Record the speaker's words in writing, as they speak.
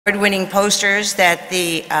award-winning posters that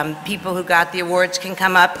the people who got the awards can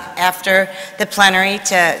come up after the plenary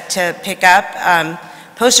to pick up.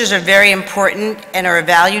 Posters are very important and are a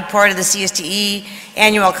valued part of the CSTE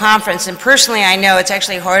annual conference, and personally I know it's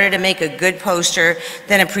actually harder to make a good poster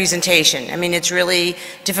than a presentation. I mean, it's really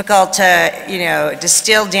difficult to, you know,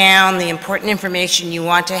 distill down the important information you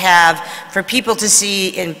want to have for people to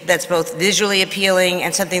see, and that's both visually appealing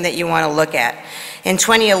and something that you want to look at. In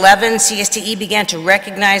 2011, CSTE began to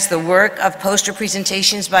recognize the work of poster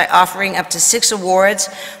presentations by offering up to 6 awards,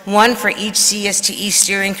 one for each CSTE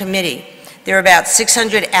steering committee. There were about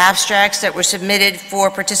 600 abstracts that were submitted for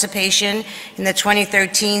participation in the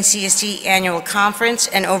 2013 CSTE annual conference,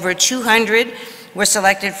 and over 200 were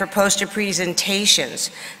selected for poster presentations.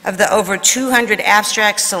 Of the over 200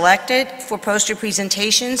 abstracts selected for poster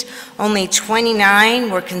presentations, only 29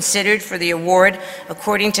 were considered for the award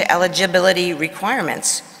according to eligibility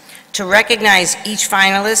requirements. To recognize each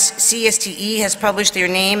finalist, CSTE has published their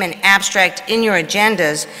name and abstract in your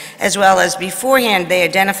agendas, as well as beforehand they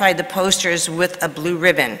identified the posters with a blue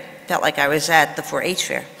ribbon. Felt like I was at the 4-H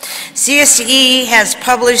fair. CSTE has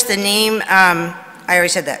published the name, I already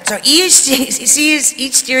said that. So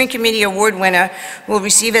each steering committee award winner will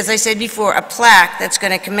receive, as I said before, a plaque that's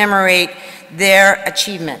going to commemorate their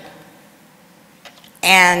achievement.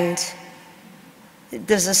 And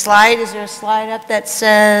there's a slide, is there a slide up that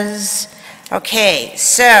says, okay,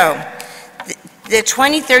 so the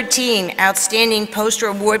 2013 Outstanding Poster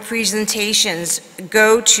Award presentations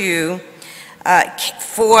go to,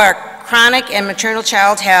 for Chronic and Maternal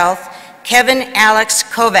Child Health, Kevin Alex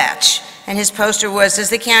Kovach. And his poster was,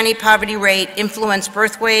 Does the County Poverty Rate Influence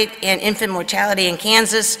Birth Weight and Infant Mortality in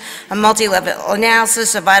Kansas? A multi-level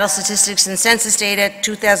analysis of vital statistics and census data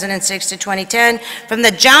 2006 to 2010 from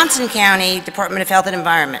the Johnson County Department of Health and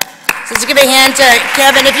Environment. So let's give a hand to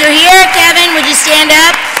Kevin. If you're here, Kevin, would you stand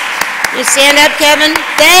up? You stand up, Kevin?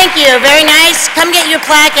 Thank you, very nice. Come get your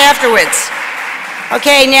plaque afterwards.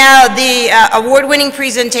 Okay, now the award-winning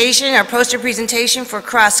presentation, or poster presentation for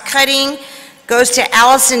cross-cutting, goes to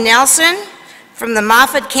Allison Nelson from the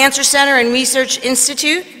Moffitt Cancer Center and Research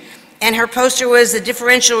Institute, and her poster was the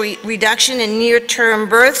differential reduction in near-term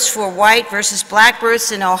births for white versus black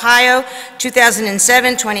births in Ohio,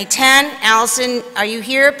 2007-2010. Allison, are you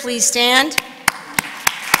here? Please stand.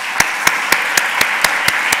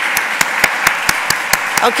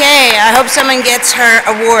 Okay, I hope someone gets her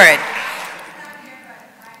award.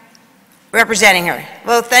 Representing her.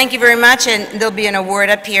 Well, thank you very much, and there'll be an award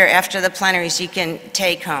up here after the plenary so you can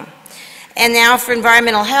take home. And now for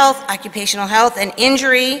environmental health, occupational health, and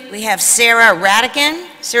injury, we have Sarah Radigan.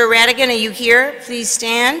 Sarah Radigan, are you here? Please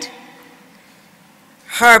stand.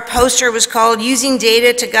 Her poster was called Using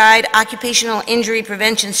Data to Guide Occupational Injury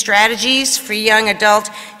Prevention Strategies for Young Adult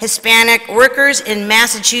Hispanic Workers in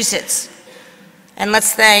Massachusetts. And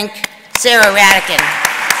let's thank Sarah Radigan.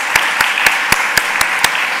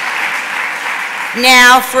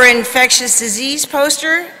 Now for infectious disease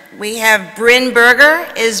poster, we have Bryn Berger.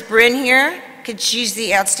 Is Bryn here? She's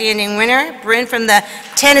the outstanding winner. Bryn from the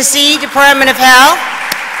Tennessee Department of Health.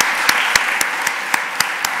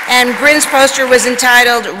 And Bryn's poster was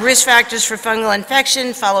entitled Risk Factors for Fungal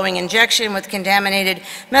Infection Following Injection with Contaminated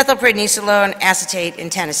Methylprednisolone Acetate in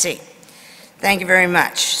Tennessee. Thank you very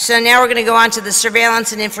much. So now we're going to go on to the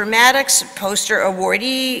surveillance and informatics. Poster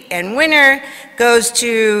awardee and winner goes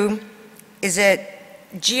to, is it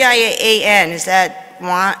G-I-A-N? Is that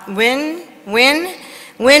Wen-Hua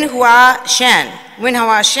Shen.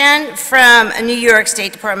 Wen-Hua Shen from New York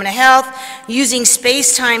State Department of Health, using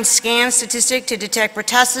space-time scan statistic to detect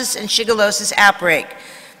pertussis and shigellosis outbreak.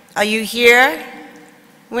 Are you here,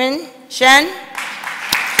 Wen Shen?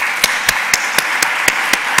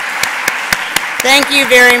 Thank you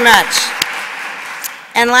very much.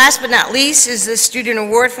 And last but not least is the student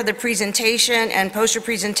award for the presentation and poster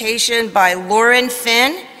presentation by Lauren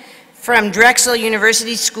Finn from Drexel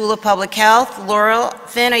University School of Public Health. Laurel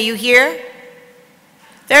Finn, are you here?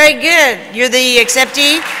 Very good. You're the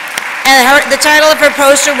acceptee. And the title of her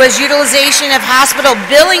poster was Utilization of Hospital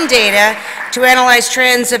Billing Data to Analyze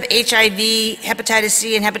Trends of HIV, Hepatitis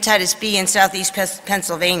C, and Hepatitis B in Southeast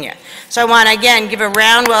Pennsylvania. So I want to again give a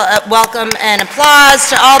round welcome and applause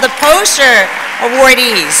to all the poster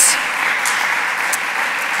awardees.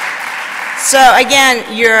 So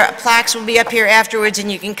again, your plaques will be up here afterwards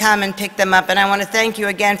and you can come and pick them up. And I want to thank you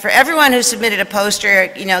again for everyone who submitted a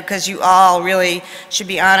poster, you know, because you all really should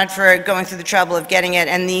be honored for going through the trouble of getting it,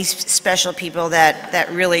 and these special people that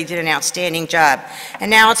really did an outstanding job. And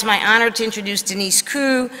now it's my honor to introduce Denise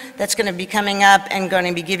Koo, that's going to be coming up and going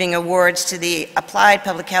to be giving awards to the Applied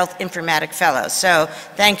Public Health Informatic Fellows. So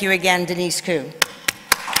thank you again, Denise Koo.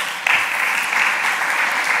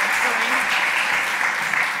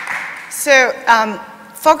 So,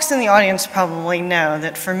 folks in the audience probably know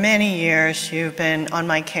that for many years you've been on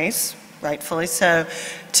my case, rightfully so,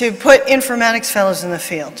 to put informatics fellows in the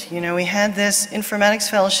field. You know, we had this informatics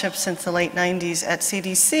fellowship since the late 90s at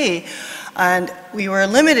CDC, and we were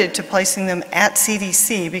limited to placing them at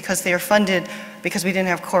CDC because they are funded, because we didn't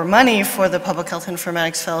have core money for the Public Health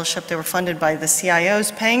Informatics Fellowship. They were funded by the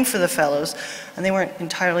CIOs paying for the fellows, and they weren't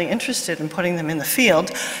entirely interested in putting them in the field,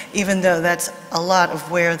 even though that's a lot of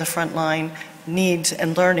where the frontline needs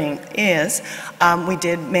and learning is. We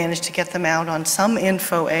did manage to get them out on some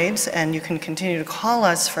info aids, and you can continue to call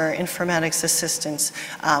us for informatics assistance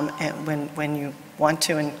when you want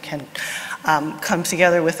to and can come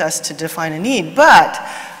together with us to define a need. But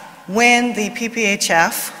when the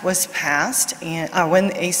PPHF was passed, and when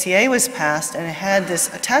the ACA was passed, and it had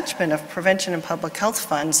this attachment of prevention and public health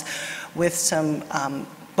funds with some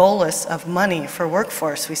bolus of money for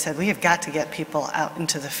workforce, we said we have got to get people out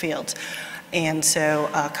into the field. And so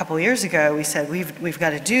a couple of years ago, we said we've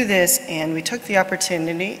got to do this, and we took the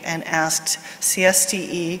opportunity and asked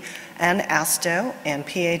CSTE and ASTO and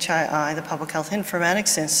PHII, the Public Health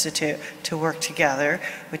Informatics Institute, to work together,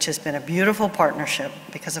 which has been a beautiful partnership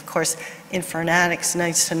because, of course, informatics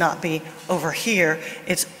needs to not be over here.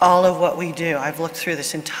 It's all of what we do. I've looked through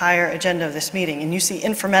this entire agenda of this meeting, and you see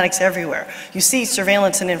informatics everywhere. You see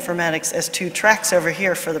surveillance and informatics as two tracks over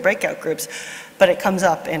here for the breakout groups, but it comes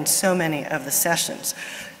up in so many of the sessions.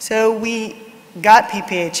 So we got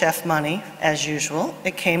PPHF money, as usual.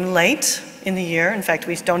 It came late in the year. In fact,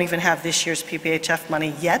 we don't even have this year's PPHF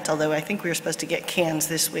money yet, although I think we were supposed to get cans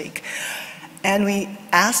this week. And we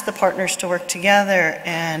asked the partners to work together,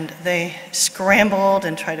 and they scrambled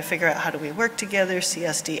and tried to figure out how do we work together,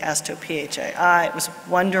 CSD, ASTO, PHII. It was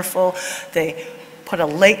wonderful. They put a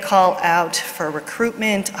late call out for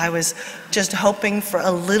recruitment. I was just hoping for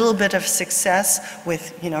a little bit of success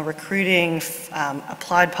with, recruiting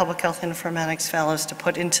applied public health informatics fellows to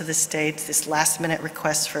put into the states, this last minute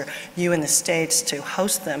request for you in the states to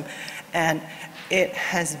host them. And it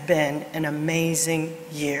has been an amazing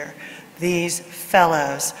year. These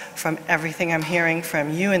fellows, from everything I'm hearing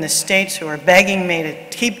from you in the States who are begging me to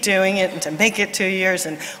keep doing it and to make it 2 years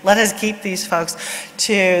and let us keep these folks,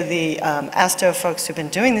 to the ASTO folks who've been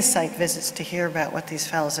doing the site visits to hear about what these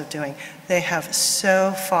fellows are doing, they have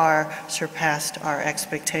so far surpassed our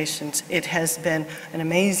expectations. It has been an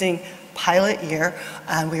amazing pilot year,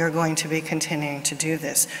 and we are going to be continuing to do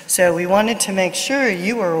this. So we wanted to make sure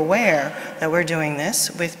you were aware that we're doing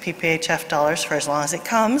this with PPHF dollars for as long as it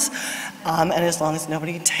comes, and as long as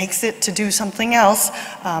nobody takes it to do something else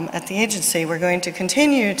at the agency. We're going to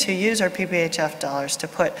continue to use our PPHF dollars to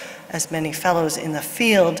put as many fellows in the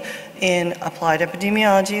field in applied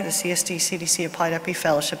epidemiology, the CST CDC Applied Epi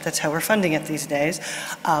Fellowship. That's how we're funding it these days,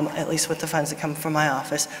 at least with the funds that come from my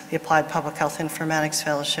office, the Applied Public Health Informatics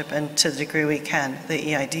Fellowship, and to the degree we can,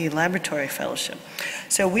 the EID Laboratory Fellowship.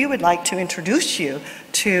 So we would like to introduce you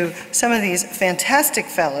to some of these fantastic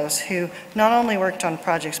fellows who not only worked on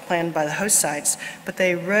projects planned by the host sites, but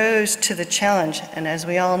they rose to the challenge. And as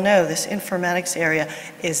we all know, this informatics area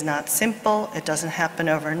is not simple. It doesn't happen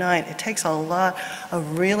overnight. It takes a lot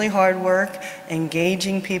of really hard work,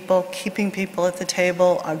 engaging people, keeping people at the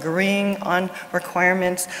table, agreeing on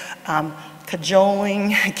requirements,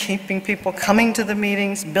 cajoling, keeping people coming to the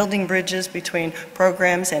meetings, building bridges between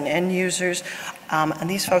programs and end users. And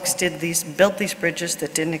these folks built these bridges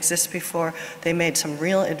that didn't exist before. They made some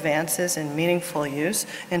real advances in meaningful use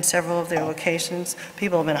in several of their locations.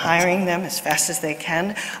 People have been hiring them as fast as they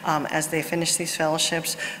can as they finish these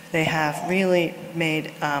fellowships. They have really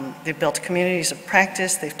they've built communities of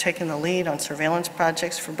practice. They've taken the lead on surveillance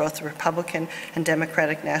projects for both the Republican and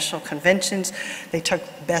Democratic national conventions. They took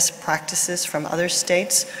best practices from other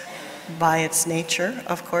states. By its nature,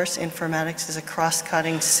 of course, informatics is a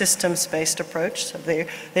cross-cutting, systems-based approach. So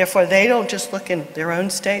therefore, they don't just look in their own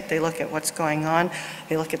state, they look at what's going on.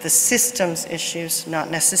 They look at the systems issues, not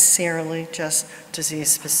necessarily just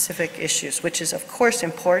disease-specific issues, which is, of course,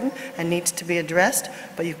 important and needs to be addressed,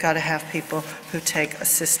 but you've got to have people who take a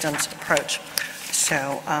systems approach.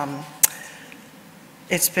 So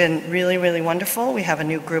it's been really, really wonderful. We have a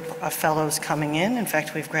new group of fellows coming in. In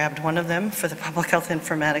fact, we've grabbed one of them for the Public Health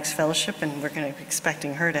Informatics Fellowship, and we're going to be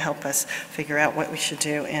expecting her to help us figure out what we should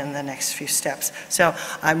do in the next few steps. So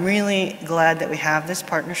I'm really glad that we have this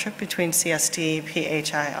partnership between CST,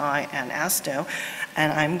 PHII, and ASTO,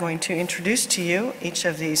 and I'm going to introduce to you each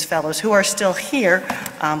of these fellows who are still here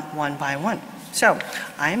one by one. So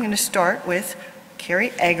I'm going to start with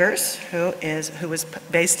Carrie Eggers, who was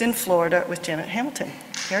based in Florida with Janet Hamilton.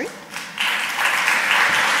 Carrie?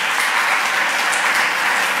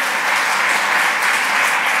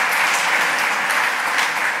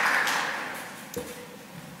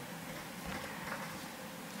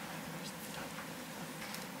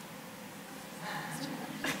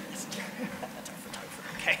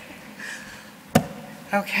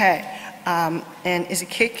 Okay. And is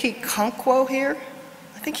Micky Konkwo here?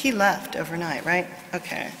 I think he left overnight, right?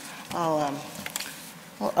 Okay. Well,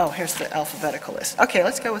 oh, here's the alphabetical list. Okay,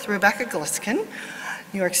 let's go with Rebecca Gliskin,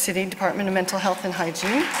 New York City Department of Mental Health and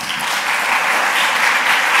Hygiene.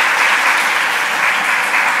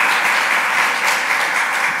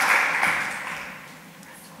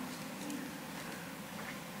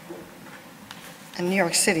 And New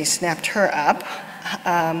York City snapped her up.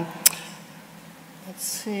 Let's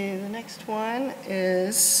see, the next one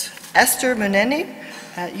is Esther Muneni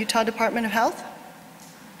at Utah Department of Health.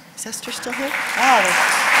 Is Esther still here? Oh,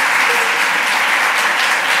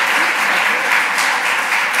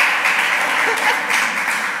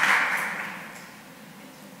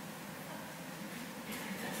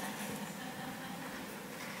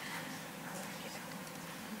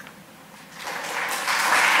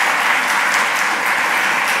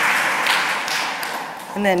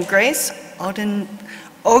 and then Grace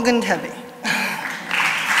Oguntebi.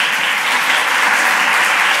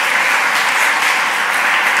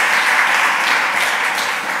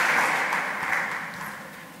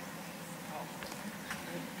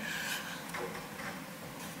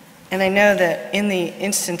 And I know that in the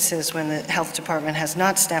instances when the health department has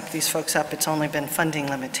not snapped these folks up, it's only been funding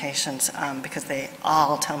limitations because they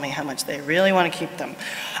all tell me how much they really want to keep them.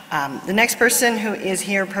 The next person who is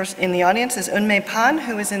here in the audience is Unmei Pan,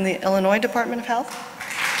 who is in the Illinois Department of Health.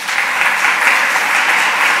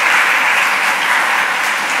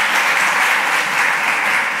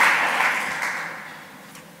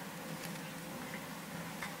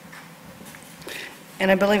 And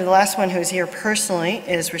I believe the last one who's here personally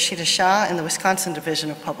is Rashida Shah in the Wisconsin Division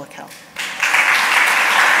of Public Health.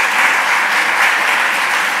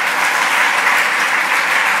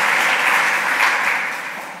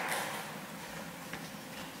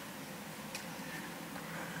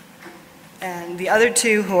 And the other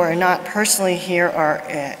two who are not personally here are,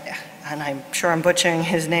 and I'm sure I'm butchering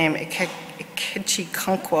his name, Micky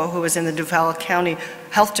Konkwo, who was in the Duval County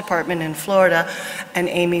Health Department in Florida, and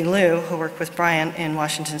Amy Liu, who worked with Brian in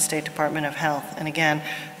Washington State Department of Health. And again,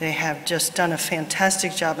 they have just done a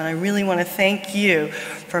fantastic job, and I really want to thank you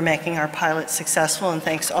for making our pilot successful, and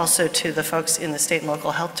thanks also to the folks in the state and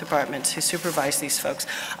local health departments who supervise these folks.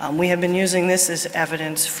 We have been using this as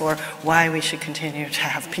evidence for why we should continue to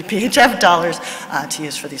have PPHF dollars to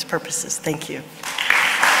use for these purposes. Thank you.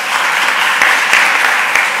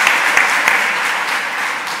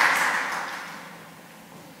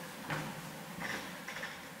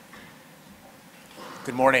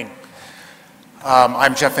 Good morning.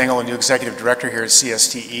 I'm Jeff Engel, a new Executive Director here at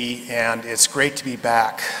CSTE, and it's great to be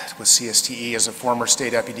back with CSTE. As a former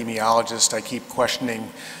state epidemiologist, I keep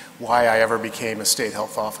questioning why I ever became a state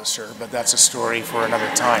health officer, but that's a story for another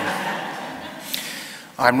time.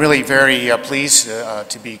 I'm really very pleased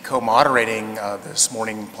to be co-moderating this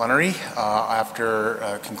morning plenary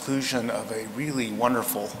after conclusion of a really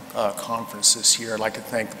wonderful conference this year. I'd like to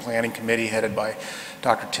thank the Planning Committee headed by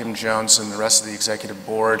Dr. Tim Jones and the rest of the Executive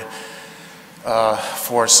Board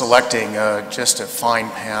for selecting just a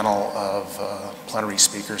fine panel of plenary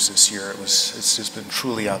speakers this year. It's just been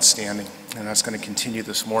truly outstanding, and that's going to continue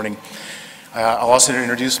this morning. I'll also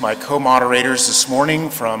introduce my co-moderators this morning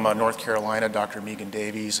from North Carolina, Dr. Megan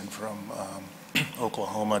Davies, and from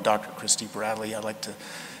Oklahoma, Dr. Christy Bradley. I'd like to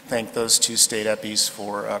thank those two state epis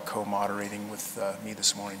for co-moderating with me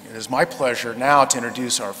this morning. It is my pleasure now to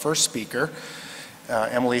introduce our first speaker,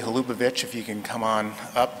 Emily Holubowich, if you can come on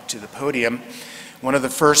up to the podium. One of the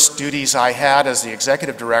first duties I had as the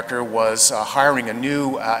executive director was hiring a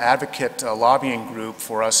new advocate lobbying group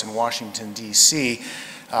for us in Washington, D.C.,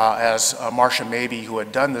 as Marcia Mabey, who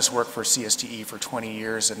had done this work for CSTE for 20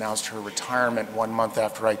 years, announced her retirement 1 month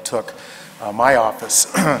after I took my office.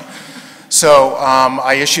 So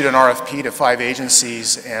I issued an RFP to 5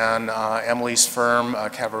 agencies, and Emily's firm,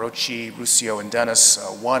 Cavarocci, Ruscio, and Dennis,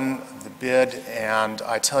 won the bid, and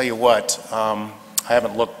I tell you what, I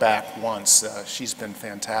haven't looked back once. She's been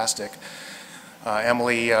fantastic.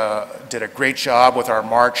 Emily did a great job with our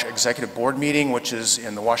March executive board meeting, which is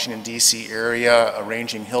in the Washington, D.C. area,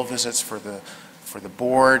 arranging Hill visits for the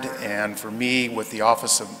board, and for me with the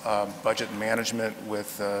Office of Budget and Management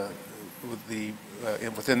within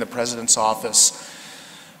the President's office.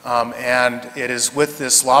 And it is with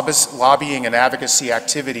this lobbying and advocacy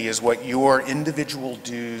activity is what your individual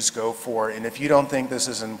dues go for. And if you don't think this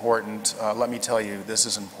is important, let me tell you, this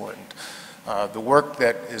is important. The work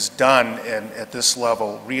that is done at this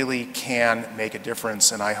level really can make a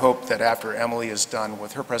difference, and I hope that after Emily is done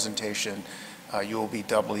with her presentation, you will be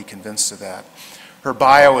doubly convinced of that. Her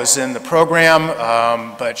bio is in the program,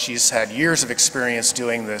 but she's had years of experience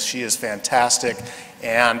doing this. She is fantastic,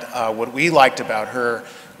 And what we liked about her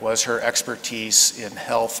was her expertise in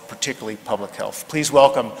health, particularly public health. Please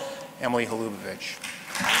welcome Emily Holubowich.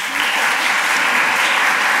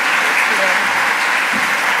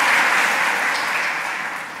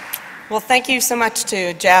 Well, thank you so much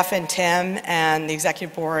to Jeff and Tim and the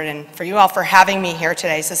executive board, and for you all for having me here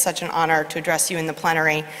today. It's such an honor to address you in the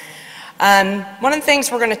plenary. One of the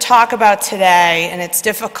things we're going to talk about today, and it's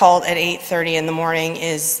difficult at 8:30 in the morning,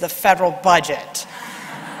 is the federal budget.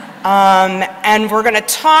 And we're going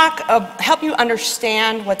to help you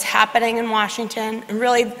understand what's happening in Washington and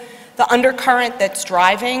really the undercurrent that's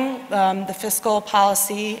driving the fiscal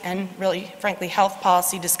policy and really, frankly, health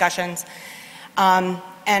policy discussions.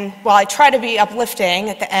 And while I try to be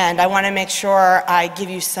uplifting at the end, I want to make sure I give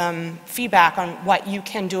you some feedback on what you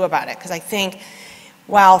can do about it. Because I think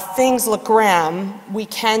while things look grim, we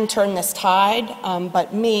can turn this tide.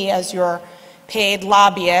 But me, as your paid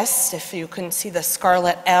lobbyist, if you couldn't see the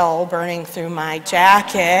scarlet L burning through my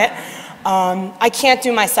jacket, I can't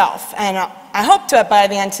do myself. And I hope that by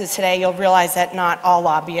the end of today, you'll realize that not all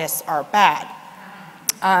lobbyists are bad.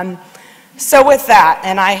 So with that,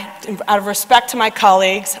 and out of respect to my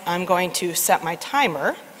colleagues, I'm going to set my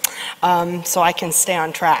timer so I can stay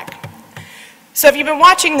on track. So if you've been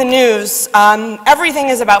watching the news, everything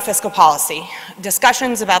is about fiscal policy.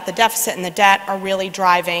 Discussions about the deficit and the debt are really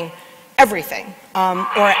driving everything.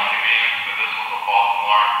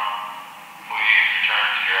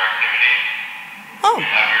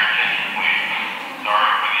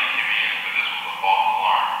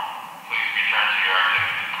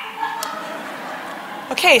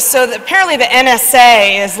 Okay, so apparently the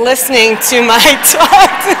NSA is listening to my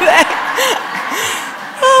talk today.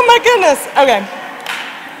 Oh my goodness, okay.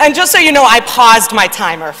 And just so you know, I paused my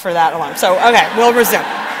timer for that alarm. So, okay, we'll resume.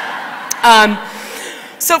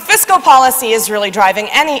 So fiscal policy is really driving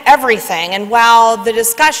everything, and while the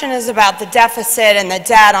discussion is about the deficit and the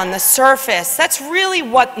debt on the surface, that's really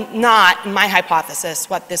not, in my hypothesis,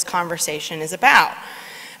 what this conversation is about.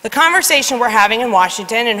 The conversation we're having in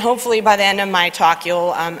Washington, and hopefully by the end of my talk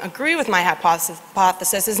you'll agree with my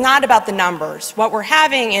hypothesis, is not about the numbers. What we're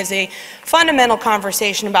having is a fundamental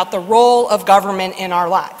conversation about the role of government in our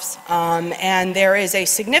lives. And there is a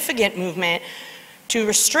significant movement to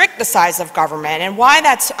restrict the size of government, and why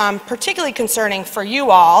that's particularly concerning for you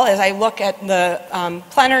all as I look at the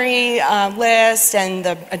plenary list and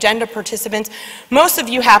the agenda participants. Most of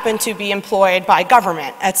you happen to be employed by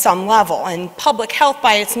government at some level, and public health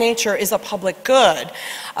by its nature is a public good.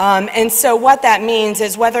 And so what that means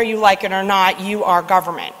is whether you like it or not, you are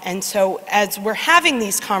government. And so as we're having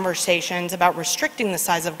these conversations about restricting the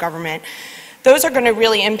size of government, those are going to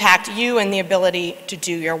really impact you and the ability to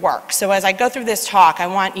do your work. So as I go through this talk, I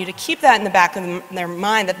want you to keep that in the back of their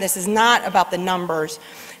mind, that this is not about the numbers.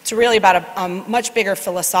 It's really about a much bigger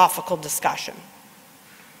philosophical discussion.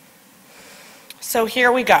 So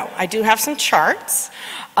here we go. I do have some charts.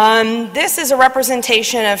 This is a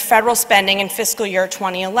representation of federal spending in fiscal year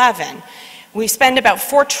 2011. We spend about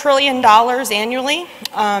 $4 trillion annually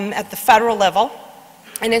at the federal level,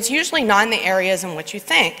 and it's usually not in the areas in which you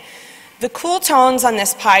think. The cool tones on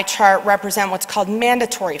this pie chart represent what's called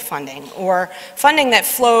mandatory funding, or funding that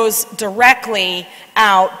flows directly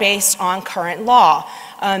out based on current law.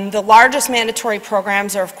 The largest mandatory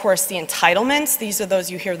programs are, of course, the entitlements. These are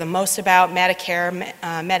those you hear the most about: Medicare,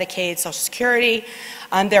 Medicaid, Social Security.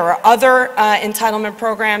 There are other entitlement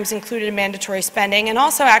programs included in mandatory spending, and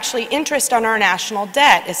also actually interest on our national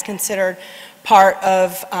debt is considered part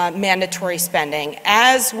of mandatory spending.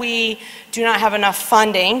 As we do not have enough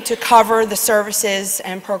funding to cover the services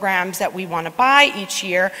and programs that we want to buy each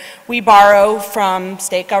year, we borrow from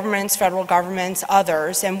state governments, federal governments,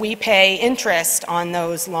 others, and we pay interest on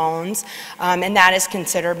those loans, and that is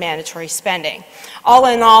considered mandatory spending. All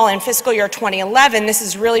in all, in fiscal year 2011, this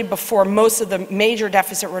is really before most of the major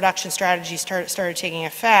deficit reduction strategies started taking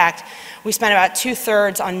effect, we spent about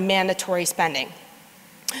 2/3 on mandatory spending.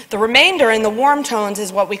 The remainder in the warm tones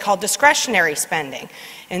is what we call discretionary spending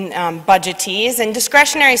in budgetees, and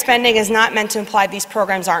discretionary spending is not meant to imply these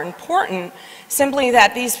programs aren't important, simply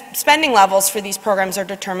that these spending levels for these programs are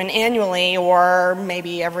determined annually, or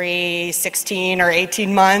maybe every 16 or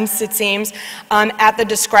 18 months, it seems, at the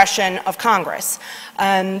discretion of Congress.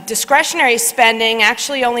 Discretionary spending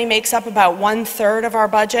actually only makes up about 1/3 of our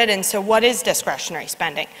budget, and so what is discretionary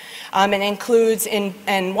spending? It includes,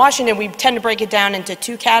 in Washington, we tend to break it down into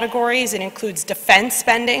two categories. It includes defense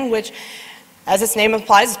spending, which, as its name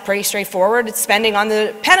implies, is pretty straightforward. It's spending on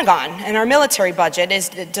the Pentagon and our military budget.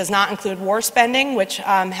 It does not include war spending, which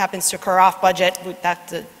happens to occur off budget.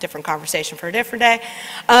 That's a different conversation for a different day.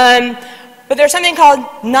 But there's something called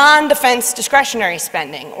non-defense discretionary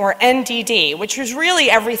spending, or NDD, which is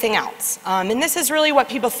really everything else. And this is really what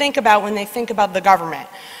people think about when they think about the government.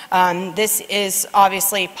 This is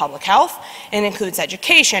obviously public health, and includes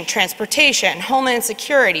education, transportation, homeland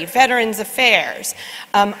security, veterans affairs.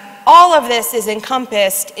 All of this is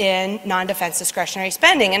encompassed in non-defense discretionary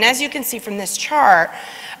spending. And as you can see from this chart,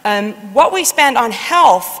 what we spend on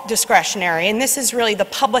health discretionary, and this is really the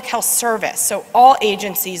public health service, so all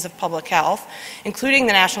agencies of public health, including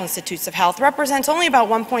the National Institutes of Health, represents only about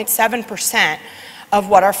 1.7% of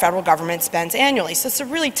what our federal government spends annually. So it's a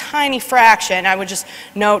really tiny fraction. I would just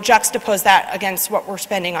note, juxtapose that against what we're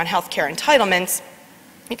spending on healthcare entitlements.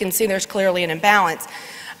 You can see there's clearly an imbalance.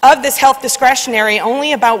 Of this health discretionary,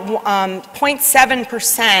 only about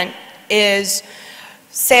 0.7% is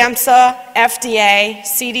SAMHSA, FDA,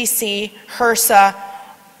 CDC, HRSA,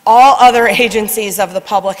 all other agencies of the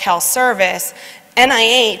public health service.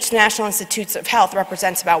 NIH, National Institutes of Health,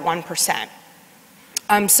 represents about 1%.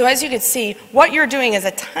 So as you can see, what you're doing is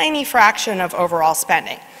a tiny fraction of overall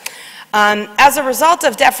spending. As a result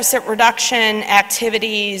of deficit reduction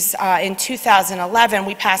activities in 2011,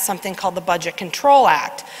 we passed something called the Budget Control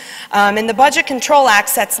Act. And the Budget Control Act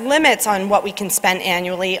sets limits on what we can spend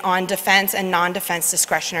annually on defense and non-defense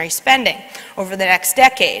discretionary spending over the next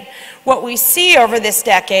decade. What we see over this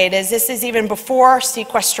decade is, this is even before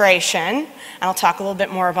sequestration, and I'll talk a little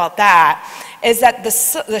bit more about that, is that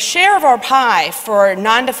the share of our pie for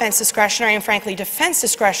non-defense discretionary and frankly defense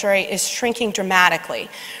discretionary is shrinking dramatically.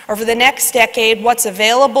 Over the next decade, what's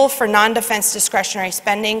available for non-defense discretionary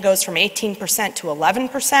spending goes from 18% to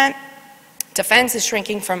 11%. Defense is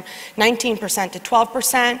shrinking from 19% to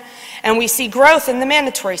 12%, and we see growth in the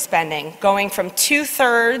mandatory spending, going from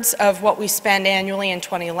 2/3 of what we spend annually in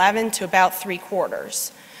 2011 to about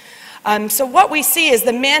 3/4. So what we see is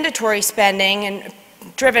the mandatory spending, and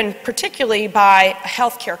driven particularly by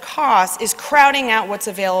healthcare costs, is crowding out what's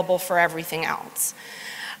available for everything else.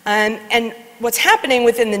 And what's happening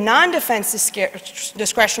within the non-defense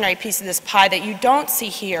discretionary piece of this pie that you don't see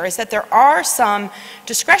here is that there are some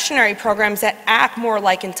discretionary programs that act more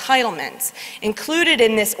like entitlements. Included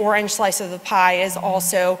in this orange slice of the pie is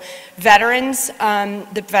also veterans,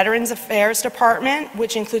 the Veterans Affairs Department,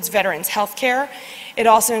 which includes veterans health care. It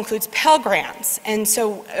also includes Pell Grants. And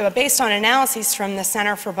so based on analyses from the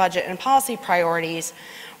Center for Budget and Policy Priorities,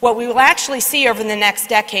 what we will actually see over the next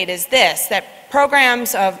decade is this, that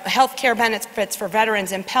programs of health care benefits for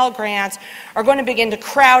veterans and Pell Grants are going to begin to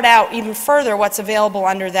crowd out even further what's available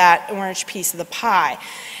under that orange piece of the pie.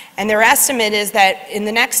 And their estimate is that in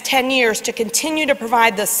the next 10 years, to continue to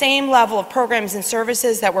provide the same level of programs and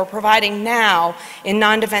services that we're providing now in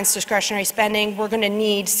non-defense discretionary spending, we're going to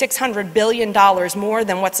need $600 billion more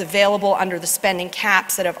than what's available under the spending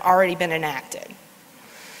caps that have already been enacted.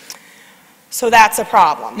 So that's a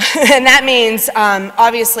problem. And that means,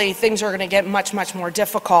 obviously, things are going to get much, much more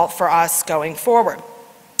difficult for us going forward.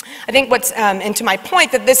 I think what's, and to my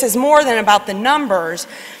point that this is more than about the numbers,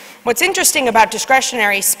 what's interesting about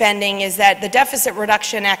discretionary spending is that the deficit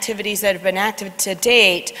reduction activities that have been active to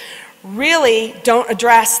date really don't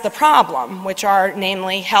address the problem, which are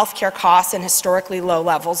namely healthcare costs and historically low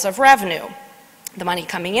levels of revenue, the money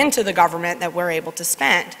coming into the government that we're able to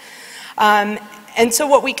spend. And so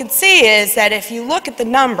what we can see is that if you look at the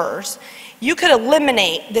numbers, you could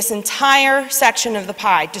eliminate this entire section of the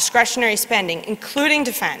pie, discretionary spending, including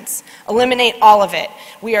defense, eliminate all of it.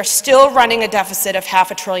 We are still running a deficit of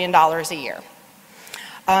 $500 billion a year.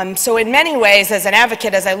 So in many ways, as an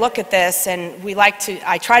advocate, as I look at this, and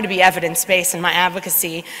I try to be evidence-based in my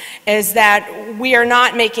advocacy, is that we are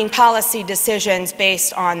not making policy decisions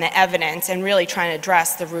based on the evidence and really trying to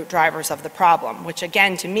address the root drivers of the problem, which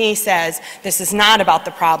again to me says this is not about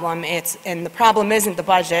the problem, and the problem isn't the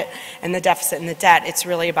budget and the deficit and the debt, it's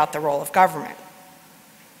really about the role of government.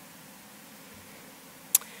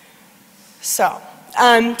 So,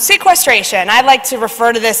 sequestration. I like to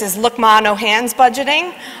refer to this as look ma, no hands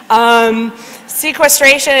budgeting.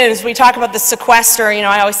 Sequestration is, we talk about the sequester, you know,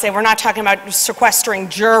 I always say we're not talking about sequestering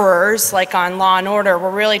jurors like on Law and Order, we're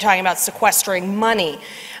really talking about sequestering money.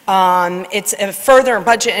 It's a further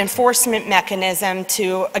budget enforcement mechanism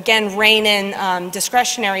to, again, rein in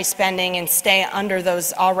discretionary spending and stay under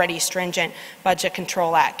those already stringent Budget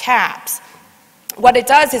Control Act caps. What it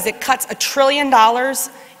does is it cuts $1 trillion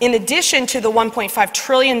in addition to the $1.5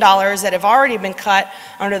 trillion that have already been cut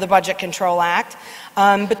under the Budget Control Act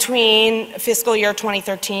between fiscal year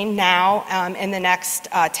 2013 now and the next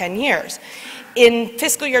 10 years. In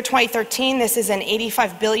fiscal year 2013, this is an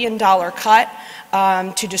 $85 billion cut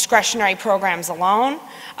to discretionary programs alone.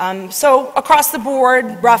 So across the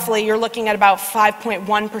board, roughly, you're looking at about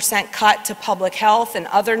 5.1% cut to public health and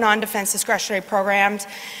other non-defense discretionary programs.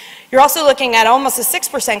 You're also looking at almost a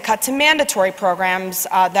 6% cut to mandatory programs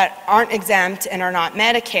that aren't exempt and are not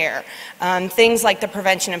Medicare. Things like the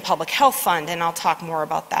Prevention and Public Health Fund, and I'll talk more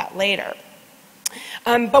about that later.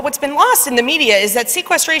 But what's been lost in the media is that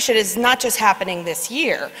sequestration is not just happening this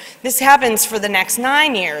year. This happens for the next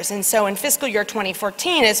 9 years. And so in fiscal year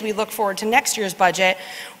 2014, as we look forward to next year's budget,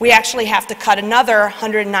 we actually have to cut another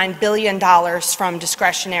 $109 billion from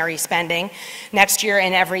discretionary spending next year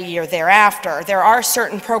and every year thereafter. There are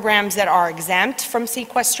certain programs that are exempt from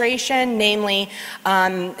sequestration, namely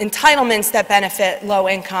entitlements that benefit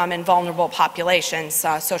low-income and vulnerable populations,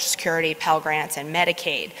 Social Security, Pell Grants, and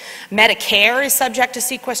Medicaid. Medicare is subject to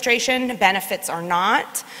sequestration, benefits are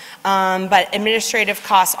not, but administrative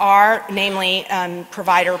costs are, namely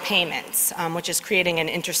provider payments, which is creating an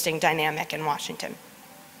interesting dynamic in Washington.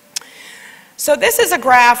 So this is a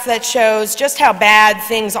graph that shows just how bad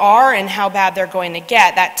things are and how bad they're going to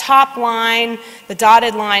get. That top line, the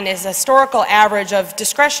dotted line, is a historical average of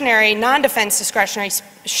discretionary, non-defense discretionary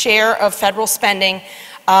share of federal spending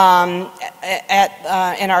in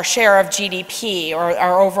our share of GDP, or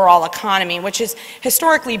our overall economy, which has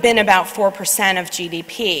historically been about 4% of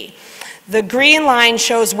GDP. The green line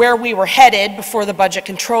shows where we were headed before the Budget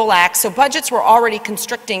Control Act. So budgets were already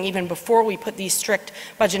constricting even before we put these strict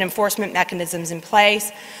budget enforcement mechanisms in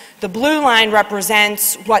place. The blue line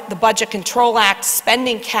represents what the Budget Control Act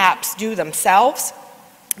spending caps do themselves.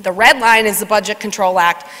 The red line is the Budget Control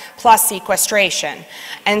Act plus sequestration.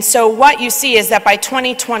 And so what you see is that by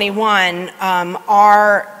 2021,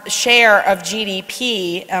 our share of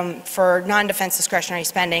GDP for non-defense discretionary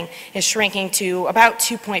spending is shrinking to about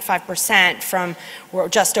 2.5% from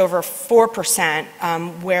just over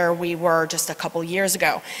 4% where we were just a couple years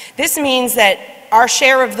ago. This means that our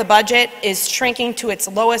share of the budget is shrinking to its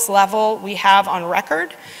lowest level we have on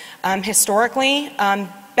record historically,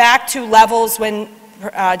 back to levels when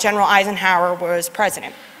General Eisenhower was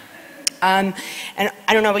president. And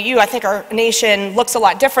I don't know about you, I think our nation looks a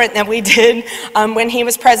lot different than we did when he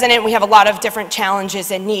was president. We have a lot of different challenges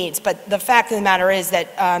and needs, but the fact of the matter is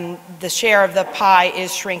that the share of the pie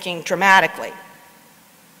is shrinking dramatically.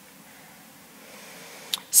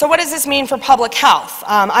 So what does this mean for public health?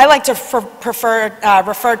 I like to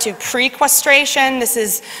refer to pre-questration. This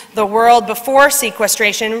is the world before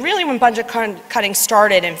sequestration, really when budget cutting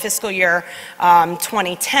started in fiscal year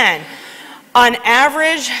 2010. On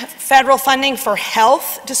average, federal funding for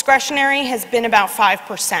health discretionary has been about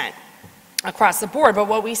 5% across the board, but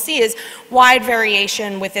what we see is wide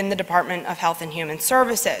variation within the Department of Health and Human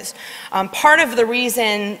Services. Part of the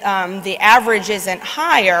reason the average isn't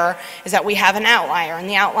higher is that we have an outlier, and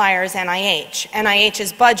the outlier is NIH.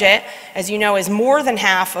 NIH's budget, as you know, is more than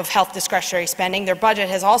half of health discretionary spending. Their budget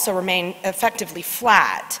has also remained effectively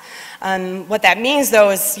flat. What that means, though,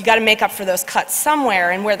 is you got to make up for those cuts somewhere,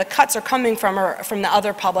 and where the cuts are coming from are from the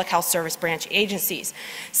other public health service branch agencies.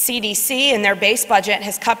 CDC, in their base budget,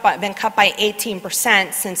 has been cut by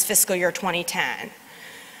 18% since fiscal year 2010,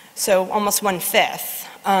 so almost 1/5.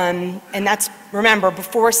 And that's, remember,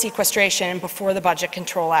 before sequestration and before the Budget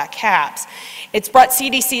Control Act caps. It's brought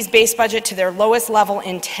CDC's base budget to their lowest level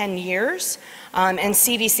in 10 years. And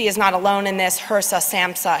CDC is not alone in this. HRSA,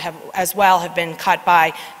 SAMHSA as well have been cut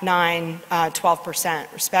by 9%, 12%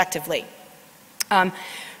 respectively.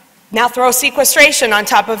 Now throw sequestration on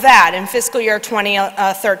top of that. In fiscal year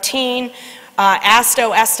 2013,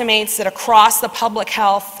 ASTO estimates that across the public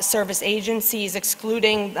health service agencies,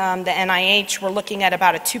 excluding the NIH, we're looking at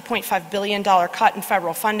about a $2.5 billion cut in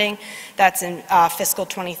federal funding. That's in fiscal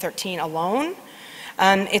 2013 alone.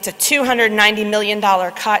 It's a $290 million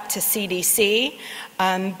cut to CDC,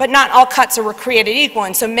 but not all cuts are created equal,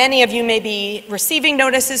 and so many of you may be receiving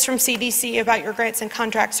notices from CDC about your grants and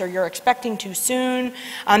contracts, or you're expecting to soon.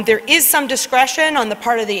 There is some discretion on the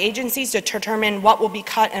part of the agencies to determine what will be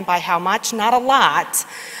cut and by how much, not a lot,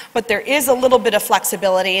 but there is a little bit of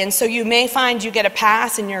flexibility, and so you may find you get a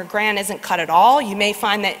pass and your grant isn't cut at all. You may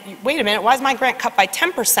find that, wait a minute, why is my grant cut by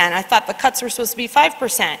 10%? I thought the cuts were supposed to be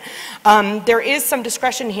 5%. There is some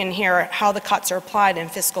discretion in here how the cuts are applied in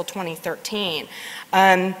fiscal 2013.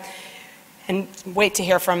 And wait to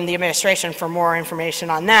hear from the administration for more information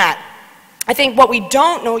on that. I think what we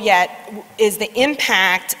don't know yet is the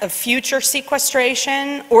impact of future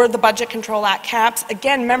sequestration or the Budget Control Act caps.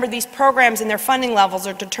 Again, remember, these programs and their funding levels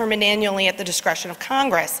are determined annually at the discretion of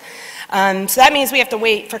Congress. So that means we have to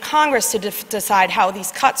wait for Congress to decide how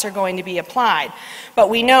these cuts are going to be applied. But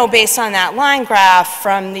we know based on that line graph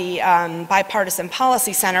from the Bipartisan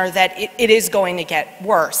Policy Center that it is going to get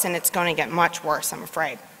worse, and it's going to get much worse, I'm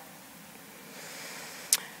afraid.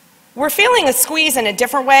 We're feeling a squeeze in a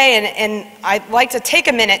different way, and I'd like to take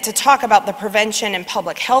a minute to talk about the Prevention and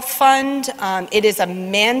Public Health Fund. It is a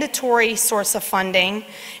mandatory source of funding.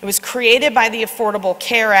 It was created by the Affordable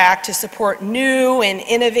Care Act to support new and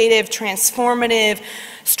innovative, transformative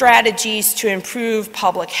strategies to improve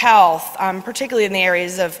public health, particularly in the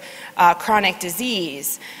areas of chronic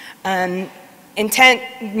disease. Intent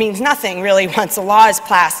means nothing, really, once a law is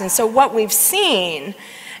passed, and so what we've seen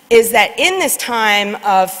is that in this time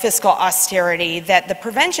of fiscal austerity, that the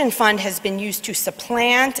prevention fund has been used to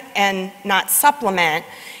supplant and not supplement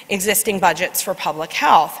existing budgets for public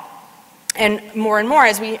health. And more,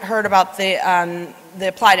 as we heard about the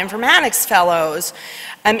Applied Informatics Fellows,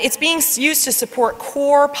 it's being used to support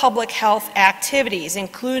core public health activities,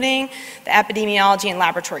 including the epidemiology and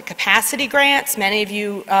laboratory capacity grants. Many of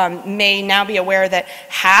you may now be aware that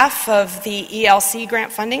half of the ELC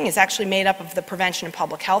grant funding is actually made up of the Prevention and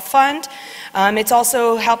Public Health Fund. It's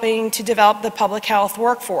also helping to develop the public health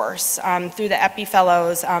workforce through the Epi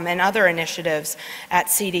Fellows and other initiatives at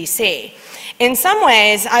CDC. In some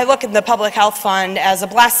ways, I look at the Public Health Fund as a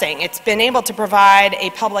blessing. It's been able to provide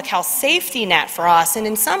a public health safety net for us, and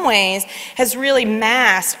in some ways has really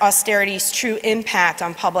masked austerity's true impact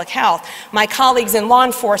on public health. My colleagues in law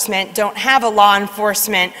enforcement don't have a law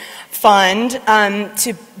enforcement fund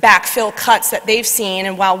to backfill cuts that they've seen,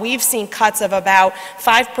 and while we've seen cuts of about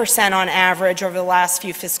 5% on average over the last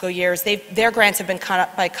few fiscal years, their grants have been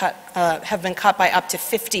cut by up to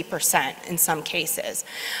 50% in some cases.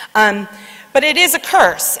 But it is a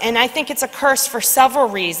curse, and I think it's a curse for several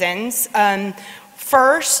reasons.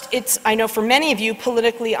 First, it's, I know for many of you,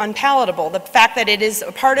 politically unpalatable. The fact that it is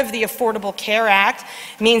a part of the Affordable Care Act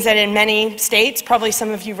means that in many states, probably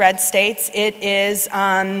some of you red states, it is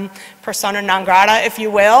persona non grata, if you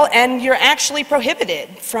will, and you're actually prohibited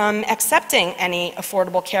from accepting any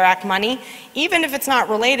Affordable Care Act money, even if it's not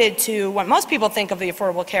related to what most people think of the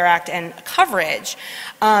Affordable Care Act and coverage.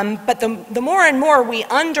 But the more and more we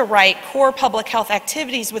underwrite core public health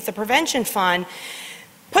activities with the Prevention Fund,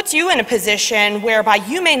 puts you in a position whereby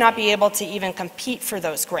you may not be able to even compete for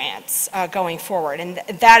those grants going forward, and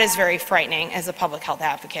that is very frightening as a public health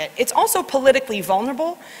advocate. It's also politically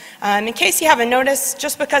vulnerable. In case you haven't noticed,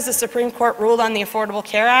 just because the Supreme Court ruled on the Affordable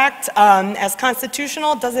Care Act as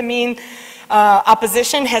constitutional doesn't mean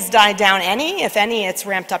opposition has died down any. If any, it's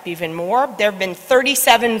ramped up even more. There have been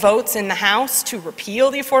 37 votes in the House to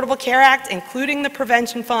repeal the Affordable Care Act, including the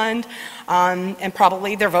Prevention Fund, and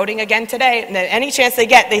probably they're voting again today. Any chance they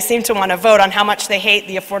get, they seem to want to vote on how much they hate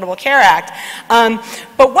the Affordable Care Act.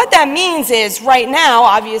 But what that means is right now,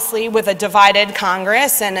 obviously, with a divided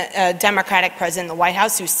Congress and a Democratic president in the White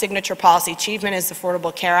House whose signature policy achievement is the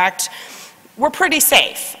Affordable Care Act, we're pretty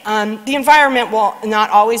safe. The environment will not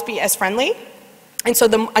always be as friendly. And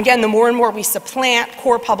so, again, the more and more we supplant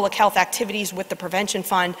core public health activities with the Prevention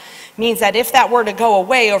Fund means that if that were to go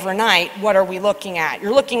away overnight, what are we looking at?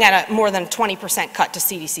 You're looking at more than a 20% cut to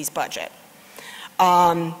CDC's budget.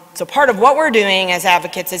 So part of what we're doing as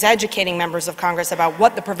advocates is educating members of Congress about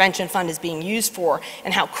what the Prevention Fund is being used for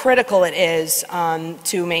and how critical it is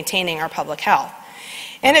to maintaining our public health.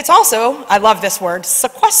 And it's also, I love this word,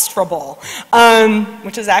 sequestrable,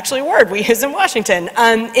 which is actually a word we use in Washington.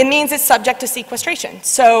 It means it's subject to sequestration.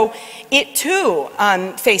 So it too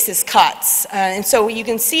faces cuts. And so you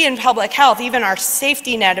can see in public health, even our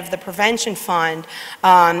safety net of the Prevention Fund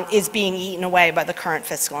is being eaten away by the current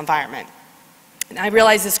fiscal environment. And I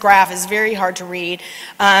realize this graph is very hard to read.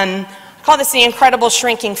 I call this the incredible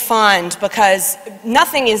shrinking fund because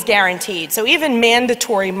nothing is guaranteed. So even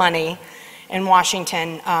mandatory money in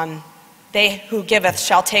Washington, they who giveth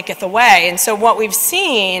shall taketh away. And so what we've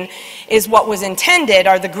seen is what was intended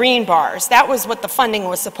are the green bars. That was what the funding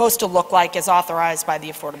was supposed to look like as authorized by the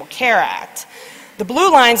Affordable Care Act. The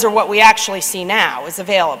blue lines are what we actually see now is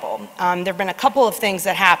available. There have been a couple of things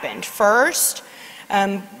that happened. First,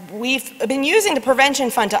 we've been using the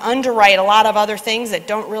Prevention Fund to underwrite a lot of other things that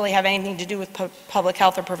don't really have anything to do with public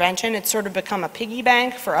health or prevention. It's sort of become a piggy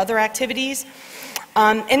bank for other activities.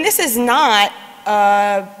 And this is not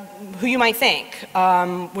who you might think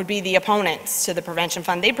would be the opponents to the Prevention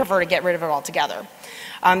Fund. They prefer to get rid of it altogether.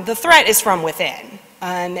 The threat is from within.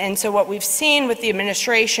 And so what we've seen with the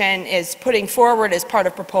administration is putting forward as part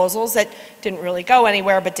of proposals that didn't really go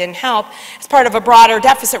anywhere but didn't help, as part of a broader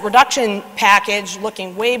deficit reduction package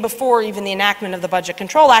looking way before even the enactment of the Budget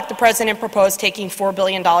Control Act, the President proposed taking $4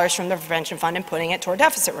 billion from the Prevention Fund and putting it toward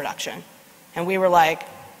deficit reduction. And we were like,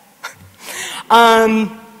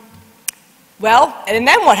 well, and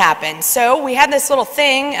then what happened? So we had this little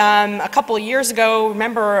thing a couple of years ago.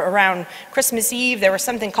 Remember around Christmas Eve, there was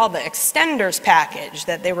something called the extenders package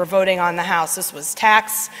that they were voting on the House. This was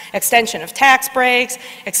extension of tax breaks,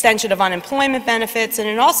 extension of unemployment benefits, and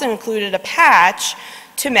it also included a patch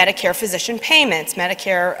to Medicare physician payments.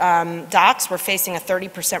 Medicare docs were facing a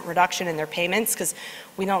 30% reduction in their payments because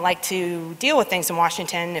we don't like to deal with things in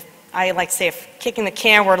Washington. I like to say if kicking the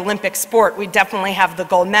can were an Olympic sport, we'd definitely have the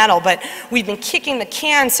gold medal, but we've been kicking the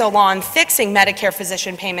can so long fixing Medicare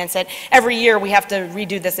physician payments that every year we have to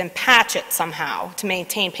redo this and patch it somehow to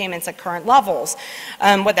maintain payments at current levels.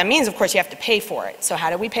 What that means, of course, you have to pay for it. So how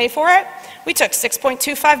do we pay for it? We took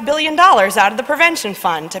 $6.25 billion out of the Prevention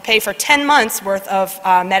Fund to pay for 10 months worth of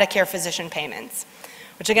Medicare physician payments,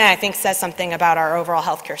 which again I think says something about our overall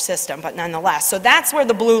healthcare system, but nonetheless. So that's where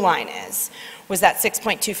the blue line is, was that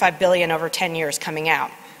 $6.25 billion over 10 years coming out.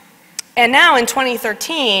 And now in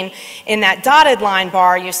 2013, in that dotted line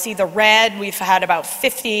bar, you see the red. We've had about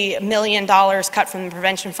 $50 million cut from the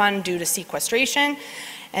Prevention Fund due to sequestration.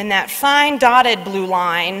 And that fine dotted blue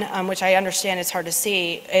line, which I understand is hard to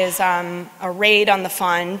see, is a raid on the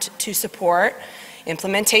fund to support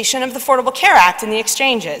implementation of the Affordable Care Act and the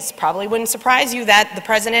exchanges. Probably wouldn't surprise you that the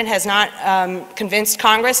President has not convinced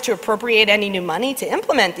Congress to appropriate any new money to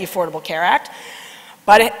implement the Affordable Care Act,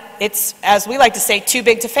 but it's, as we like to say, too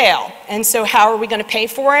big to fail. And so how are we going to pay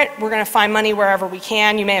for it? We're going to find money wherever we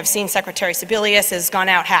can. You may have seen Secretary Sebelius has gone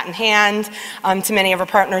out hat in hand to many of our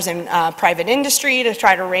partners in private industry to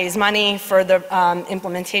try to raise money for the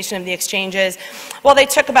implementation of the exchanges. Well, they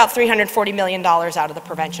took about $340 million out of the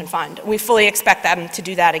Prevention Fund. We fully expect them to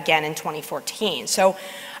do that again in 2014. So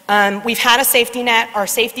we've had a safety net. Our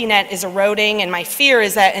safety net is eroding, and my fear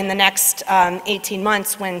is that in the next 18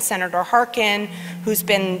 months, when Senator Harkin, who's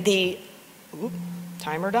been the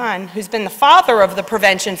who's been the father of the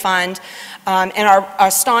Prevention Fund and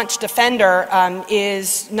our staunch defender,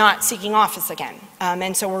 is not seeking office again.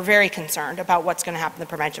 And so we're very concerned about what's going to happen to the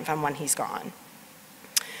Prevention Fund when he's gone.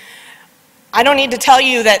 I don't need to tell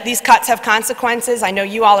you that these cuts have consequences. I know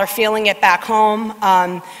you all are feeling it back home.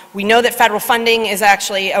 We know that federal funding is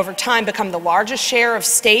actually, over time, become the largest share of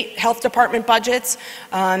state health department budgets.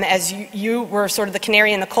 As you were sort of the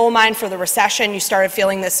canary in the coal mine for the recession, you started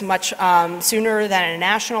feeling this much sooner than at a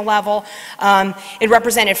national level. It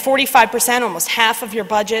represented 45%, almost half of your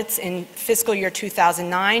budgets in fiscal year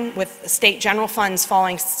 2009, with state general funds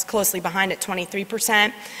falling closely behind at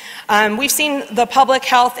 23%. We've seen the public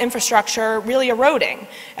health infrastructure really eroding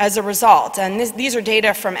as a result. And these are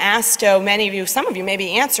data from ASTO. Many of you, some of you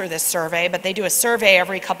maybe answer this survey, but they do a survey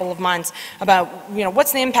every couple of months about, you know,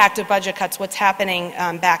 what's the impact of budget cuts, what's happening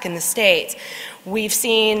back in the states. We've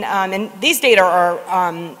seen, and these data are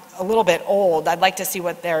a little bit old. I'd like to see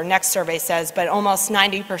what their next survey says, but almost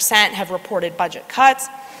 90% have reported budget cuts.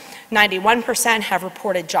 91% have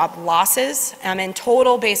reported job losses. In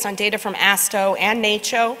total, based on data from ASTO and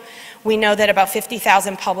NACCHO, we know that about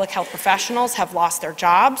 50,000 public health professionals have lost their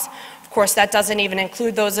jobs. Of course, that doesn't even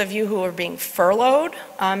include those of you who are being furloughed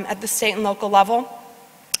at the state and local level.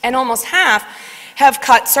 And almost half have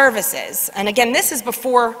cut services. And again, this is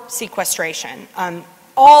before sequestration.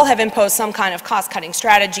 All have imposed some kind of cost-cutting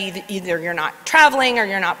strategy. Either you're not traveling, or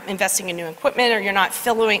you're not investing in new equipment, or you're not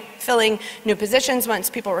filling new positions. Once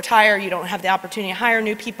people retire, you don't have the opportunity to hire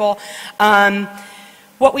new people.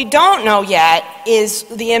 What we don't know yet is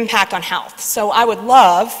the impact on health. So I would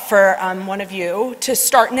love for one of you to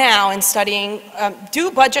start now in studying,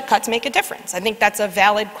 do budget cuts make a difference? I think that's a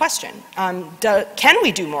valid question. Can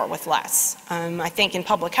we do more with less? I think in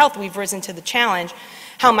public health we've risen to the challenge.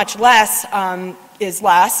 How much less is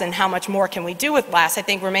less, and how much more can we do with less, I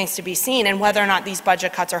think remains to be seen, and whether or not these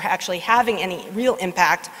budget cuts are actually having any real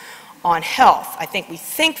impact on health. I think we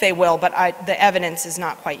think they will, but the evidence is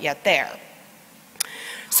not quite yet there.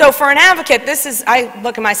 So for an advocate, I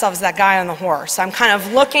look at myself as that guy on the horse. I'm kind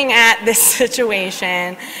of looking at this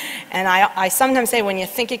situation, and I sometimes say when you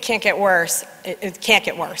think it can't get worse, it can't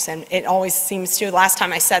get worse, and it always seems to. Last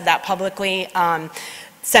time I said that publicly,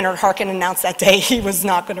 Senator Harkin announced that day he was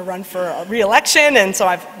not going to run for a re-election, and so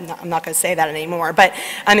I'm not going to say that anymore. But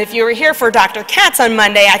if you were here for Dr. Katz on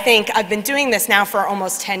Monday, I think I've been doing this now for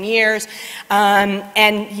almost 10 years,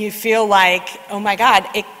 and you feel like, oh my God,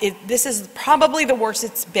 this is probably the worst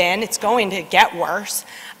it's been. It's going to get worse.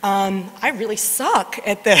 I really suck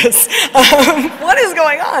at this. What is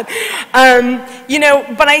going on? You know,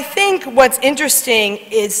 but I think what's interesting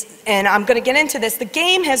is, and I'm going to get into this, the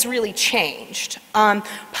game has really changed.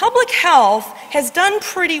 Public health has done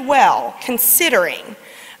pretty well considering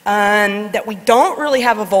that we don't really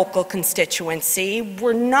have a vocal constituency.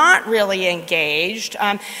 We're not really engaged.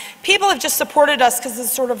 People have just supported us because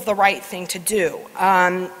it's sort of the right thing to do.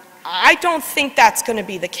 I don't think that's going to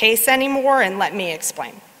be the case anymore, and let me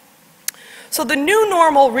explain. So the new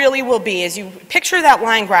normal really will be, as you picture that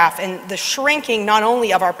line graph and the shrinking not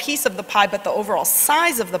only of our piece of the pie, but the overall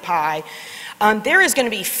size of the pie, there is going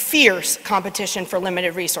to be fierce competition for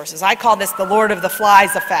limited resources. I call this the Lord of the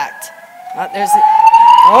Flies effect.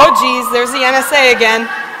 Oh geez, there's the NSA again.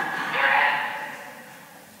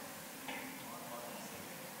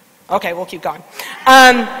 Okay, we'll keep going.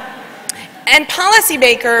 And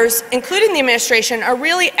policymakers, including the administration, are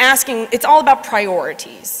really asking, it's all about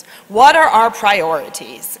priorities. What are our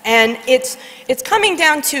priorities? And it's coming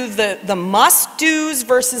down to the must-dos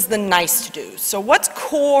versus the nice-to-dos. So what's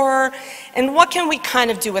core and what can we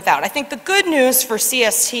kind of do without? I think the good news for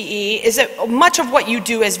CSTE is that much of what you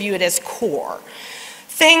do is viewed as core.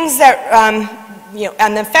 Things that, you know,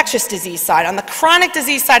 on the infectious disease side, on the chronic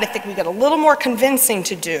disease side, I think we got a little more convincing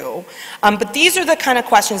to do. But these are the kind of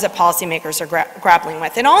questions that policymakers are grappling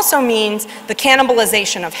with. It also means the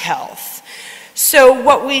cannibalization of health. So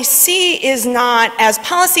what we see is not, as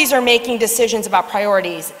policies are making decisions about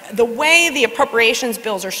priorities, the way the appropriations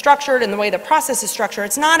bills are structured and the way the process is structured,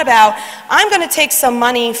 it's not about, I'm going to take some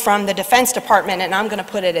money from the Defense Department and I'm going to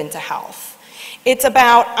put it into health. It's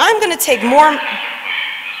about, I'm going to take more...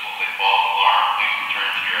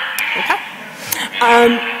 Okay.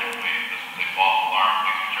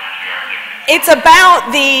 It's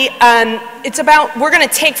about we're going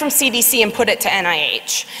to take from CDC and put it to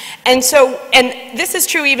NIH. And so, and this is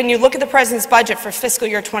true even you look at the President's budget for fiscal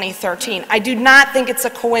year 2013. I do not think it's a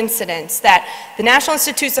coincidence that the National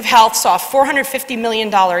Institutes of Health saw a $450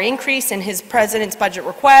 million increase in his President's budget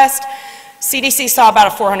request. CDC saw about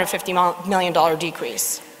a $450 million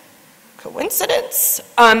decrease. Coincidence?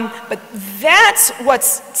 But that's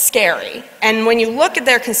what's scary. And when you look at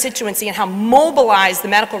their constituency and how mobilized the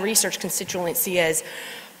medical research constituency is,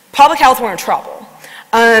 public health, we're in trouble.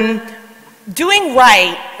 Doing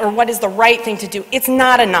right, or what is the right thing to do, it's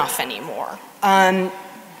not enough anymore.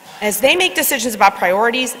 As they make decisions about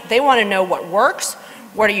priorities, they want to know what works,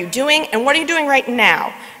 what are you doing, and what are you doing right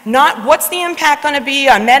now? Not what's the impact going to be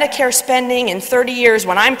on Medicare spending in 30 years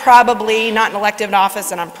when I'm probably not in elective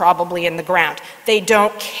office and I'm probably in the ground. They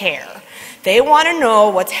don't care. They want to know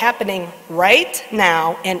what's happening right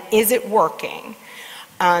now and is it working?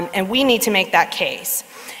 And we need to make that case.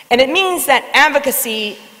 And it means that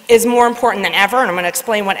advocacy is more important than ever, and I'm going to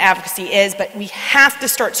explain what advocacy is, but we have to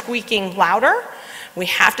start squeaking louder. We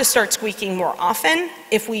have to start squeaking more often.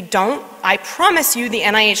 If we don't, I promise you the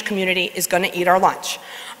NIH community is going to eat our lunch.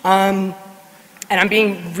 And I'm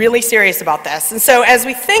being really serious about this. And so as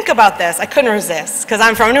we think about this, I couldn't resist, because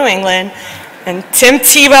I'm from New England, and Tim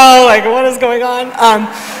Tebow, like what is going on?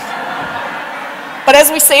 But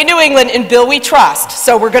as we say in New England, in Bill we trust,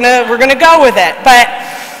 so we're gonna go with it. But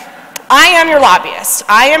I am your lobbyist.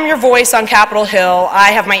 I am your voice on Capitol Hill.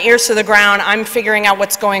 I have my ears to the ground. I'm figuring out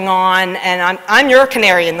what's going on, and I'm your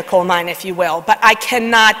canary in the coal mine, if you will, but I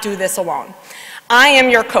cannot do this alone. I am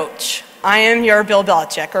your coach. I am your Bill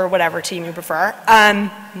Belichick, or whatever team you prefer.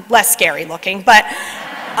 Less scary looking, but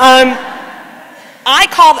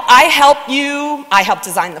I help you. I help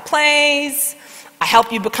design the plays. I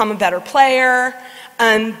help you become a better player.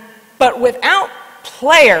 But without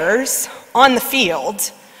players on the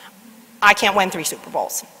field, I can't win 3 Super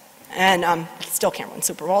Bowls. And I still can't win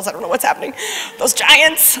Super Bowls. I don't know what's happening. Those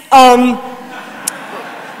Giants.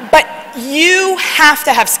 But you have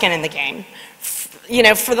to have skin in the game. You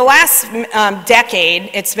know, for the last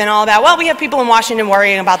decade, it's been all about, well, we have people in Washington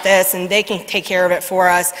worrying about this and they can take care of it for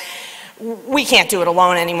us. We can't do it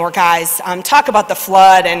alone anymore, guys. Talk about the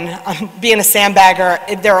flood and being a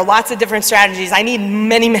sandbagger. There are lots of different strategies. I need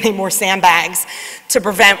many, many more sandbags to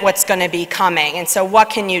prevent what's going to be coming. And so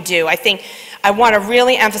what can you do? I think I want to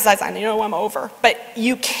really emphasize, I know I'm over, but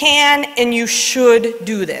you can and you should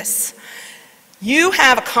do this. You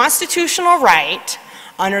have a constitutional right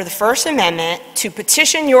under the First Amendment to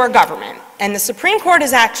petition your government. And the Supreme Court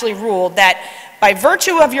has actually ruled that by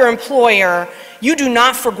virtue of your employer, you do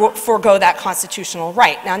not forego that constitutional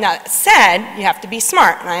right. Now that said, you have to be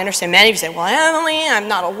smart. And I understand many of you say, well, Emily, I'm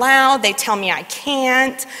not allowed. They tell me I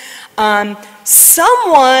can't.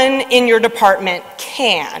 Someone in your department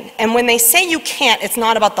can. And when they say you can't, it's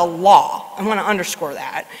not about the law. I want to underscore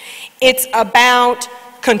that. It's about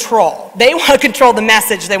control. They want to control the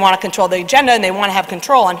message, they want to control the agenda, and they want to have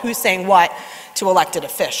control on who's saying what to elected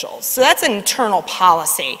officials. So that's an internal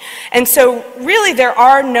policy. And so really there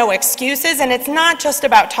are no excuses, and it's not just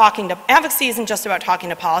about talking to, advocacy isn't just about talking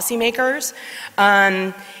to policymakers.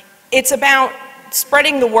 It's about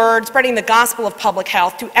spreading the word, spreading the gospel of public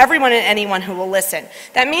health to everyone and anyone who will listen.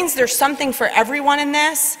 That means there's something for everyone in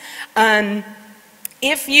this.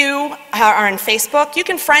 If you are on Facebook, you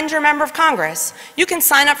can friend your member of Congress. You can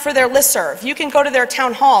sign up for their listserv. You can go to their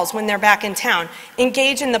town halls when they're back in town.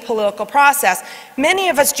 Engage in the political process. Many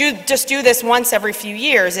of us just do this once every few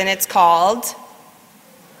years, and it's called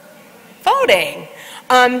voting.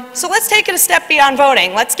 So let's take it a step beyond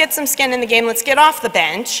voting. Let's get some skin in the game. Let's get off the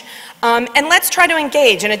bench. And let's try to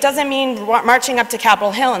engage. And it doesn't mean marching up to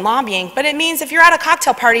Capitol Hill and lobbying, but it means if you're at a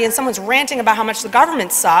cocktail party and someone's ranting about how much the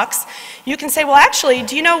government sucks, you can say, well, actually,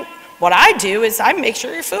 do you know what I do is I make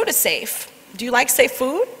sure your food is safe. Do you like safe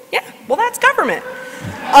food? Yeah, well, that's government.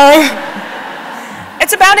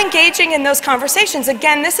 It's about engaging in those conversations.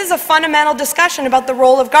 Again, this is a fundamental discussion about the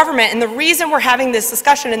role of government, and the reason we're having this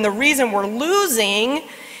discussion and the reason we're losing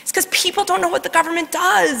is because people don't know what the government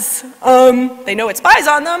does. They know it spies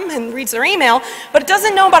on them and reads their email, but it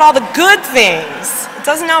doesn't know about all the good things. It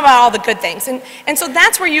doesn't know about all the good things. And so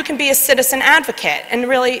that's where you can be a citizen advocate and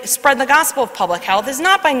really spread the gospel of public health, is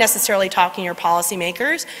not by necessarily talking to your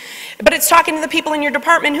policymakers, but it's talking to the people in your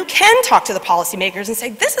department who can talk to the policymakers and say,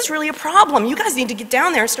 this is really a problem. You guys need to get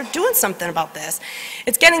down there and start doing something about this.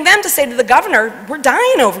 It's getting them to say to the governor, we're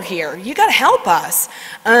dying over here. You got to help us.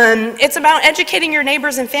 It's about educating your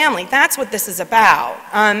neighbors and family. That's what this is about.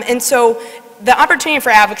 And so the opportunity for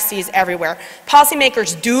advocacy is everywhere.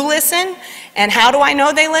 Policymakers do listen, and how do I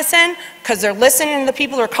know they listen? Because they're listening to the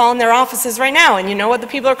people who are calling their offices right now. And you know what the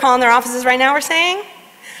people who are calling their offices right now are saying?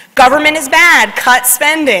 Government is bad, cut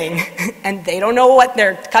spending. And they don't know what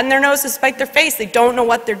they're cutting their nose to spite their face. They don't know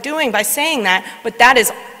what they're doing by saying that, but that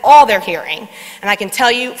is all they're hearing. And I can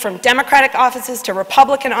tell you from Democratic offices to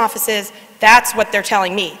Republican offices, that's what they're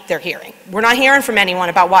telling me they're hearing. We're not hearing from anyone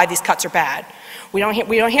about why these cuts are bad. We don't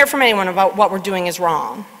hear from anyone about what we're doing is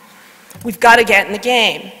wrong. We've got to get in the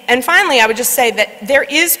game. And finally, I would just say that there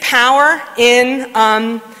is power in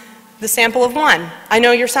the sample of one. I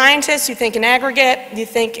know you're scientists, you think in aggregate, you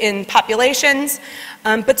think in populations,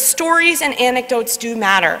 but stories and anecdotes do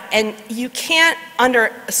matter. And you can't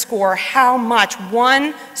underscore how much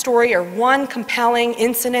one story or one compelling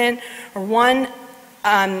incident or one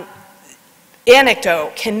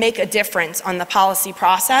anecdote can make a difference on the policy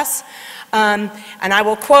process. And I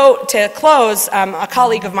will quote, to close, a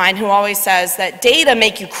colleague of mine who always says that data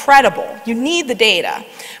make you credible. You need the data,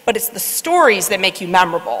 but it's the stories that make you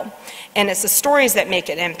memorable, and it's the stories that make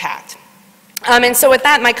an impact. And so with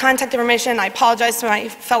that, my contact information, I apologize to my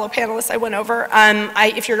fellow panelists I went over.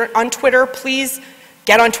 If you're on Twitter, please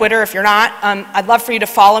get on Twitter. If you're not, I'd love for you to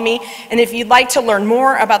follow me. And if you'd like to learn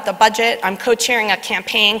more about the budget, I'm co-chairing a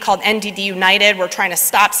campaign called NDD United. We're trying to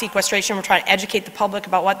stop sequestration. We're trying to educate the public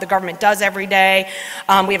about what the government does every day.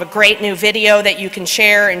 We have a great new video that you can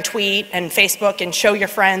share and tweet and Facebook and show your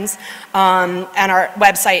friends on our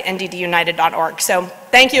website, nddunited.org. So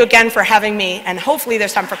thank you again for having me, and hopefully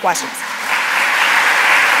there's time for questions.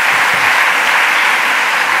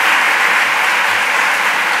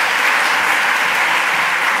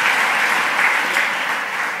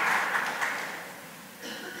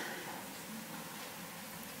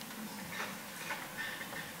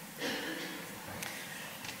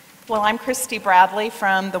 Well, I'm Christy Bradley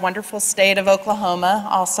from the wonderful state of Oklahoma,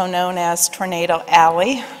 also known as Tornado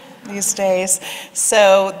Alley these days.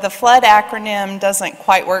 So the flood acronym doesn't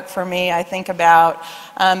quite work for me. I think about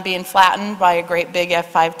being flattened by a great big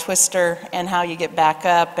F5 twister and how you get back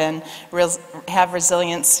up and have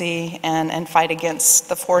resiliency and fight against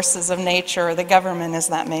the forces of nature or the government, as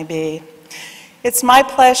that may be. It's my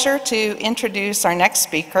pleasure to introduce our next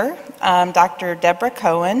speaker. Dr. Deborah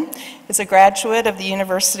Cohen is a graduate of the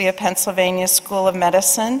University of Pennsylvania School of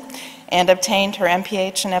Medicine and obtained her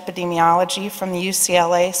MPH in epidemiology from the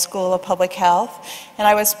UCLA School of Public Health. And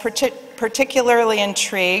I was particularly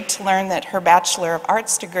intrigued to learn that her Bachelor of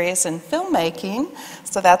Arts degree is in filmmaking,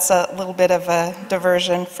 so that's a little bit of a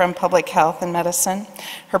diversion from public health and medicine.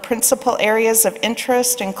 Her principal areas of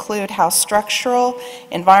interest include how structural,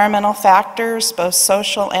 environmental factors, both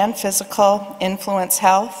social and physical, influence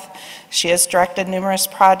health. She has directed numerous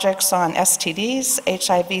projects on STDs,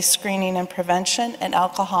 HIV screening and prevention, and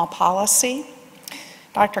alcohol policy.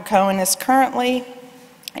 Dr. Cohen is currently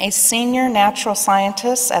a senior natural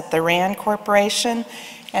scientist at the RAND Corporation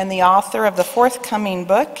and the author of the forthcoming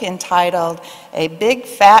book entitled A Big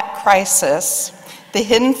Fat Crisis, the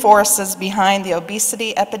hidden forces behind the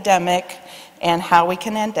obesity epidemic, and how we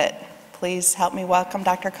can end it. Please help me welcome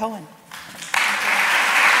Dr. Cohen.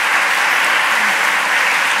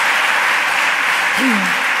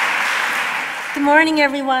 Good morning,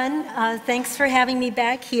 everyone. Thanks for having me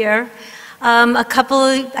back here. I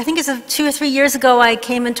think it's 2 or 3 years ago, I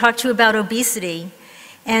came and talked to you about obesity.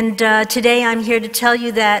 And today I'm here to tell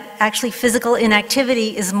you that actually physical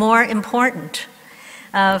inactivity is more important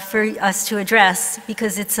for us to address,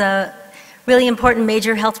 because it's a really important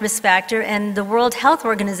major health risk factor, and the World Health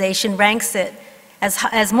Organization ranks it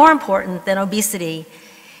as more important than obesity.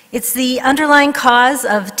 It's the underlying cause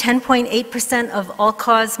of 10.8% of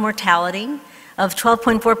all-cause mortality, of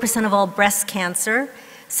 12.4% of all breast cancer,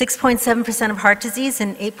 6.7% of heart disease,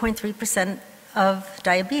 and 8.3% of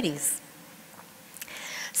diabetes.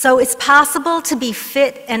 So it's possible to be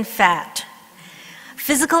fit and fat.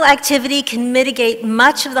 Physical activity can mitigate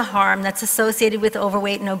much of the harm that's associated with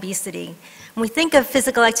overweight and obesity. When we think of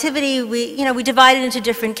physical activity, we divide it into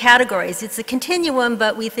different categories. It's a continuum,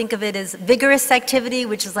 but we think of it as vigorous activity,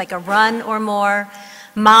 which is like a run or more,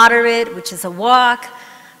 moderate, which is a walk.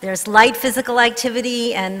 There's light physical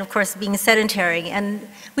activity, and of course being sedentary. And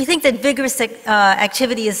we think that vigorous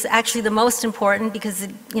activity is actually the most important because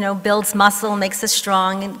it builds muscle, makes us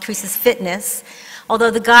strong, increases fitness.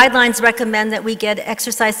 Although the guidelines recommend that we get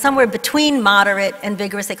exercise somewhere between moderate and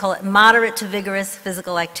vigorous. They call it moderate to vigorous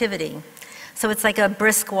physical activity. So it's like a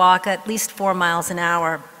brisk walk, at least 4 miles an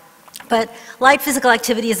hour. But light physical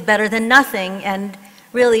activity is better than nothing, and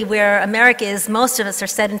really where America is, most of us are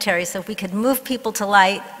sedentary, so if we could move people to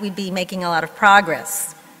light, we'd be making a lot of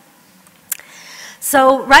progress.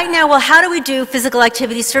 So right now, well, how do we do physical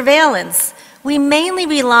activity surveillance? We mainly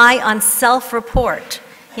rely on self-report.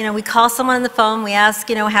 We call someone on the phone, we ask,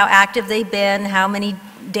 how active they've been, how many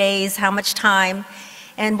days, how much time,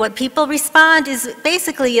 and what people respond is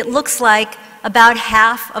basically it looks like about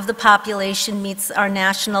half of the population meets our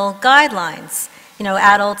national guidelines,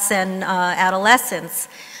 adults and adolescents.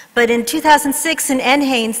 But in 2006 in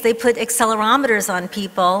NHANES, they put accelerometers on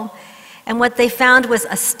people, and what they found was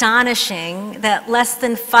astonishing, that less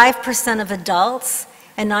than 5% of adults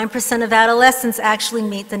and 9% of adolescents actually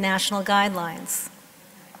meet the national guidelines.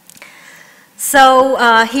 So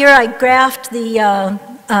here I graphed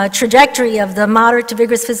the trajectory of the moderate to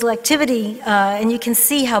vigorous physical activity, and you can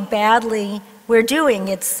see how badly we're doing.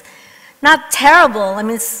 It's not terrible.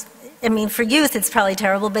 I mean, for youth it's probably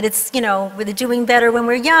terrible, but it's, we're doing better when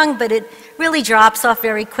we're young, but it really drops off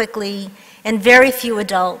very quickly, and very few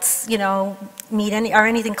adults, meet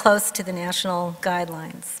anything close to the national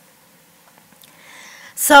guidelines.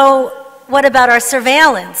 So what about our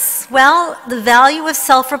surveillance? Well, the value of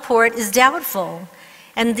self-report is doubtful.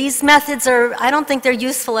 And these methods I don't think they're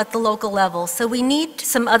useful at the local level. So we need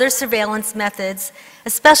some other surveillance methods,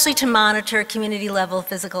 especially to monitor community-level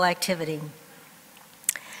physical activity.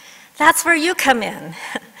 That's where you come in.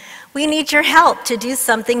 We need your help to do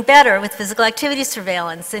something better with physical activity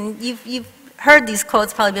surveillance. And you've heard these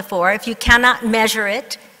quotes probably before. If you cannot measure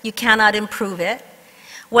it, you cannot improve it.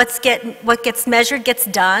 What gets measured gets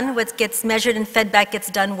done, what gets measured and fed back gets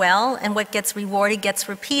done well, and what gets rewarded gets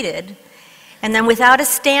repeated. And then without a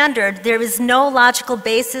standard, there is no logical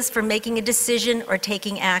basis for making a decision or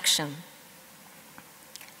taking action.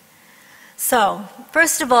 So,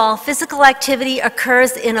 first of all, physical activity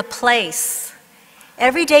occurs in a place.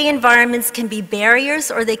 Everyday environments can be barriers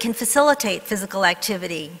or they can facilitate physical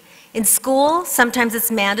activity. In school, sometimes it's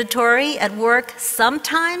mandatory. At work,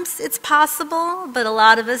 sometimes it's possible, but a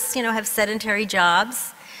lot of us, have sedentary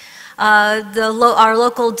jobs. Our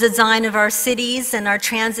local design of our cities and our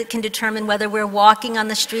transit can determine whether we're walking on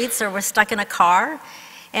the streets or we're stuck in a car.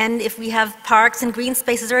 And if we have parks and green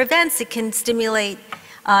spaces or events, it can stimulate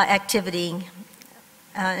activity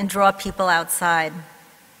and draw people outside.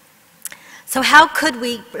 So how could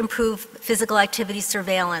we improve physical activity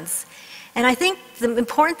surveillance? And I think the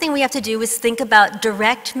important thing we have to do is think about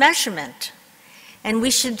direct measurement. And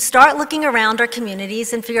we should start looking around our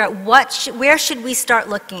communities and figure out where should we start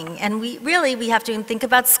looking. And we have to think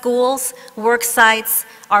about schools, work sites,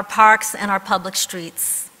 our parks, and our public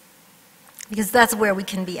streets. Because that's where we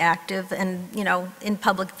can be active and, in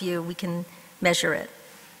public view, we can measure it.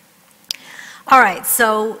 All right,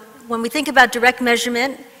 so when we think about direct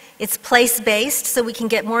measurement, it's place-based, so we can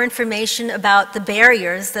get more information about the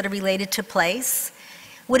barriers that are related to place.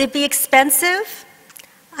 Would it be expensive?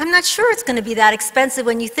 I'm not sure it's going to be that expensive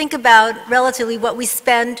when you think about relatively what we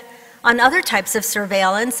spend on other types of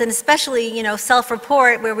surveillance, and especially,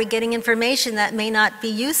 self-report, where we're getting information that may not be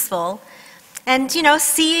useful. And,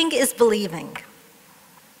 seeing is believing.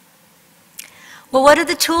 Well, what are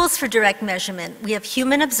the tools for direct measurement? We have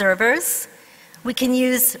human observers. We can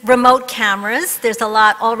use remote cameras. There's a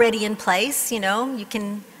lot already in place, you know. You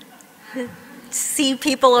can see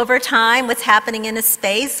people over time, what's happening in a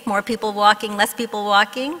space, more people walking, less people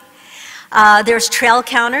walking. There's trail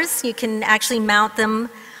counters. You can actually mount them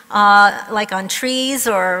like on trees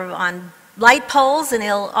or on light poles, and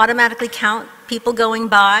it'll automatically count people going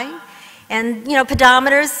by. And, you know,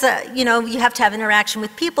 pedometers, you know, you have to have interaction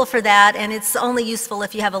with people for that, and it's only useful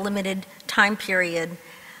if you have a limited time period.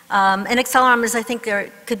 And accelerometers, I think they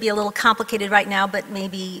could be a little complicated right now, but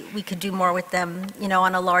maybe we could do more with them, you know,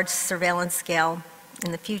 on a large surveillance scale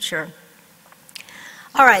in the future.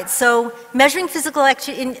 All right, so measuring physical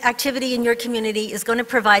activity in your community is going to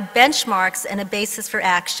provide benchmarks and a basis for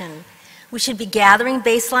action. We should be gathering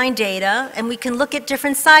baseline data, and we can look at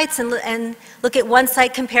different sites and look at one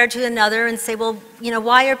site compared to another and say, well, you know,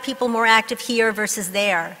 why are people more active here versus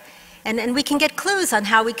there? And we can get clues on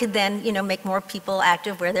how we could then, you know, make more people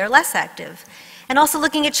active where they're less active. And also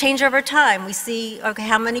looking at change over time. We see, okay,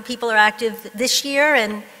 how many people are active this year,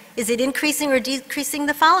 and is it increasing or decreasing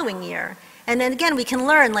the following year? And then again, we can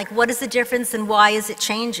learn, like, what is the difference and why is it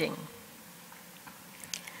changing?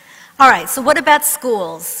 All right, so what about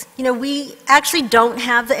schools? You know, we actually don't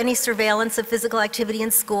have any surveillance of physical activity in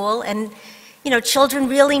school, and, you know, children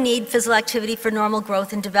really need physical activity for normal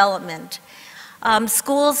growth and development.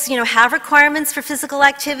 Schools, you know, have requirements for physical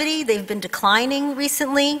activity. They've been declining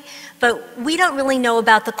recently, but we don't really know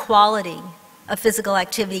about the quality of physical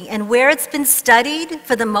activity. And where it's been studied,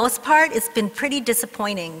 for the most part, it's been pretty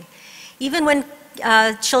disappointing. Even when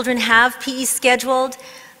children have PE scheduled,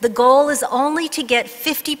 the goal is only to get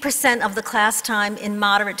 50% of the class time in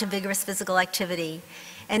moderate to vigorous physical activity.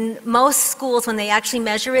 And most schools, when they actually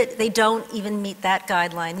measure it, they don't even meet that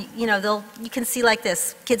guideline. You know, you can see like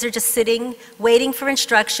this. Kids are just sitting, waiting for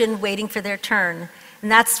instruction, waiting for their turn. And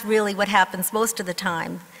that's really what happens most of the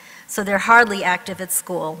time. So they're hardly active at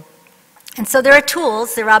school. And so there are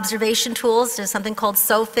tools. There are observation tools. There's something called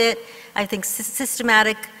SOFIT, I think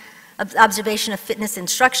systematic observation of fitness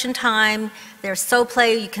instruction time. There's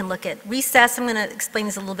SOPLAY, you can look at recess, I'm going to explain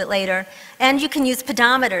this a little bit later. And you can use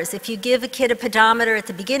pedometers. If you give a kid a pedometer at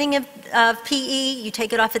the beginning of PE, you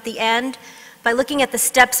take it off at the end, by looking at the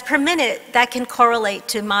steps per minute, that can correlate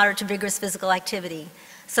to moderate to vigorous physical activity.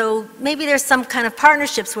 So maybe there's some kind of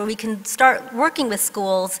partnerships where we can start working with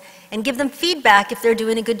schools and give them feedback if they're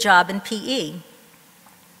doing a good job in PE.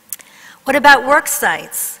 What about work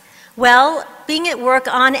sites? Well, being at work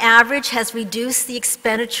on average has reduced the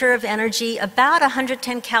expenditure of energy about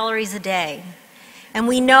 110 calories a day. And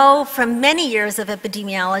we know from many years of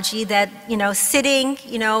epidemiology that, you know, sitting,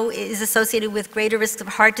 you know, is associated with greater risk of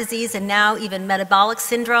heart disease and now even metabolic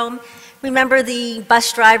syndrome. Remember, the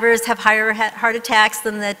bus drivers have higher heart attacks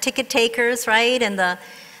than the ticket takers, right? And the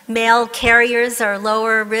mail carriers are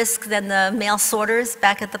lower risk than the mail sorters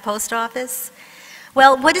back at the post office.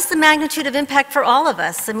 Well, what is the magnitude of impact for all of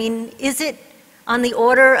us? I mean, is it on the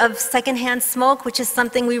order of secondhand smoke, which is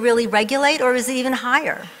something we really regulate, or is it even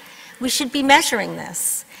higher? We should be measuring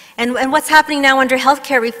this. And what's happening now under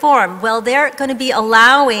healthcare reform? Well, they're going to be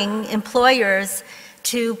allowing employers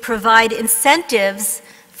to provide incentives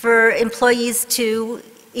for employees to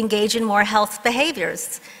engage in more health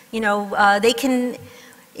behaviors. You know, they can,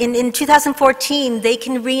 in 2014, they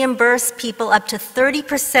can reimburse people up to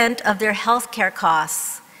 30% of their health care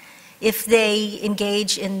costs if they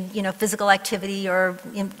engage in, you know, physical activity or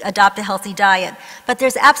adopt a healthy diet. But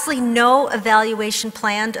there's absolutely no evaluation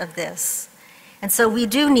planned of this. And so we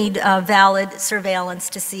do need valid surveillance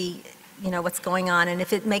to see, you know, what's going on and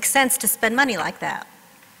if it makes sense to spend money like that.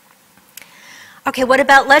 Okay, what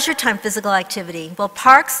about leisure time physical activity? Well,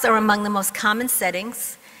 parks are among the most common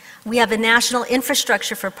settings. We have a national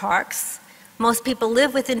infrastructure for parks. Most people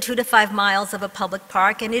live within 2 to 5 miles of a public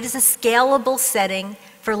park, and it is a scalable setting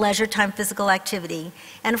for leisure time physical activity.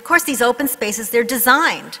 And of course, these open spaces, they're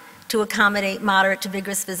designed to accommodate moderate to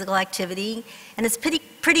vigorous physical activity. And it's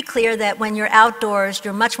pretty clear that when you're outdoors,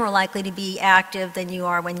 you're much more likely to be active than you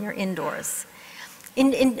are when you're indoors.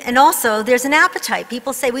 And also, there's an appetite.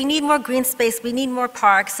 People say, we need more green space, we need more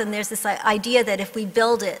parks, and there's this idea that if we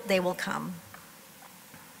build it, they will come.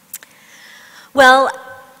 Well,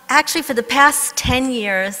 actually, for the past 10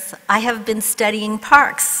 years, I have been studying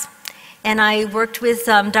parks. And I worked with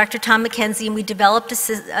Dr. Tom McKenzie, and we developed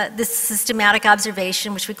this systematic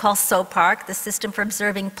observation, which we call SOPARK, the System for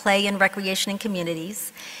Observing Play and Recreation in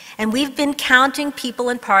Communities. And we've been counting people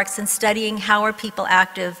in parks and studying how are people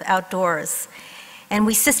active outdoors. And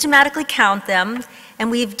we systematically count them, and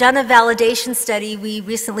we've done a validation study we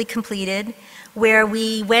recently completed, where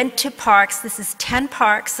we went to parks. This is 10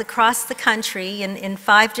 parks across the country in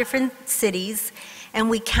 5 different cities, and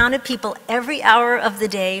we counted people every hour of the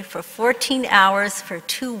day for 14 hours for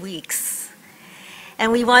 2 weeks.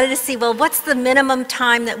 And we wanted to see, well, what's the minimum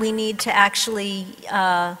time that we need to actually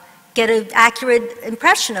get an accurate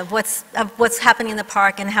impression of what's happening in the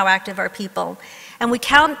park and how active are people. And we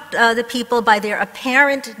count the people by their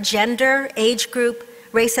apparent gender, age group,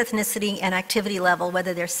 race, ethnicity, and activity level,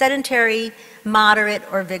 whether they're sedentary, moderate,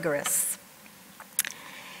 or vigorous.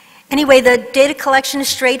 Anyway, the data collection is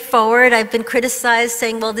straightforward. I've been criticized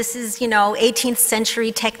saying, well, this is, 18th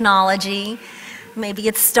century technology. Maybe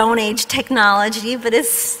it's Stone Age technology, but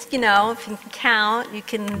it's, if you can count, you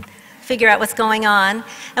can figure out what's going on.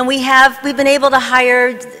 And we've been able to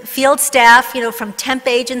hire field staff, from temp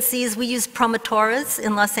agencies. We use promotoras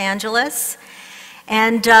in Los Angeles.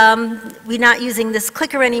 And we're not using this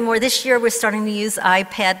clicker anymore. This year we're starting to use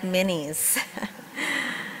iPad minis.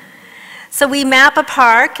 So we map a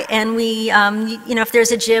park, and we, if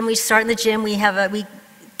there's a gym, we start in the gym. We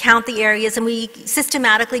count the areas, and we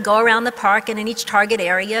systematically go around the park, and in each target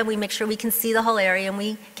area, we make sure we can see the whole area, and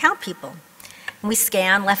we count people. And we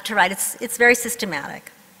scan left to right. It's very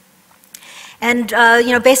systematic. And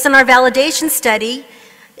based on our validation study,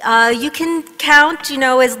 you can count,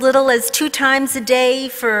 as little as 2 times a day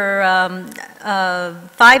for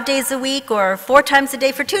 5 days a week, or 4 times a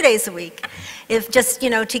day for 2 days a week, if just,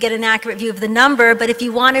 to get an accurate view of the number. But if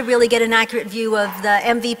you want to really get an accurate view of the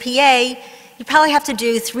MVPA, you probably have to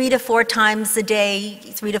do 3 to 4 times a day,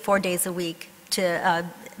 3 to 4 days a week, to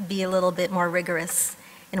be a little bit more rigorous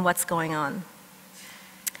in what's going on.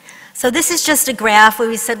 So this is just a graph where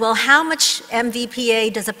we said, well, how much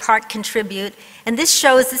MVPA does a park contribute? And this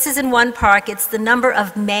shows, this is in one park, it's the number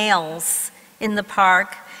of males in the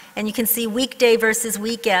park. And you can see weekday versus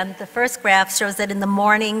weekend. The first graph shows that in the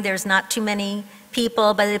morning there's not too many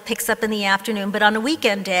people, but it picks up in the afternoon. But on a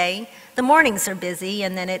weekend day, the mornings are busy,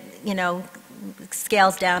 and then it,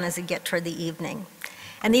 scales down as you get toward the evening.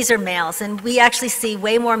 And these are males. And we actually see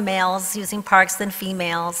way more males using parks than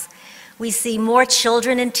females. We see more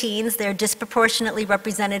children and teens. They're disproportionately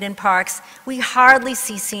represented in parks. We hardly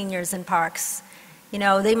see seniors in parks.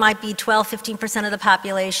 They might be 12, 15% of the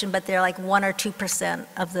population, but they're like 1 or 2%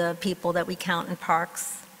 of the people that we count in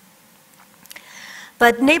parks.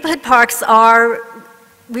 But neighborhood parks are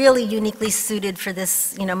really uniquely suited for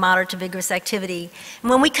this, moderate to vigorous activity.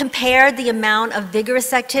 And when we compared the amount of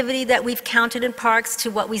vigorous activity that we've counted in parks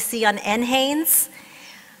to what we see on NHANES,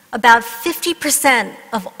 about 50%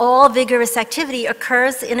 of all vigorous activity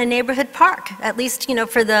occurs in a neighborhood park, at least,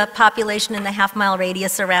 for the population in the half-mile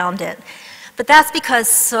radius around it. But that's because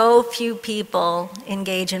so few people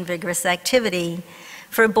engage in vigorous activity.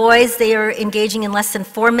 For boys, they are engaging in less than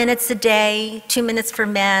 4 minutes a day, 2 minutes for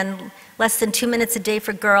men, less than 2 minutes a day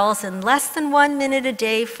for girls, and less than 1 minute a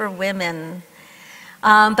day for women.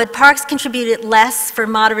 But parks contribute less for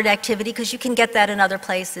moderate activity because you can get that in other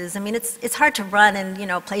places. I mean, it's hard to run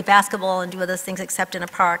and, play basketball and do other things except in a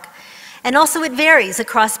park. And also it varies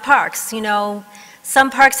across parks.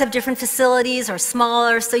 Some parks have different facilities or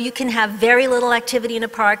smaller, so you can have very little activity in a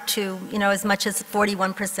park to, as much as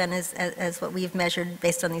 41% as what we've measured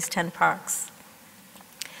based on these 10 parks.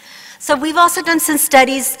 So we've also done some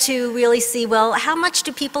studies to really see, well, how much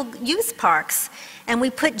do people use parks? And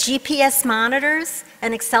we put GPS monitors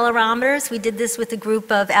and accelerometers. We did this with a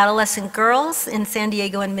group of adolescent girls in San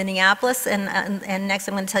Diego and Minneapolis, and next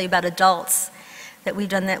I'm going to tell you about adults that we've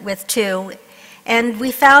done that with too. And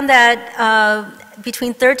we found that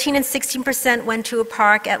between 13 and 16% went to a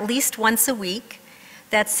park at least once a week.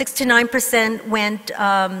 That 6 to 9% went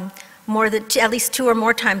at least 2 or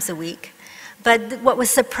more times a week. But what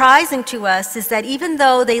was surprising to us is that even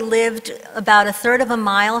though they lived about 1/3 of a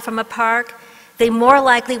mile from a park, they more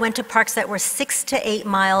likely went to parks that were 6 to 8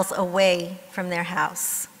 miles away from their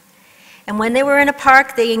house. And when they were in a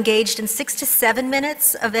park, they engaged in 6 to 7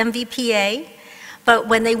 minutes of MVPA. But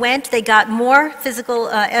when they went, they got more physical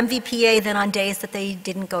MVPA than on days that they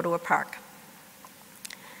didn't go to a park.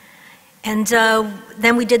 And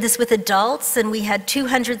then we did this with adults, and we had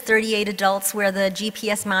 238 adults wear the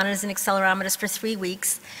GPS monitors and accelerometers for 3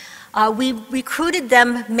 weeks. We recruited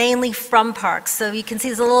them mainly from parks, so you can see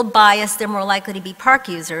there's a little bias. They're more likely to be park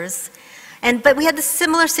users. But we had the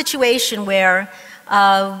similar situation where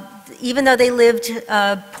even though they lived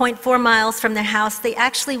 0.4 miles from their house, they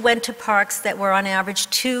actually went to parks that were on average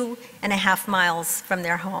 2.5 miles from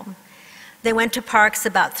their home. They went to parks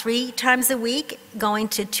about 3 times a week, going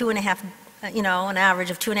to 2.5, an average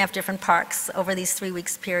of 2.5 different parks over these 3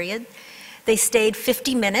 weeks period. They stayed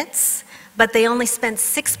 50 minutes, but they only spent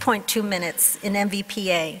 6.2 minutes in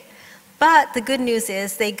MVPA. But the good news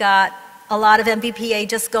is they got a lot of MVPA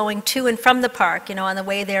just going to and from the park, you know, on the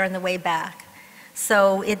way there and the way back.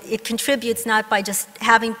 So it contributes not by just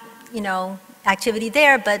having, you know, activity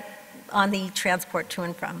there, but on the transport to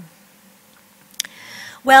and from.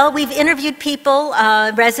 Well, we've interviewed people,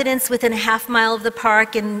 residents within a half mile of the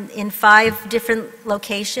park in 5 different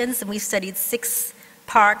locations, and we've studied 6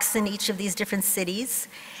 parks in each of these different cities.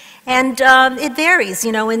 And it varies,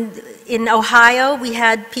 you know, in Ohio, we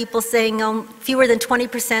had people saying fewer than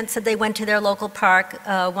 20% said they went to their local park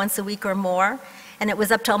once a week or more, and it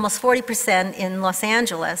was up to almost 40% in Los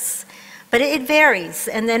Angeles. But it varies.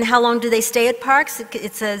 And then how long do they stay at parks?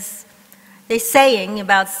 It says, they're saying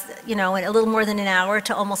about, you know, a little more than an hour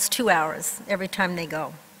to almost 2 hours every time they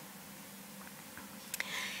go.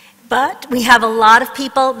 But we have a lot of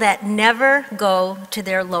people that never go to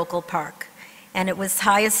their local park. And it was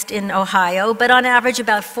highest in Ohio, but on average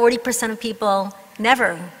about 40% of people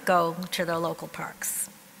never go to their local parks.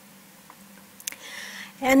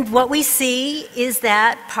 And what we see is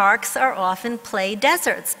that parks are often play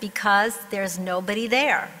deserts because there's nobody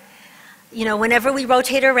there. You know, whenever we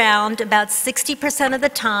rotate around, about 60% of the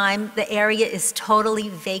time, the area is totally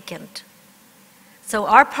vacant. So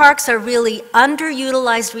our parks are really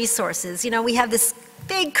underutilized resources. You know, we have this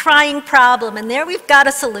big crying problem, and there we've got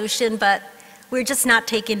a solution, but we're just not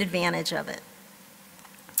taking advantage of it.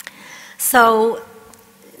 So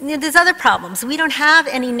you know, there's other problems. We don't have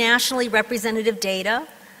any nationally representative data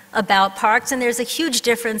about parks, and there's a huge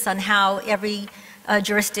difference on how every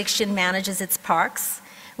jurisdiction manages its parks.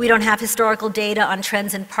 We don't have historical data on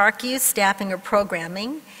trends in park use, staffing, or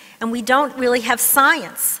programming, and we don't really have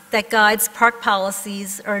science that guides park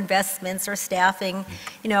policies or investments or staffing,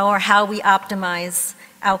 you know, or how we optimize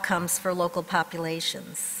outcomes for local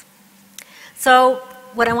populations. So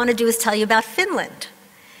what I want to do is tell you about Finland.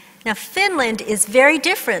 Now, Finland is very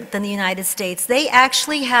different than the United States. They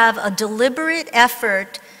actually have a deliberate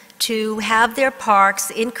effort to have their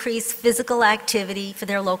parks increase physical activity for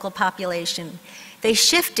their local population. They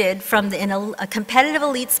shifted from a competitive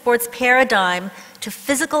elite sports paradigm to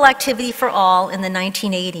physical activity for all in the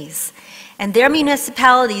 1980s. And their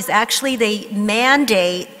municipalities, actually, they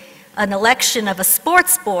mandate an election of a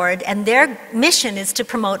sports board, and their mission is to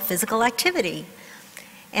promote physical activity.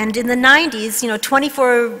 And in the 90s, you know,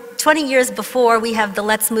 20 years before we have the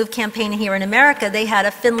Let's Move campaign here in America, they had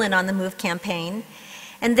a Finland on the Move campaign.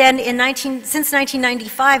 And then since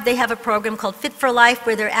 1995, they have a program called Fit for Life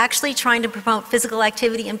where they're actually trying to promote physical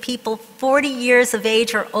activity in people 40 years of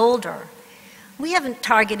age or older. We haven't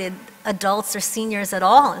targeted adults or seniors at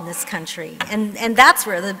all in this country, and that's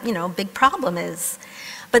where the big problem is.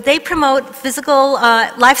 But they promote physical,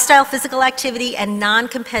 lifestyle physical activity and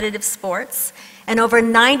non-competitive sports, and over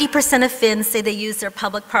 90% of Finns say they use their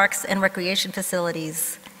public parks and recreation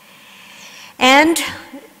facilities. And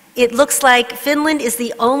it looks like Finland is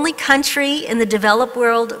the only country in the developed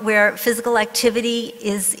world where physical activity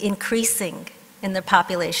is increasing in their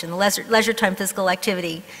population, leisure time physical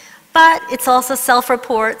activity. But it's also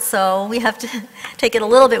self-report, so we have to take it a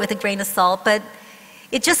little bit with a grain of salt, but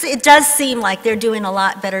it does seem like they're doing a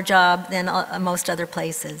lot better job than most other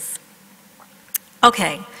places.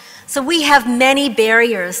 Okay, so we have many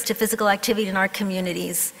barriers to physical activity in our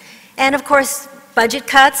communities. And of course, budget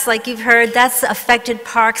cuts, like you've heard, that's affected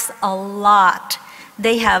parks a lot.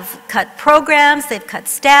 They have cut programs, they've cut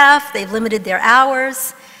staff, they've limited their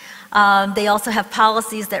hours. They also have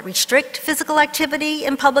policies that restrict physical activity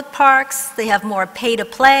in public parks. They have more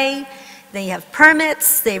pay-to-play. They have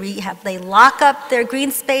permits. They lock up their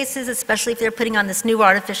green spaces, especially if they're putting on this new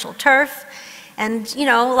artificial turf. And, you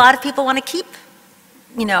know, a lot of people want to keep,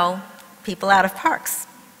 people out of parks.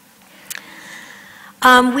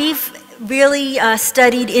 We've really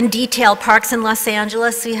studied in detail parks in Los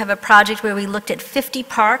Angeles. We have a project where we looked at 50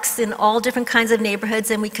 parks in all different kinds of neighborhoods,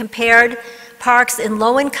 and we compared parks in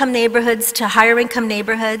low-income neighborhoods to higher-income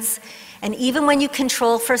neighborhoods. And even when you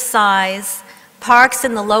control for size, parks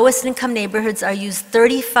in the lowest-income neighborhoods are used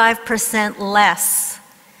 35% less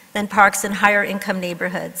than parks in higher-income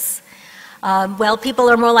neighborhoods. Well, people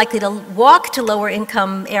are more likely to walk to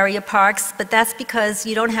lower-income area parks, but that's because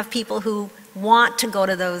you don't have people who want to go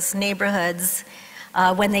to those neighborhoods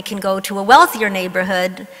when they can go to a wealthier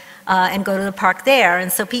neighborhood and go to the park there.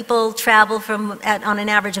 And so people travel on an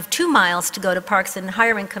average of 2 miles to go to parks in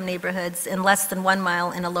higher income neighborhoods and less than 1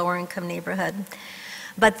 mile in a lower income neighborhood.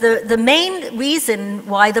 But the main reason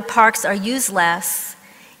why the parks are used less,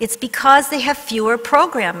 it's because they have fewer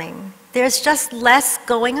programming. There's just less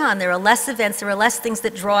going on. There are less events, there are less things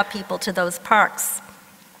that draw people to those parks.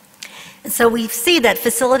 And so we see that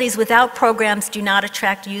facilities without programs do not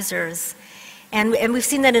attract users. And we've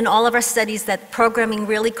seen that in all of our studies that programming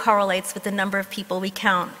really correlates with the number of people we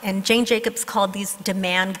count. And Jane Jacobs called these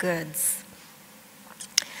demand goods.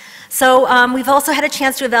 So we've also had a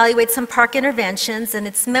chance to evaluate some park interventions, and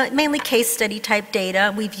it's mainly case study type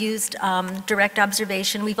data. We've used direct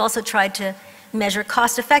observation. We've also tried to measure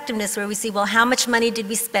cost effectiveness, where we see, well, how much money did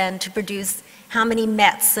we spend to produce how many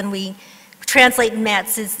METs? And we translate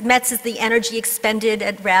METs. METs is the energy expended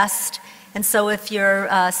at rest. And so if you're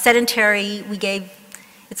sedentary,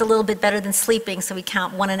 it's a little bit better than sleeping, so we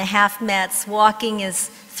count 1.5 METs. Walking is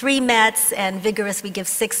 3 METs, and vigorous we give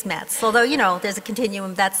 6 METs. Although, you know, there's a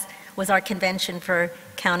continuum. That was our convention for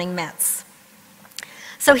counting METs.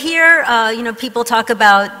 So here, you know, people talk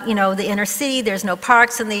about, you know, the inner city, there's no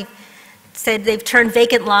parks, and they said they've turned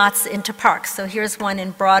vacant lots into parks. So here's one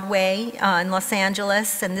in Broadway in Los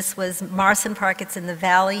Angeles, and this was Morrison Park. It's in the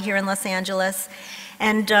Valley here in Los Angeles.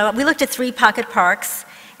 And we looked at 3 pocket parks,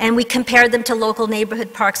 and we compared them to local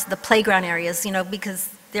neighborhood parks, the playground areas, you know, because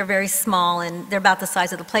they're very small and they're about the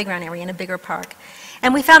size of the playground area in a bigger park.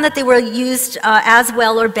 And we found that they were used as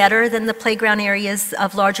well or better than the playground areas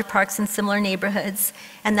of larger parks in similar neighborhoods,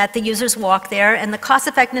 and that the users walk there. And the cost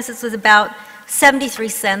effectiveness was about 73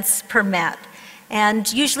 cents per Met.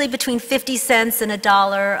 And usually between 50 cents and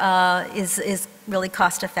 $1 is really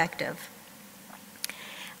cost effective.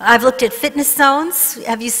 I've looked at fitness zones.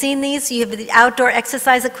 Have you seen these? You have the outdoor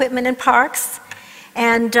exercise equipment in parks.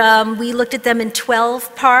 And we looked at them in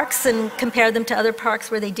 12 parks and compared them to other parks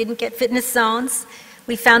where they didn't get fitness zones.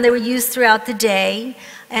 We found they were used throughout the day,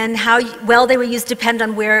 and how well they were used depend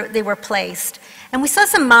on where they were placed. And we saw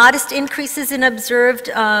some modest increases in observed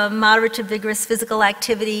moderate to vigorous physical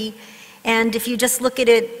activity. And if you just look at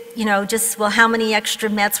it, you know, just, well, how many extra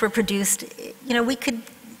METs were produced, you know, we could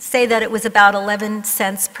say that it was about 11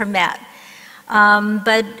 cents per Met.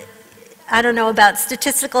 But I don't know about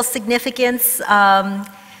statistical significance.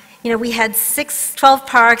 You know, we had 12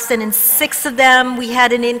 parks, and in 6 of them we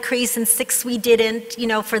had an increase, in 6 we didn't, you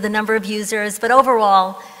know, for the number of users. But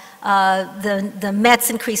overall, the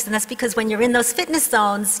METs increased, and that's because when you're in those fitness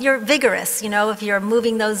zones, you're vigorous, you know, if you're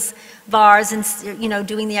moving those bars and, you know,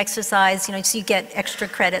 doing the exercise, you know, so you get extra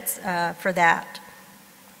credits for that.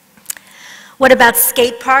 What about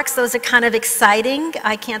skate parks? Those are kind of exciting.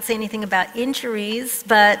 I can't say anything about injuries,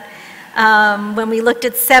 but when we looked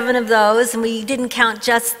at 7 of those, and we didn't count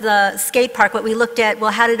just the skate park, but we looked at,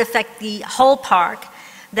 well, how did it affect the whole park?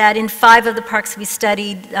 That in 5 of the parks we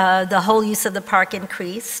studied, the whole use of the park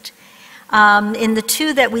increased. In the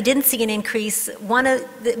 2 that we didn't see an increase,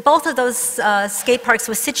 both of those skate parks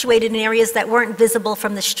were situated in areas that weren't visible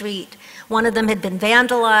from the street. One of them had been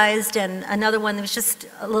vandalized, and another one was just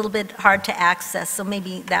a little bit hard to access, so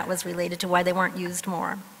maybe that was related to why they weren't used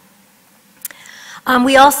more.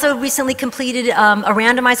 We also recently completed a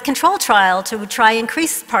randomized control trial to try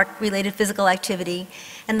increase park-related physical activity.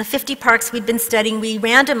 And the 50 parks we'd been studying, we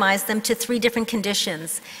randomized them to 3 different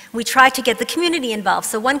conditions. We tried to get the community involved.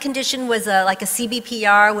 So one condition was like a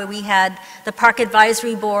CBPR, where we had the park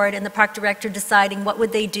advisory board and the park director deciding what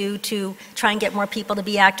would they do to try and get more people to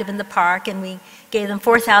be active in the park, and we gave them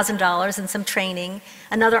 $4,000 and some training.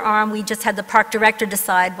 Another arm, we just had the park director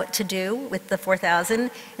decide what to do with the $4,000.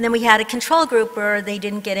 And then we had a control group where they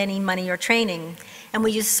didn't get any money or training. And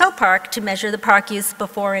we used SOPARK to measure the park use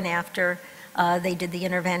before and after they did the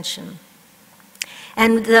intervention.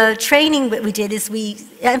 And the training that we did is we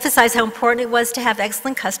emphasized how important it was to have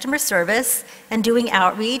excellent customer service and doing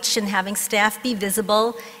outreach and having staff be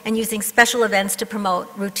visible and using special events to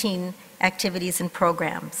promote routine activities and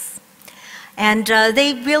programs. And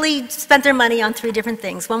they really spent their money on 3 different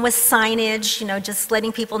things. One was signage, you know, just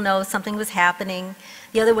letting people know something was happening.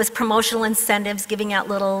 The other was promotional incentives, giving out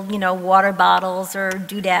little, you know, water bottles or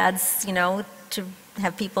doodads, you know, to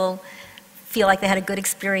have people feel like they had a good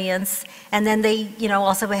experience. And then they, you know,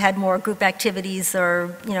 also had more group activities,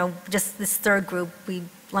 or, you know, just this 3rd group, we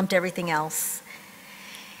lumped everything else.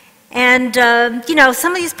 And, you know,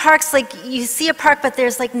 some of these parks, like, you see a park, but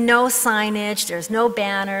there's, like, no signage, there's no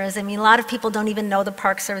banners. I mean, a lot of people don't even know the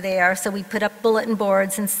parks are there, so we put up bulletin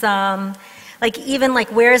boards and some, like, even, like,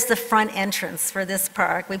 where's the front entrance for this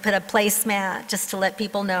park? We put a placemat just to let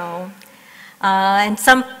people know. And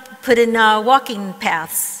some put in walking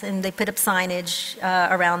paths, and they put up signage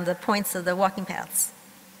around the points of the walking paths.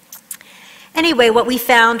 Anyway, what we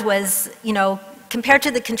found was, you know, compared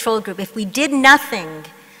to the control group, if we did nothing,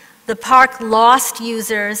 the park lost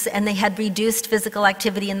users, and they had reduced physical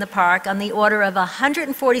activity in the park on the order of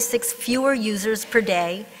 146 fewer users per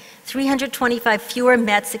day, 325 fewer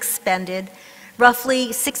METs expended,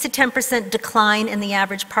 roughly 6 to 10% decline in the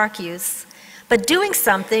average park use. But doing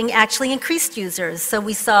something actually increased users. So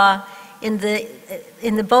we saw in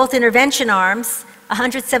the both intervention arms,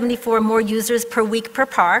 174 more users per week per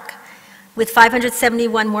park, with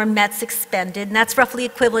 571 more METs expended, and that's roughly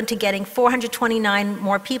equivalent to getting 429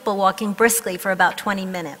 more people walking briskly for about 20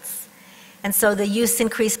 minutes. And so the use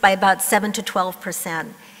increased by about 7 to 12%.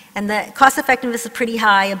 And the cost effectiveness is pretty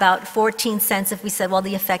high, about 14 cents if we said, well,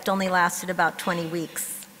 the effect only lasted about 20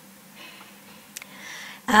 weeks.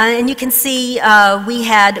 And you can see we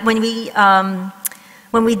had, when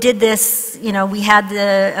we did this, you know, we had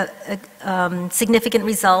the significant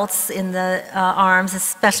results in the arms,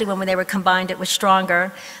 especially when they were combined, it was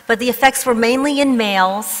stronger. But the effects were mainly in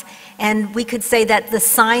males, and we could say that the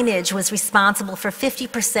signage was responsible for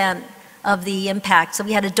 50% of the impact. So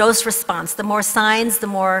we had a dose response. The more signs, the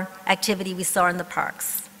more activity we saw in the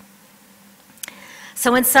parks.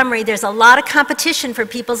 So in summary, there's a lot of competition for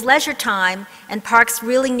people's leisure time, and parks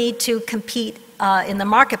really need to compete in the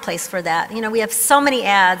marketplace for that. You know, we have so many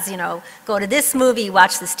ads, you know, go to this movie,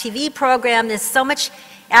 watch this TV program. There's so much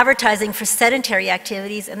advertising for sedentary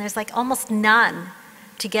activities, and there's like almost none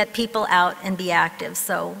to get people out and be active.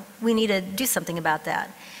 So we need to do something about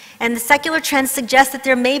that. And the secular trends suggest that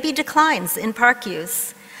there may be declines in park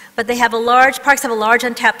use, but parks have a large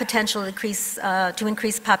untapped potential to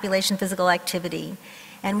increase population physical activity.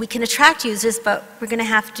 And we can attract users, but we're going to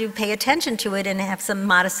have to pay attention to it and have some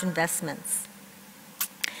modest investments.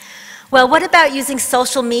 Well, what about using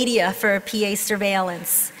social media for PA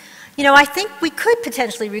surveillance? You know, I think we could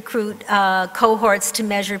potentially recruit cohorts to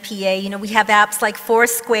measure PA. You know, we have apps like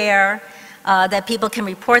Foursquare that people can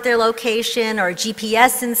report their location, or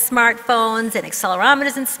GPS in smartphones and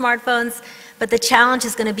accelerometers in smartphones, but the challenge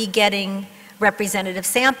is going to be getting representative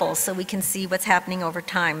samples so we can see what's happening over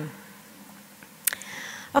time.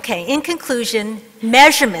 Okay, in conclusion,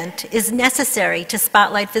 measurement is necessary to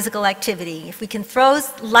spotlight physical activity. If we can throw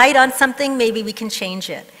light on something, maybe we can change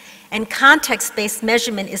it. And context-based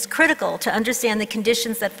measurement is critical to understand the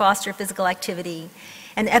conditions that foster physical activity.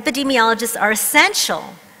 And epidemiologists are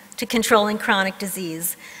essential to controlling chronic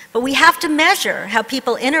disease. But we have to measure how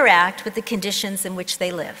people interact with the conditions in which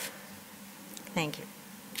they live. Thank you.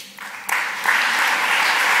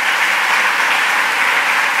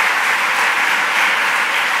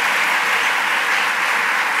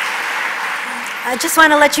 I just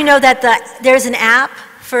want to let you know that there's an app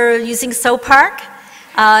for using SoPark.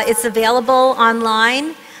 It's available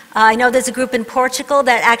online. I know there's a group in Portugal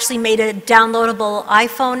that actually made a downloadable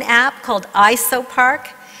iPhone app called iSoPark.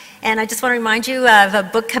 And I just want to remind you of a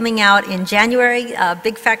book coming out in January,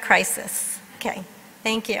 Big Fat Crisis. Okay,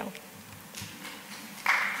 thank you.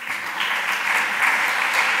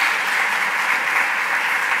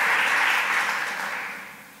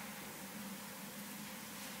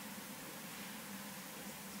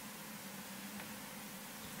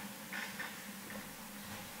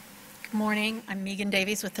 Good morning. I'm Megan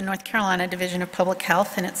Davies with the North Carolina Division of Public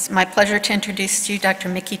Health, and it's my pleasure to introduce to you Dr.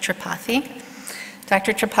 Micky Tripathi.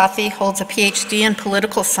 Dr. Tripathi holds a PhD in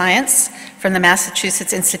political science from the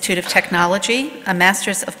Massachusetts Institute of Technology, a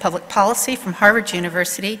Master's of Public Policy from Harvard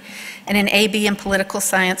University, and an AB in political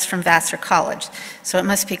science from Vassar College. So it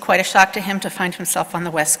must be quite a shock to him to find himself on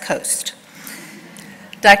the West Coast.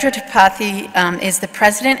 Dr. Tripathi is the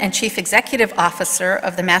President and Chief Executive Officer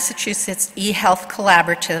of the Massachusetts eHealth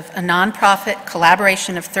Collaborative, a nonprofit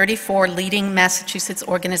collaboration of 34 leading Massachusetts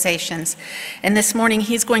organizations. And this morning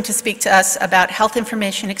he's going to speak to us about health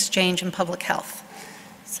information exchange and public health.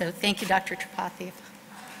 So thank you, Dr. Tripathi.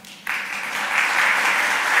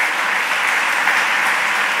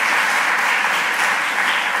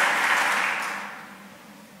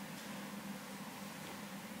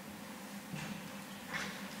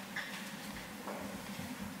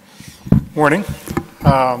 Morning.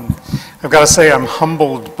 I've got to say I'm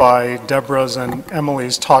humbled by Deborah's and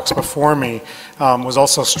Emily's talks before me. Was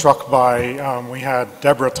also struck by, we had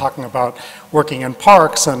Deborah talking about working in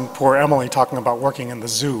parks and poor Emily talking about working in the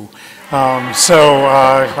zoo.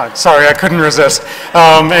 Sorry, I couldn't resist.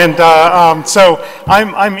 So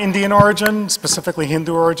I'm Indian origin, specifically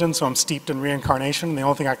Hindu origin, so I'm steeped in reincarnation. The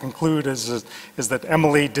only thing I conclude is that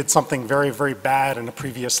Emily did something very, very bad in a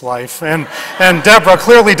previous life, and Deborah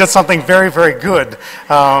clearly did something very, very good.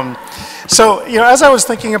 So, you know, as I was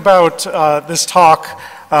thinking about this talk,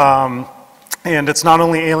 and it's not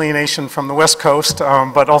only alienation from the West Coast,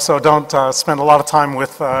 but also don't spend a lot of time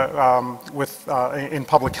in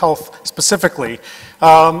public health specifically. You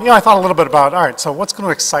know, I thought a little bit about, all right, so what's going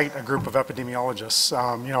to excite a group of epidemiologists?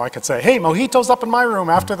 You know, I could say, hey, mojito's up in my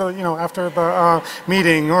room after the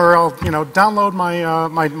meeting, or I'll, you know, download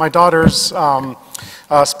my daughter's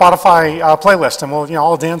Spotify playlist, and we'll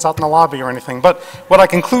all dance out in the lobby or anything. But what I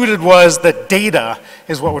concluded was that data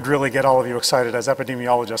is what would really get all of you excited as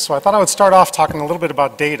epidemiologists. So I thought I would start off talking a little bit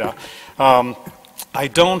about data. I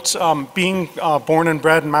don't, being born and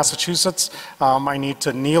bred in Massachusetts, I need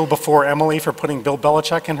to kneel before Emily for putting Bill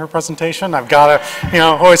Belichick in her presentation. I've got to,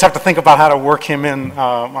 always have to think about how to work him in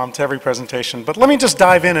to every presentation. But let me just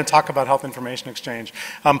dive in and talk about health information exchange.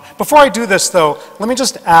 Before I do this, though, let me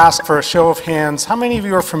just ask for a show of hands, how many of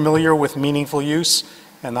you are familiar with meaningful use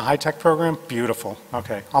and the high-tech program? Beautiful.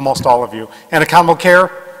 Okay, almost all of you. And accountable care?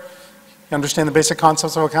 You understand the basic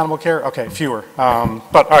concepts of accountable care? Okay, fewer.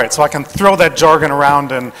 But all right, so I can throw that jargon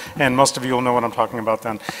around and most of you will know what I'm talking about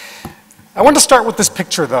then. I want to start with this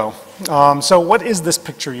picture though. So what is this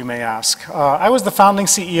picture, you may ask? I was the founding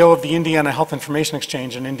CEO of the Indiana Health Information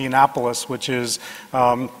Exchange in Indianapolis, which is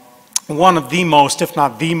one of the most, if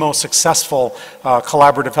not the most successful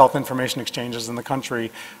collaborative health information exchanges in the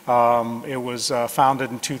country. It was founded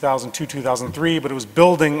in 2002, 2003, but it was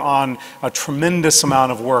building on a tremendous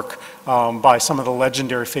amount of work by some of the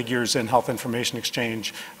legendary figures in health information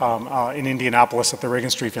exchange in Indianapolis at the Reagan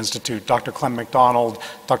Street Institute, Dr. Clem McDonald,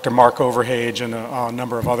 Dr. Mark Overhage, and a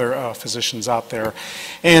number of other physicians out there.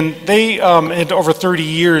 And they had over 30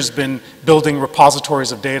 years been building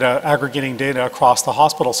repositories of data, aggregating data across the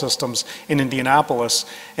hospital systems in Indianapolis.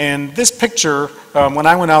 And this picture, when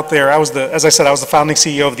I went out there, as I said, I was the founding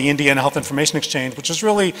CEO of the Indiana Health Information Exchange, which is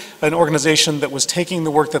really an organization that was taking the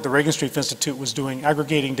work that the Reagan Street Institute was doing,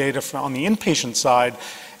 aggregating data on the inpatient side,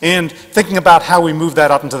 and thinking about how we move that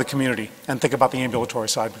up into the community and think about the ambulatory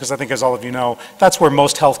side, because I think, as all of you know, that's where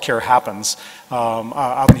most healthcare happens,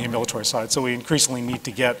 out on the ambulatory side. So we increasingly need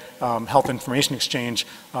to get health information exchange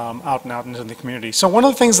out and out into the community. So one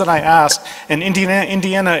of the things that I asked, and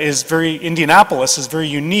Indianapolis is very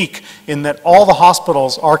unique in that all the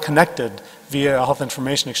hospitals are connected via a health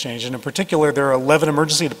information exchange, and in particular there are 11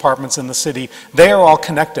 emergency departments in the city. They are all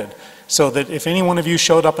connected, so that if any one of you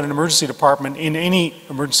showed up in an emergency department, in any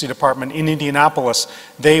emergency department in Indianapolis,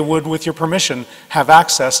 they would, with your permission, have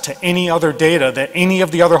access to any other data that any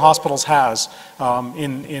of the other hospitals has about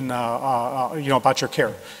your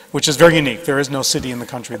care, which is very unique. There is no city in the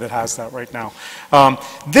country that has that right now.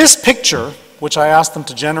 This picture, which I asked them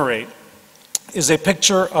to generate, is a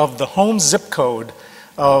picture of the home zip code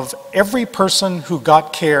of every person who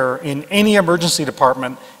got care in any emergency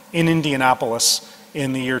department in Indianapolis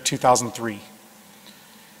in the year 2003.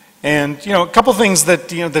 And a couple things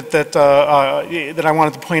that I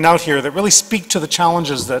wanted to point out here that really speak to the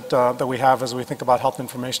challenges that we have as we think about health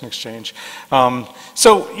information exchange.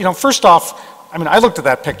 First off, I looked at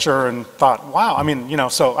that picture and thought, wow,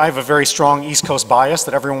 so I have a very strong East Coast bias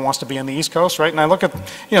that everyone wants to be on the East Coast, right? And I look at,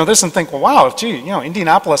 this and think, well, wow, gee,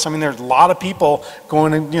 Indianapolis, there's a lot of people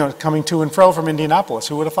going and, coming to and fro from Indianapolis.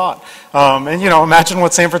 Who would have thought? Imagine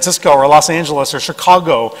what San Francisco or Los Angeles or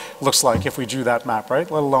Chicago looks like if we drew that map, right?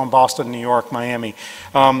 Let alone Boston, New York, Miami.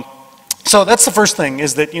 So that's the first thing,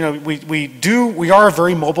 is that we are a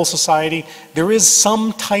very mobile society. There is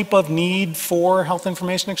some type of need for health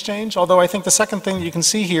information exchange, although I think the second thing that you can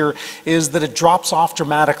see here is that it drops off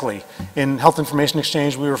dramatically. In health information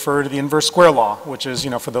exchange, we refer to the inverse square law, which is,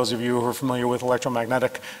 for those of you who are familiar with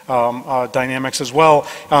electromagnetic dynamics as well,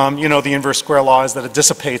 the inverse square law is that it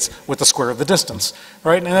dissipates with the square of the distance,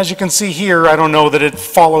 right? And as you can see here, I don't know that it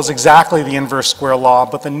follows exactly the inverse square law,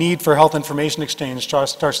 but the need for health information exchange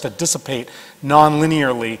starts to dissipate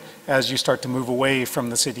non-linearly as you start to move away from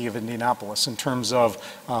the city of Indianapolis in terms of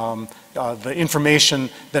the information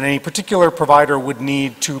that any particular provider would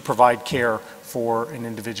need to provide care for an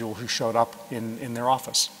individual who showed up in their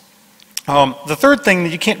office. The third thing that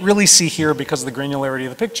you can't really see here because of the granularity of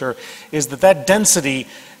the picture is that density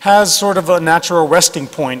has sort of a natural resting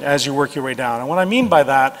point as you work your way down. And what I mean by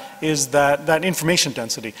that is that information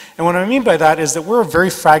density. And what I mean by that is that we're a very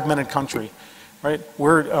fragmented country. Right?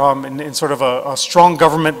 We're in sort of a strong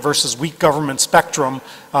government versus weak government spectrum.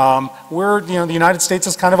 The United States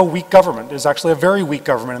is kind of a weak government. It's actually a very weak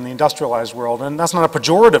government in the industrialized world. And that's not a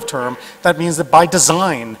pejorative term. That means that by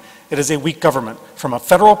design, it is a weak government from a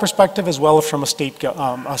federal perspective as well as from a state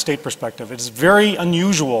perspective. It is very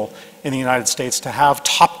unusual in the United States to have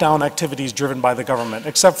top-down activities driven by the government,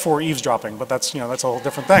 except for eavesdropping, but that's a whole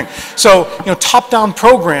different thing. So, top-down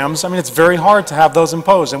programs, it's very hard to have those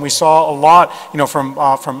imposed, and we saw a lot,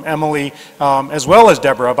 from Emily as well as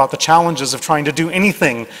Deborah about the challenges of trying to do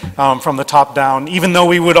anything from the top down, even though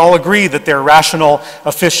we would all agree that they're rational,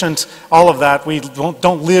 efficient, all of that. We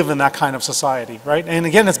don't live in that kind of society, right? And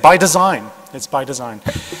again, it's by design. It's by design.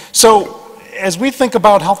 So, as we think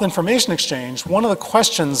about health information exchange, one of the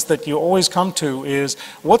questions that you always come to is,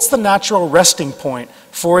 what's the natural resting point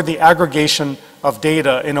for the aggregation of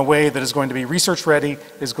data in a way that is going to be research ready,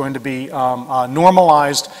 is going to be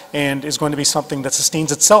normalized, and is going to be something that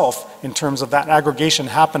sustains itself in terms of that aggregation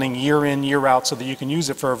happening year in, year out, so that you can use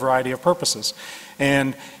it for a variety of purposes.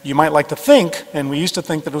 And you might like to think, and we used to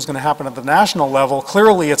think that it was going to happen at the national level,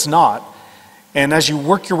 clearly it's not. And as you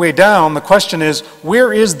work your way down, the question is,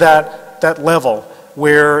 where is that level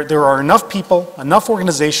where there are enough people, enough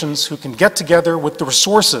organizations who can get together with the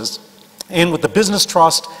resources and with the business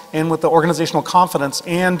trust and with the organizational confidence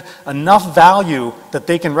and enough value that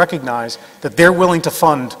they can recognize that they're willing to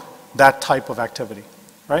fund that type of activity,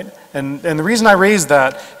 right? And the reason I raise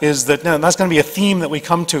that is that that's going to be a theme that we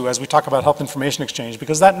come to as we talk about health information exchange,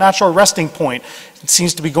 because that natural resting point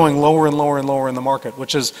seems to be going lower and lower and lower in the market,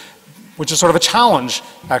 which is sort of a challenge,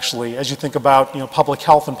 actually, as you think about public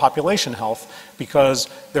health and population health, because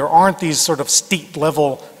there aren't these sort of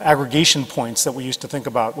state-level aggregation points that we used to think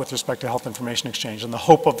about with respect to health information exchange. And the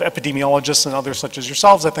hope of epidemiologists and others such as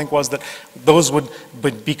yourselves, I think, was that those would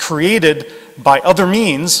be created by other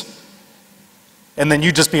means, and then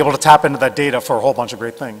you'd just be able to tap into that data for a whole bunch of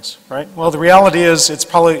great things, right? Well, the reality is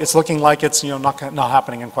it's looking like it's not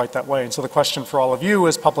happening in quite that way. And so the question for all of you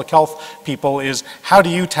as public health people is, how do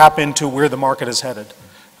you tap into where the market is headed?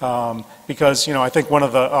 Because I think one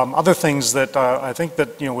of the other things that I think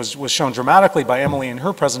that was shown dramatically by Emily in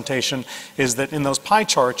her presentation is that in those pie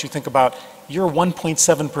charts you think about you're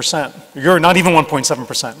 1.7%. You're not even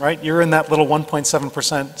 1.7%, right? You're in that little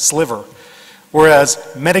 1.7% sliver. Whereas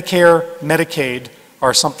Medicare, Medicaid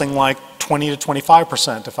are something like 20 to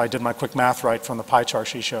 25%, if I did my quick math right from the pie chart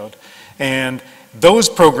she showed. And those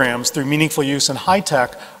programs, through meaningful use and high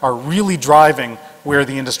tech, are really driving where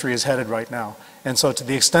the industry is headed right now. And so to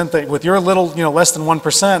the extent that with your little, less than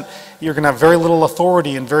 1%, you're going to have very little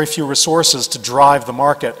authority and very few resources to drive the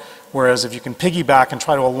market. Whereas if you can piggyback and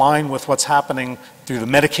try to align with what's happening through the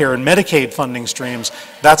Medicare and Medicaid funding streams,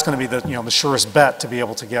 that's going to be the surest bet to be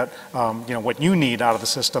able to get what you need out of the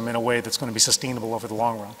system in a way that's going to be sustainable over the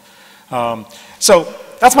long run. So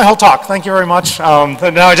that's my whole talk. Thank you very much. Now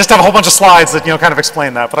I just have a whole bunch of slides that kind of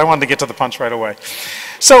explain that, but I wanted to get to the punch right away.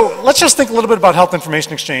 So let's just think a little bit about health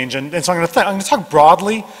information exchange, and so I'm going to talk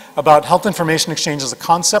broadly about health information exchange as a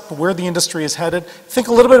concept, where the industry is headed. Think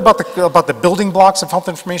a little bit about the building blocks of health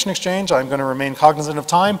information exchange. I'm going to remain cognizant of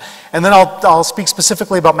time, and then I'll speak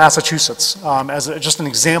specifically about Massachusetts as just an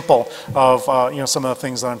example of some of the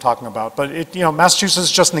things that I'm talking about. But Massachusetts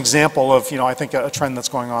is just an example of I think a trend that's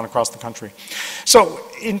going on across the country. So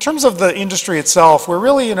in terms of the industry itself, we're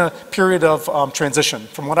really in a period of transition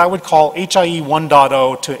from what I would call HIE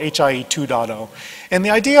 1.0 to HIE 2.0. And the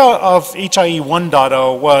idea of HIE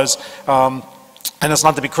 1.0 was, and it's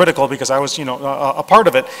not to be critical because I was a part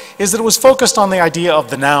of it, is that it was focused on the idea of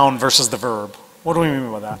the noun versus the verb. What do we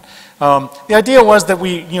mean by that? The idea was that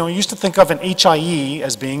we used to think of an HIE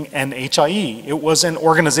as being an HIE. It was an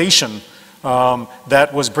organization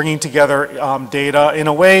that was bringing together data in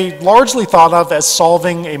a way largely thought of as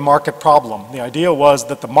solving a market problem. The idea was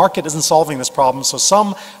that the market isn't solving this problem, so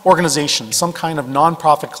some organization, some kind of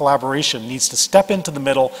nonprofit collaboration needs to step into the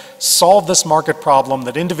middle, solve this market problem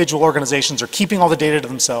that individual organizations are keeping all the data to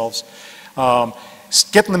themselves,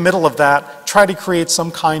 get in the middle of that, try to create some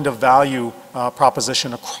kind of value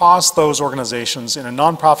proposition across those organizations in a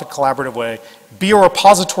nonprofit collaborative way, be a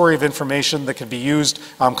repository of information that can be used,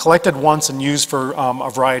 collected once and used for a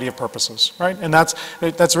variety of purposes, right? And that's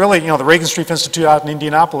really, the Reagan Street Institute out in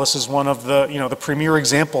Indianapolis is one of the, the premier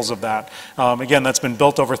examples of that. Again, that's been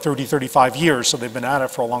built over 30, 35 years, so they've been at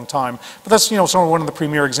it for a long time. But that's, sort of one of the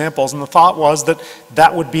premier examples, and the thought was that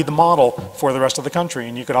that would be the model for the rest of the country.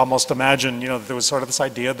 And you could almost imagine, that there was sort of this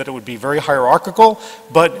idea that it would be very hierarchical,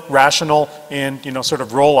 but rational and, sort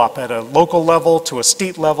of roll up at a local level to a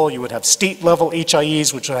state level. You would have state level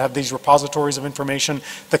HIEs, which would have these repositories of information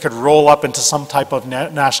that could roll up into some type of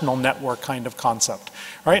national network kind of concept,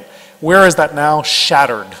 right? Where is that now?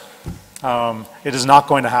 Shattered. It is not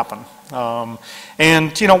going to happen.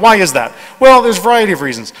 And why is that? Well, there's a variety of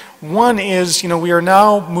reasons. One is, we are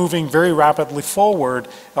now moving very rapidly forward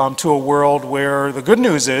to a world where the good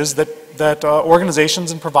news is that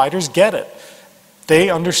organizations and providers get it. They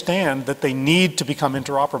understand that they need to become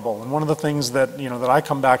interoperable. And one of the things that, that I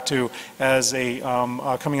come back to as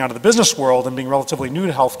coming out of the business world and being relatively new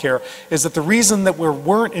to healthcare is that the reason that we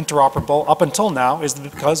weren't interoperable up until now is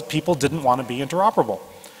because people didn't want to be interoperable.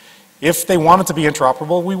 If they wanted to be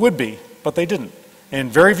interoperable, we would be, but they didn't.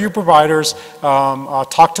 And very few providers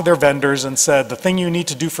talked to their vendors and said, the thing you need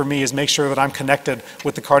to do for me is make sure that I'm connected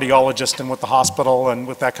with the cardiologist and with the hospital and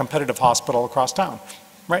with that competitive hospital across town,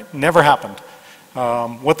 right? Never happened.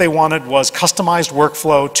 What they wanted was customized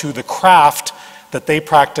workflow to the craft that they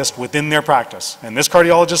practiced within their practice. And this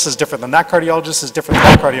cardiologist is different than that cardiologist is different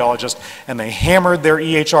than that cardiologist. And they hammered their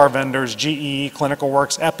EHR vendors, GE,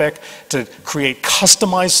 ClinicalWorks, Epic, to create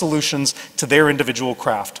customized solutions to their individual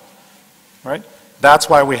craft, right? That's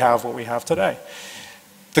why we have what we have today.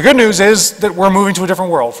 The good news is that we're moving to a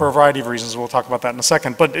different world for a variety of reasons. We'll talk about that in a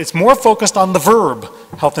second. But it's more focused on the verb,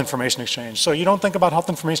 health information exchange. So you don't think about health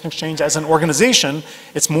information exchange as an organization.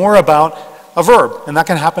 It's more about a verb. And that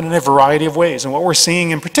can happen in a variety of ways. And what we're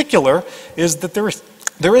seeing in particular is that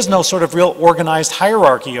there is no sort of real organized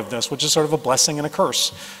hierarchy of this, which is sort of a blessing and a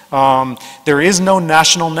curse. There is no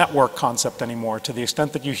national network concept anymore, to the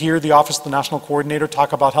extent that you hear the Office of the National Coordinator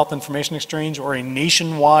talk about health information exchange or a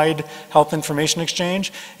nationwide health information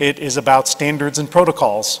exchange. It is about standards and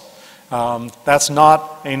protocols. That's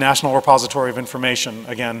not a national repository of information.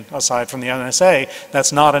 Again, aside from the NSA,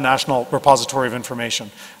 that's not a national repository of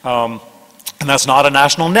information. And that's not a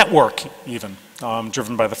national network even,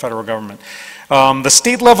 driven by the federal government. The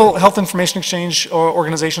state level health information exchange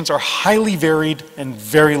organizations are highly varied and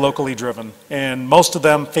very locally driven. And most of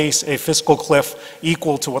them face a fiscal cliff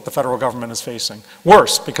equal to what the federal government is facing.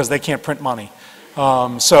 Worse, because they can't print money.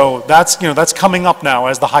 So that's coming up now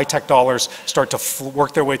as the high-tech dollars start to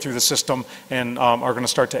work their way through the system and are going to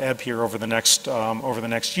start to ebb here over the next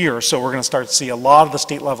year. So we're going to start to see a lot of the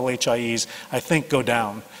state-level HIEs, I think, go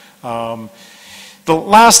down. The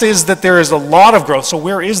last is that there is a lot of growth. So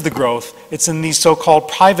where is the growth? It's in these so-called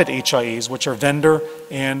private HIEs, which are vendor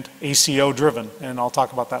and ACO driven. And I'll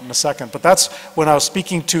talk about that in a second. But that's when I was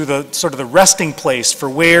speaking to the sort of the resting place for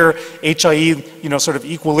where HIE, sort of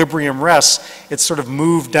equilibrium rests. It's sort of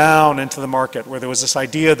moved down into the market where there was this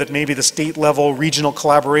idea that maybe the state level regional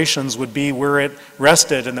collaborations would be where it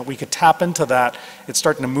rested and that we could tap into that. It's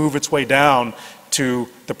starting to move its way down to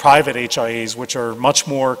the private HIEs, which are much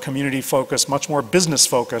more community focused, much more business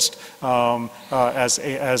focused,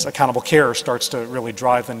 as accountable care starts to really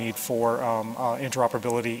drive the need for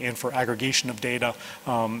interoperability and for aggregation of data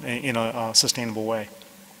in a sustainable way.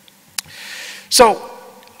 So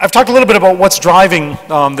I've talked a little bit about what's driving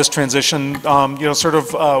this transition.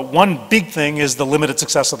 One big thing is the limited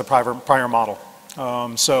success of the prior model.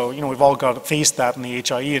 We've all got to face that in the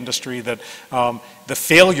HIE industry, that the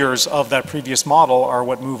failures of that previous model are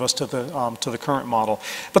what move us to the current model.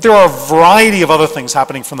 But there are a variety of other things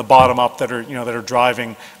happening from the bottom up that are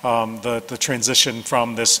driving the transition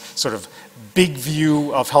from this sort of big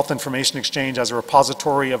view of health information exchange as a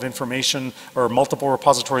repository of information or multiple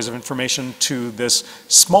repositories of information to this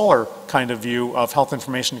smaller kind of view of health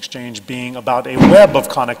information exchange being about a web of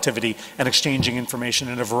connectivity and exchanging information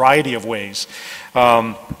in a variety of ways.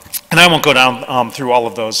 And I won't go down through all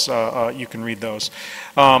of those. You can read those.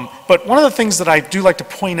 But one of the things that I do like to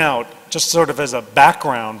point out, just sort of as a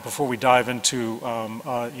background before we dive into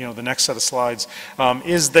the next set of slides,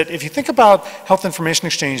 is that if you think about health information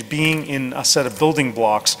exchange being in a set of building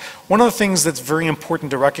blocks, one of the things that's very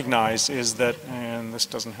important to recognize is that, and this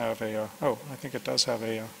doesn't have a, I think it does have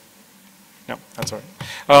a, no, that's all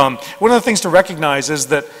right. One of the things to recognize is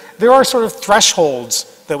that there are sort of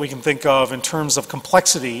thresholds that we can think of in terms of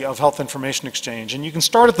complexity of health information exchange. And you can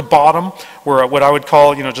start at the bottom, where what I would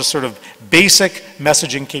call, just sort of basic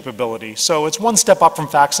messaging capability. So it's one step up from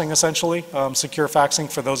faxing, essentially, secure faxing.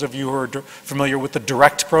 For those of you who are familiar with the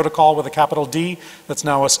direct protocol with a capital D, that's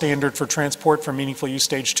now a standard for transport for meaningful use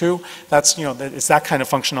stage 2. That's, it's that kind of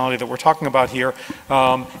functionality that we're talking about here.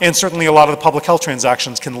 And certainly a lot of the public health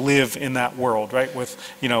transactions can live in that world, right? With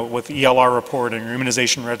ELR reporting or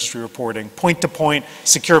immunization registry reporting, point-to-point,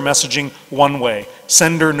 secure messaging one way.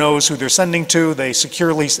 Sender knows who they're sending to, they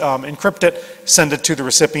securely encrypt it, send it to the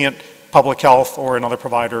recipient, public health or another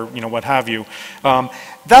provider, what have you.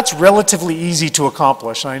 That's relatively easy to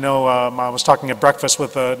accomplish. I know I was talking at breakfast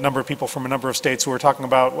with a number of people from a number of states who were talking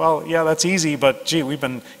about, well, yeah, that's easy, but gee, we've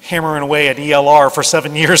been hammering away at ELR for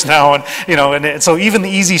 7 years now, and and so even the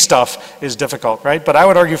easy stuff is difficult, right? But I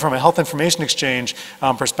would argue from a health information exchange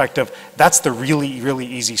perspective, that's the really, really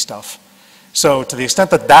easy stuff. So to the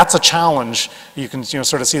extent that that's a challenge, you can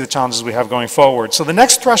sort of see the challenges we have going forward. So the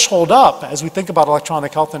next threshold up, as we think about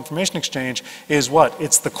electronic health information exchange, is what?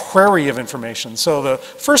 It's the query of information. So the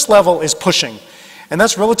first level is pushing. And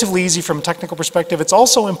that's relatively easy from a technical perspective. It's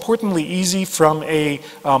also importantly easy from a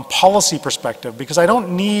policy perspective, because I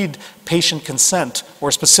don't need patient consent or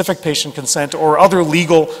specific patient consent or other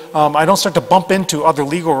legal, I don't start to bump into other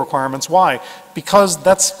legal requirements. Why? Because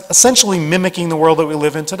that's essentially mimicking the world that we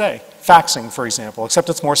live in today. Faxing, for example, except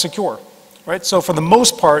it's more secure. Right? So for the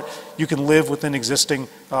most part, you can live within existing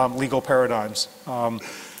legal paradigms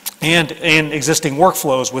and existing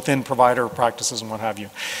workflows within provider practices and what have you.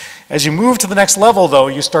 As you move to the next level, though,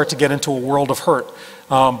 you start to get into a world of hurt,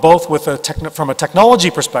 both with from a technology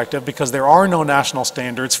perspective, because there are no national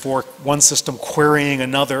standards for one system querying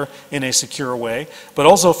another in a secure way, but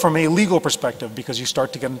also from a legal perspective, because you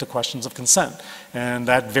start to get into questions of consent. And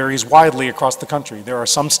that varies widely across the country. There are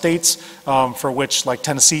some states for which, like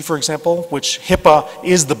Tennessee, for example, which HIPAA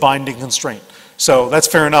is the binding constraint. So that's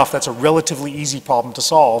fair enough. That's a relatively easy problem to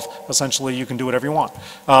solve. Essentially, you can do whatever you want.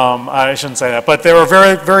 I shouldn't say that, but there are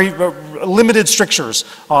very, very limited strictures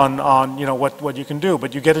on what you can do.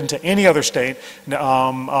 But you get into any other state,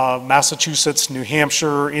 Massachusetts, New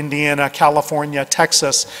Hampshire, Indiana, California,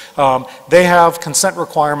 Texas, they have consent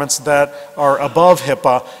requirements that are above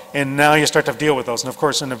HIPAA, and now you start to deal with those. And of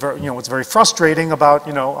course, what's very frustrating about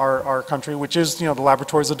our country, which is the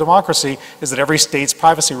laboratories of democracy, is that every state's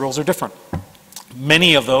privacy rules are different.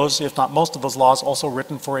 Many of those, if not most of those laws, also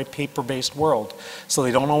written for a paper-based world, so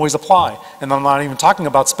they don't always apply. And I'm not even talking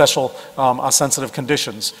about special sensitive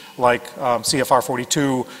conditions like CFR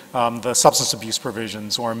 42, the substance abuse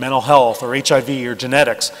provisions, or mental health, or HIV, or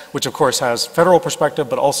genetics, which of course has federal perspective,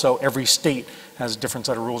 but also every state has a different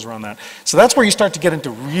set of rules around that. So that's where you start to get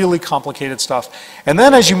into really complicated stuff. And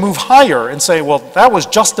then as you move higher and say, well, that was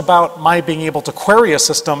just about my being able to query a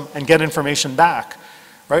system and get information back.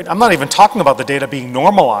 Right? I'm not even talking about the data being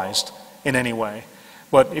normalized in any way.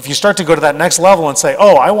 But if you start to go to that next level and say,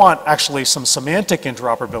 oh, I want actually some semantic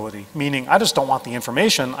interoperability, meaning I just don't want the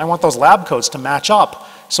information, I want those lab codes to match up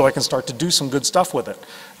so I can start to do some good stuff with it.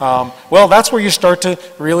 Well, that's where you start to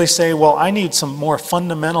really say, well, I need some more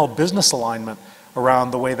fundamental business alignment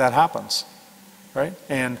around the way that happens. Right?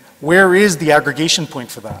 And where is the aggregation point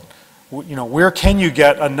for that? Where can you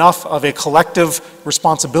get enough of a collective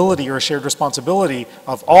responsibility or a shared responsibility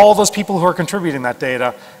of all those people who are contributing that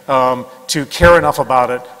data to care enough about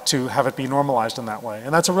it to have it be normalized in that way?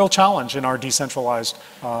 And that's a real challenge in our decentralized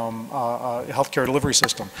healthcare delivery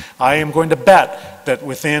system. I am going to bet that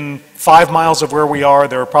within 5 miles of where we are,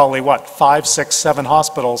 there are probably, 5, 6, 7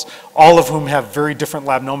 hospitals, all of whom have very different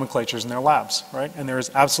lab nomenclatures in their labs, right? And there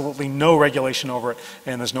is absolutely no regulation over it,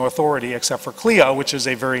 and there's no authority except for CLIA, which is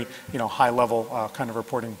a very, high-level kind of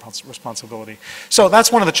reporting responsibility. So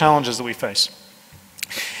that's one of the challenges that we face.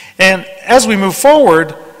 And as we move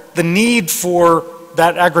forward, the need for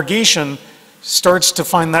that aggregation starts to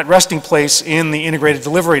find that resting place in the integrated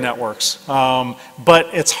delivery networks. But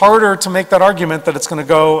it's harder to make that argument that it's going to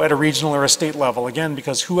go at a regional or a state level, again,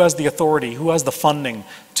 because who has the authority, who has the funding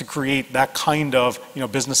to create that kind of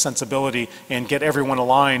business sensibility and get everyone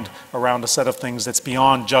aligned around a set of things that's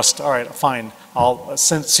beyond just, all right, fine, I'll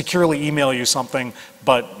securely email you something,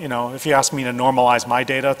 but if you ask me to normalize my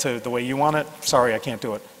data to the way you want it, sorry, I can't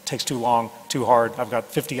do it. It takes too long, too hard. I've got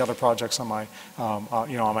 50 other projects on my,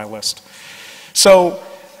 on my list. So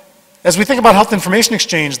as we think about health information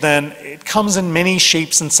exchange, then it comes in many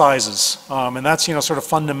shapes and sizes, and that's sort of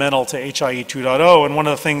fundamental to HIE 2.0. And one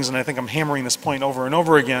of the things, and I think I'm hammering this point over and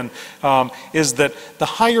over again, is that the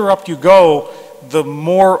higher up you go, the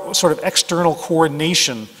more sort of external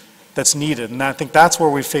coordination that's needed. And I think that's where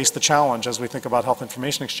we face the challenge as we think about health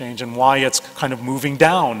information exchange and why it's kind of moving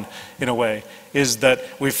down in a way, is that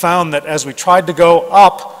we found that as we tried to go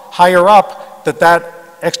up, higher up, that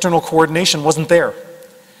external coordination wasn't there.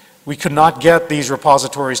 We could not get these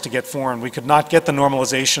repositories to get formed. We could not get the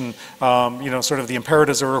normalization, sort of the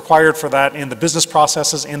imperatives that are required for that in the business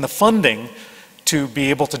processes and the funding to be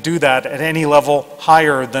able to do that at any level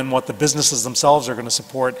higher than what the businesses themselves are going to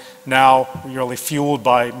support, now really fueled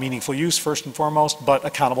by meaningful use first and foremost, but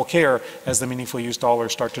accountable care as the meaningful use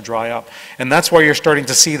dollars start to dry up. And that's why you're starting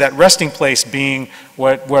to see that resting place being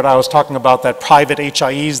what I was talking about, that private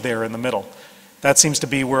HIEs there in the middle. That seems to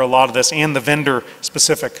be where a lot of this, and the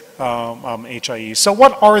vendor-specific HIEs. So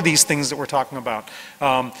what are these things that we're talking about?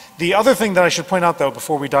 The other thing that I should point out, though,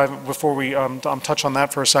 before we touch on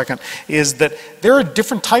that for a second, is that there are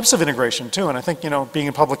different types of integration too. And I think being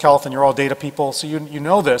in public health, and you're all data people, so you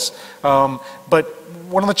know this. But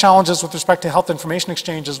one of the challenges with respect to health information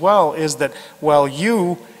exchange as well is that while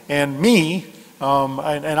you and me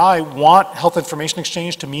and I want health information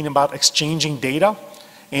exchange to mean about exchanging data,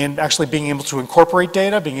 and actually being able to incorporate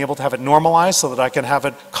data, being able to have it normalized so that I can have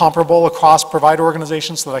it comparable across provider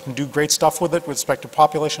organizations so that I can do great stuff with it with respect to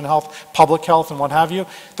population health, public health, and what have you.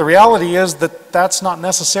 The reality is that that's not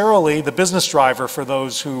necessarily the business driver for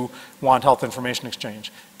those who want health information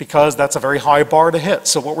exchange, because that's a very high bar to hit.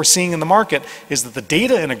 So what we're seeing in the market is that the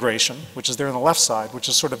data integration, which is there on the left side, which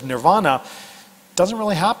is sort of nirvana, doesn't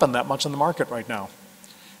really happen that much in the market right now.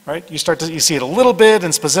 Right? You see it a little bit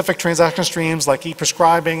in specific transaction streams like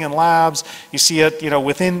e-prescribing and labs. You see it,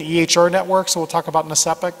 within EHR networks, so we'll talk about in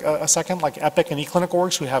a second, like Epic and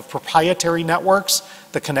eClinicalWorks, who have proprietary networks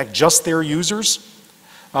that connect just their users.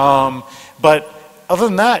 But other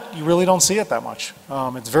than that, you really don't see it that much.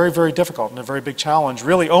 It's very, very difficult and a very big challenge,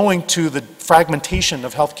 really owing to the fragmentation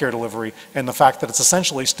of healthcare delivery and the fact that it's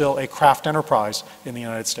essentially still a craft enterprise in the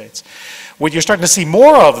United States. What you're starting to see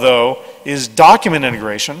more of, though, is document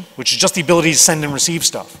integration, which is just the ability to send and receive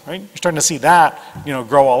stuff, right? You're starting to see that,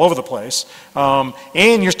 grow all over the place.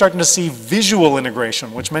 And you're starting to see visual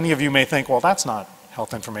integration, which many of you may think, well, that's not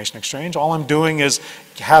health information exchange. All I'm doing is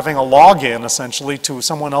having a login, essentially, to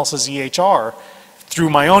someone else's EHR through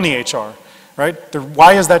my own EHR, right?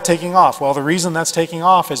 Why is that taking off? Well, the reason that's taking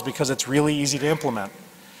off is because it's really easy to implement.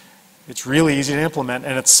 It's really easy to implement,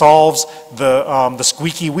 and it solves the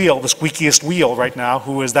squeaky wheel, the squeakiest wheel right now,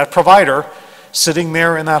 who is that provider sitting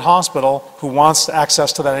there in that hospital who wants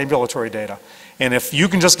access to that ambulatory data. And if you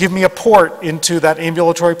can just give me a port into that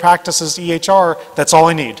ambulatory practice's EHR, that's all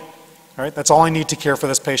I need. Right? That's all I need to care for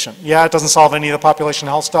this patient. Yeah, it doesn't solve any of the population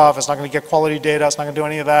health stuff. It's not going to get quality data. It's not going to do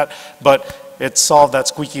any of that. But it solved that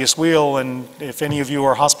squeakiest wheel. And if any of you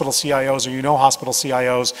are hospital CIOs or hospital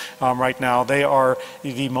CIOs right now, they are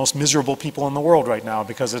the most miserable people in the world right now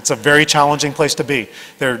because it's a very challenging place to be.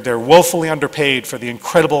 They're woefully underpaid for the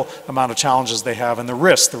incredible amount of challenges they have and the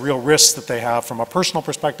risks, the real risks that they have from a personal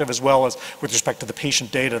perspective as well as with respect to the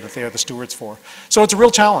patient data that they are the stewards for. So it's a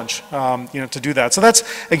real challenge, to do that. So that's,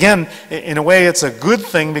 again, in a way, it's a good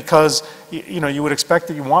thing because you would expect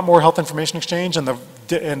that you want more health information exchange, and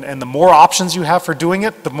the more options you have for doing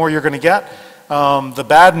it, the more you're going to get. The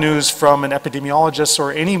bad news from an epidemiologist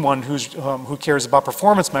or anyone who cares about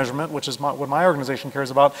performance measurement, which is what my organization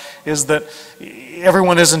cares about, is that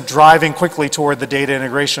everyone isn't driving quickly toward the data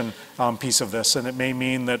integration piece of this. And it may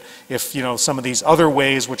mean that if some of these other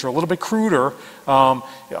ways, which are a little bit cruder,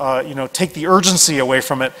 take the urgency away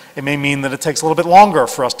from it, it may mean that it takes a little bit longer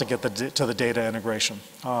for us to get to the data integration.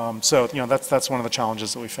 So that's one of the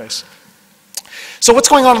challenges that we face. So what's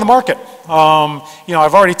going on in the market?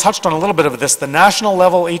 I've already touched on a little bit of this. The national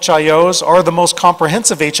level HIOs are the most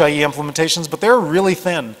comprehensive HIE implementations, but they're really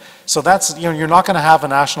thin. So that's, you're not going to have a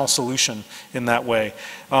national solution in that way.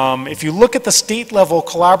 If you look at the state level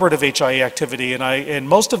collaborative HIE activity, and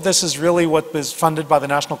most of this is really what is funded by the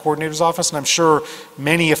National Coordinator's Office, and I'm sure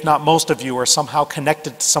many, if not most of you, are somehow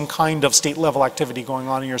connected to some kind of state level activity going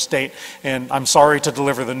on in your state. And I'm sorry to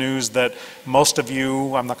deliver the news that most of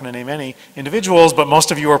you, I'm not going to name any individuals, but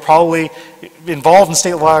most of you are probably involved in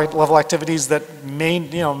state level activities that may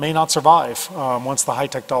not survive once the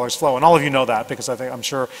high-tech dollars flow. And all of you know that because I'm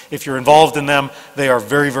sure if you're involved in them, they are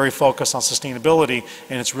very, very focused on sustainability,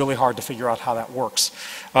 and it's really hard to figure out how that works.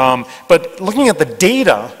 But looking at the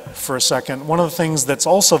data for a second, one of the things that's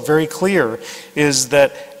also very clear is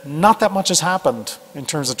that not that much has happened in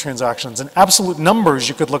terms of transactions. In absolute numbers,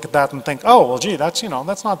 you could look at that and think, oh, well, gee, that's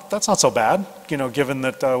not so bad, given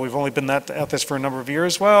that we've only been at this for a number of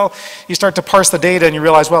years. Well, you start to parse the data and you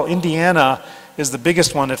realize, well, Indiana is the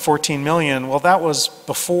biggest one at 14 million. Well, that was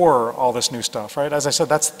before all this new stuff, right? As I said,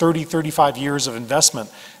 that's 30, 35 years of investment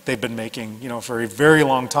they've been making, for a very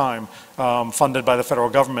long time, funded by the federal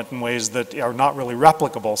government in ways that are not really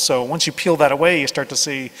replicable. So once you peel that away, you start to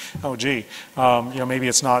see, oh, gee, maybe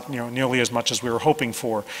it's not, nearly as much as we were hoping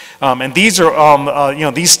for. And these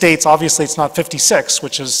are, these states, obviously it's not 56,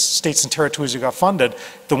 which is states and territories who got funded.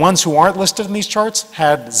 The ones who aren't listed in these charts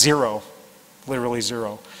had zero, literally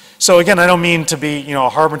zero. So again, I don't mean to be, a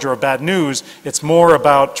harbinger of bad news. It's more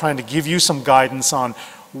about trying to give you some guidance on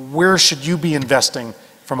where should you be investing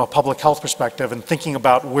from a public health perspective and thinking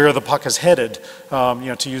about where the puck is headed,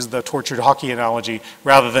 to use the tortured hockey analogy,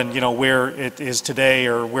 rather than, where it is today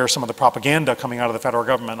or where some of the propaganda coming out of the federal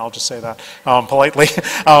government, I'll just say that politely,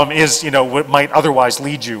 is, what might otherwise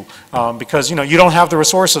lead you. Because, you don't have the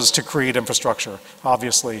resources to create infrastructure,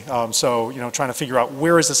 obviously. So, trying to figure out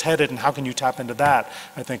where is this headed and how can you tap into that,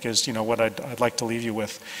 I think is, what I'd like to leave you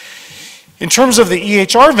with. In terms of the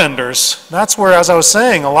EHR vendors, that's where, as I was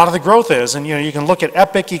saying, a lot of the growth is. And you can look at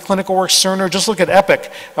Epic, eClinicalWorks, Cerner. Just look at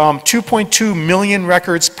Epic. 2.2 million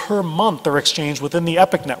records per month are exchanged within the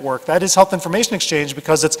Epic network. That is health information exchange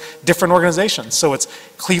because it's different organizations. So it's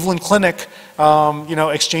Cleveland Clinic,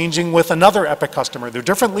 exchanging with another Epic customer. They're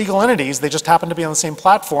different legal entities. They just happen to be on the same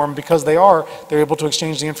platform because they're able to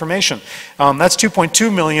exchange the information. That's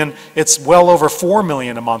 2.2 million. It's well over 4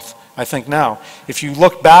 million a month, I think now. If you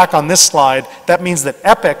look back on this slide, that means that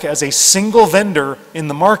Epic, as a single vendor in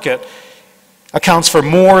the market, accounts for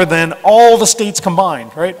more than all the states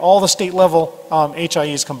combined, right? All the state level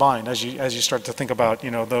HIEs combined, as you start to think about,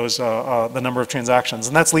 those the number of transactions,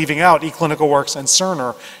 and that's leaving out eClinicalWorks and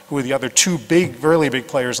Cerner, who are the other two really big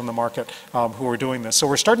players in the market who are doing this. So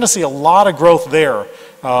we're starting to see a lot of growth there,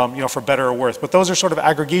 for better or worse. But those are sort of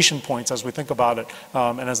aggregation points as we think about it,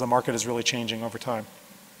 and as the market is really changing over time.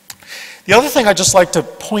 The other thing I'd just like to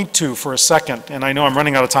point to for a second, and I know I'm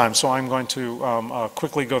running out of time, so I'm going to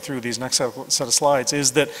quickly go through these next set of slides,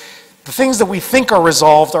 is that the things that we think are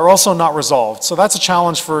resolved are also not resolved. So that's a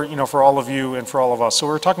challenge for, for all of you and for all of us. So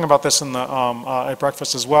we were talking about this in the, at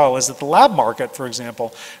breakfast as well, is that the lab market, for example,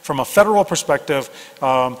 from a federal perspective,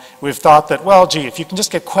 we've thought that, well, gee, if you can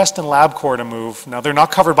just get Quest and LabCorp to move, now they're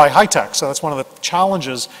not covered by high-tech, so that's one of the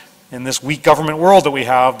challenges in this weak government world that we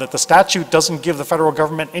have, that the statute doesn't give the federal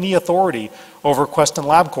government any authority over Quest and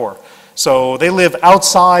LabCorp. So they live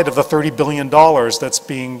outside of the $30 billion that's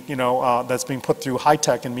being put through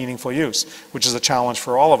high-tech and meaningful use, which is a challenge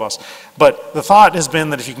for all of us. But the thought has been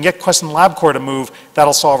that if you can get Quest and LabCorp to move,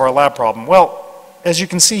 that'll solve our lab problem. Well, as you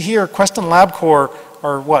can see here, Quest and LabCorp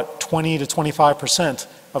are what, 20 to 25%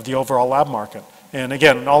 of the overall lab market. And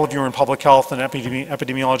again, all of you are in public health and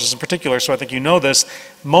epidemiologists in particular, so I think you know this.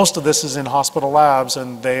 Most of this is in hospital labs,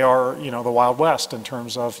 and they are, the Wild West in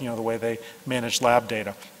terms of, the way they manage lab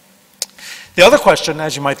data. The other question,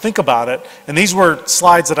 as you might think about it, and these were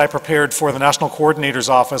slides that I prepared for the National Coordinator's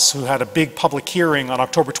Office, who had a big public hearing on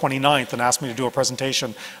October 29th and asked me to do a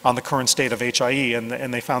presentation on the current state of HIE,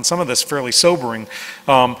 and they found some of this fairly sobering.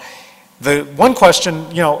 The one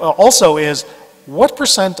question, also is, what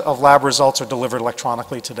 % of lab results are delivered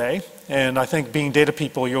electronically today? And I think being data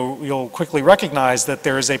people, you'll quickly recognize that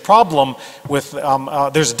there is a problem with,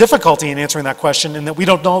 there's difficulty in answering that question in that we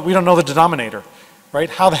don't know the denominator, right?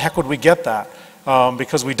 How the heck would we get that?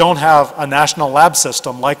 Because we don't have a national lab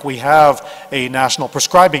system like we have a national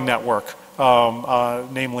prescribing network,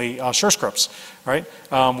 namely SureScripts, right?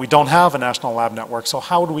 We don't have a national lab network, so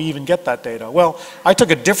how do we even get that data? Well, I took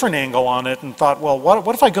a different angle on it and thought, well,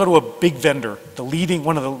 what if I go to a big vendor, the leading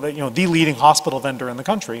hospital vendor in the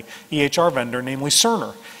country, EHR vendor, namely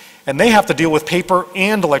Cerner, and they have to deal with paper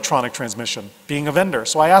and electronic transmission, being a vendor.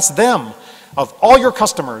 So I asked them, of all your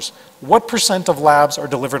customers, what % of labs are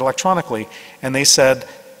delivered electronically? And they said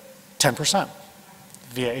 10%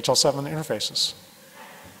 via HL7 interfaces.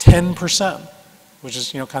 10%, which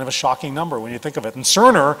is kind of a shocking number when you think of it. And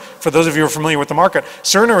Cerner, for those of you who are familiar with the market,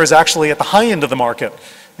 Cerner is actually at the high end of the market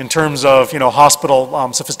in terms of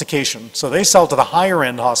hospital sophistication. So they sell to the higher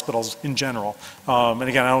end hospitals in general. And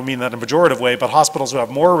again, I don't mean that in a pejorative way, but hospitals who have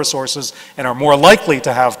more resources and are more likely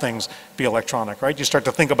to have things be electronic, right? You start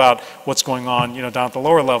to think about what's going on down at the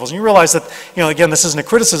lower levels, and you realize that again, this isn't a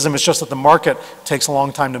criticism, it's just that the market takes a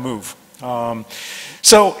long time to move.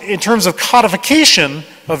 So in terms of codification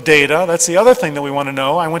of data, that's the other thing that we want to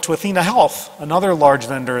know. I went to eHealth, another large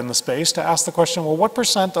vendor in the space, to ask the question, well, what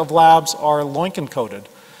 % of labs are LOINC encoded?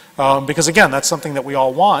 Because again, that's something that we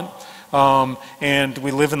all want. And we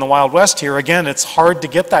live in the Wild West here. Again, it's hard to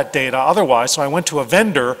get that data otherwise. So I went to a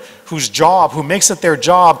vendor who makes it their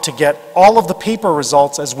job to get all of the paper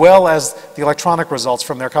results as well as the electronic results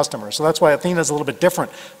from their customers. So that's why Athena is a little bit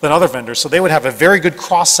different than other vendors. So they would have a very good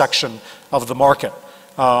cross-section of the market,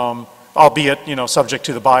 albeit, subject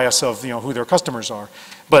to the bias of, who their customers are.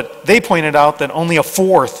 But they pointed out that only a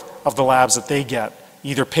fourth of the labs that they get,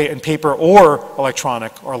 either in paper or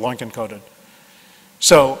electronic, are LOINC encoded.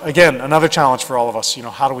 So again, another challenge for all of us,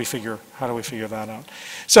 how do we figure that out?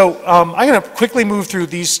 So I'm going to quickly move through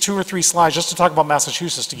these 2 or 3 slides just to talk about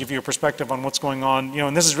Massachusetts to give you a perspective on what's going on,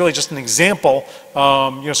 and this is really just an example,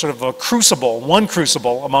 sort of a crucible, one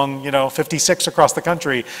crucible among, 56 across the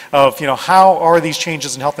country of, how are these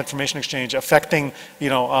changes in health information exchange affecting,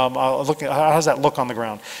 how does that look on the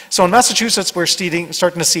ground? So in Massachusetts, we're starting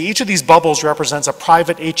to see each of these bubbles represents a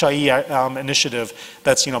private HIE initiative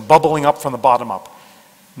that's, bubbling up from the bottom up.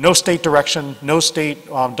 No state direction, no state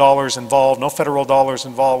dollars involved, no federal dollars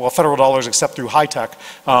involved, well, federal dollars except through high tech,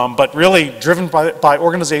 but really driven by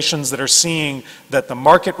organizations that are seeing that the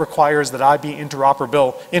market requires that I be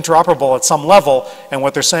interoperable at some level, and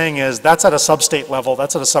what they're saying is that's at a sub-state level,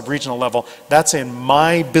 that's at a sub-regional level, that's in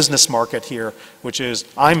my business market here, which is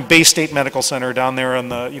I'm Bay State Medical Center down there in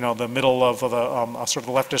the, the middle of the sort of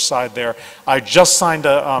the leftish side there. I just signed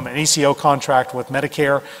an ACO contract with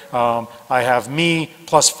Medicare. I have me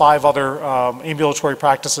plus 5 other ambulatory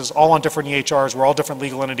practices, all on different EHRs. We're all different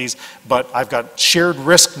legal entities, but I've got shared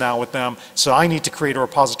risk now with them, so I need to create a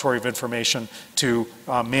repository of information to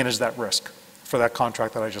manage that risk for that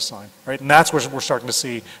contract that I just signed, right? And that's what we're starting to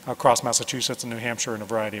see across Massachusetts and New Hampshire and a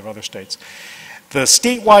variety of other states. The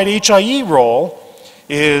statewide HIE role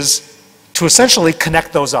is to essentially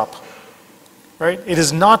connect those up, right? It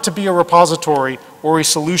is not to be a repository or a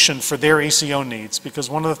solution for their ACO needs, because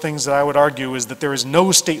one of the things that I would argue is that there is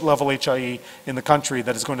no state-level HIE in the country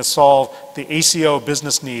that is going to solve the ACO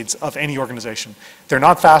business needs of any organization. They're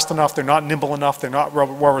not fast enough, they're not nimble enough, they're not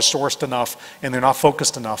well-resourced enough, and they're not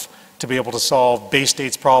focused enough to be able to solve Bay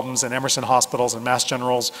State's problems and Emerson Hospitals and Mass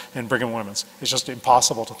General's and Brigham and Women's. It's just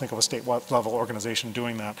impossible to think of a state-level organization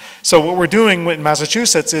doing that. So what we're doing in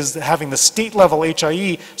Massachusetts is having the state-level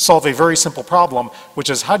HIE solve a very simple problem, which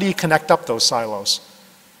is how do you connect up those silos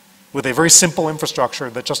with a very simple infrastructure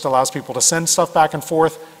that just allows people to send stuff back and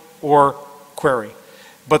forth or query,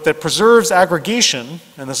 but that preserves aggregation,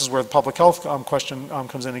 and this is where the public health question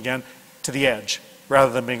comes in again, to the edge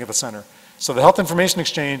rather than being at the center. So the Health Information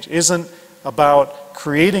Exchange isn't about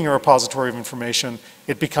creating a repository of information,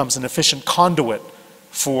 it becomes an efficient conduit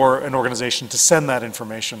for an organization to send that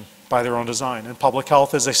information by their own design. And public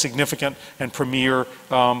health is a significant and premier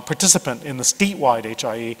participant in the statewide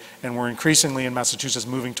HIE, and we're increasingly in Massachusetts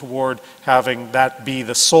moving toward having that be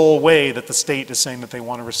the sole way that the state is saying that they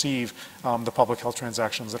want to receive the public health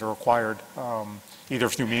transactions that are required, either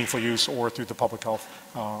through meaningful use or through the public health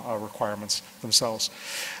requirements themselves.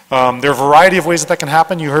 There are a variety of ways that can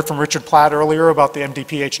happen. You heard from Richard Platt earlier about the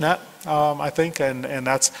MDPHnet, I think, and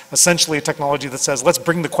that's essentially a technology that says, let's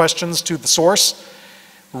bring the questions to the source,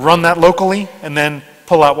 run that locally, and then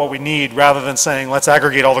pull out what we need, rather than saying, let's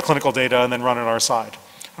aggregate all the clinical data and then run it our side.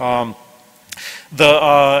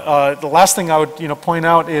 The last thing I would point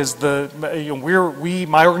out is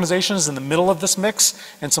my organization is in the middle of this mix,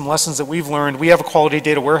 and some lessons that we've learned. We have a quality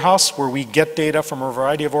data warehouse where we get data from a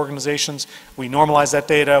variety of organizations. We normalize that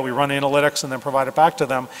data, we run analytics, and then provide it back to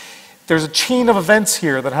them. There's a chain of events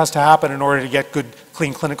here that has to happen in order to get good,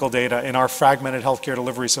 clean clinical data in our fragmented healthcare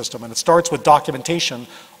delivery system. And it starts with documentation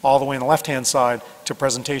all the way on the left-hand side to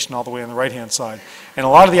presentation all the way on the right-hand side. And a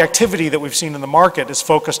lot of the activity that we've seen in the market is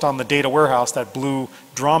focused on the data warehouse, that blue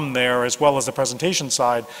drum there, as well as the presentation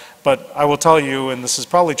side. But I will tell you, and this is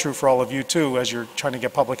probably true for all of you too, as you're trying to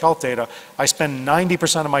get public health data, I spend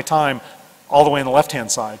 90% of my time all the way on the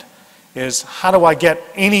left-hand side. Is how do I get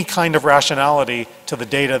any kind of rationality to the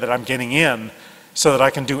data that I'm getting in so that I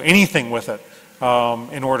can do anything with it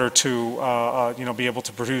in order to be able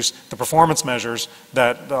to produce the performance measures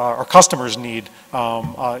that our customers need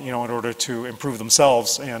in order to improve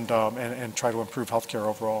themselves and try to improve healthcare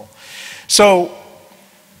overall. So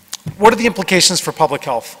what are the implications for public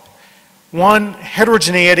health? One,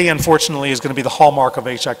 heterogeneity, unfortunately, is going to be the hallmark of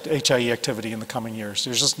HIE activity in the coming years.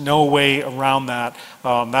 There's just no way around that.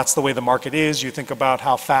 That's the way the market is. You think about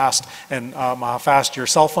how fast your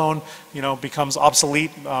cell phone, becomes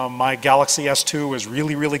obsolete. My Galaxy S2 was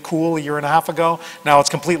really, really cool a year and a half ago. Now it's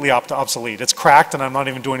completely obsolete. It's cracked, and I'm not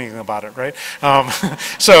even doing anything about it, right? And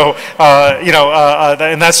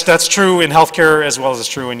that's true in healthcare as well as it's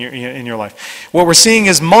true in your life. What we're seeing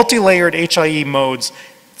is multi-layered HIE modes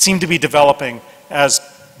seem to be developing as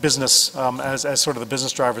business, as sort of the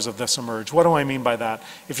business drivers of this emerge. What do I mean by that?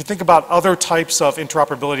 If you think about other types of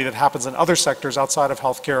interoperability that happens in other sectors outside of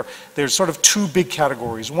healthcare, there's sort of two big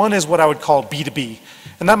categories. One is what I would call B2B,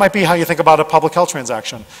 and that might be how you think about a public health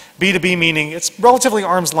transaction. B2B meaning it's relatively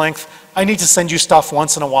arm's length. I need to send you stuff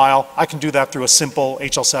once in a while. I can do that through a simple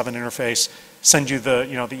HL7 interface, send you the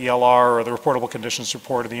ELR or the reportable conditions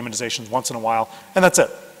report or the immunizations once in a while, and that's it,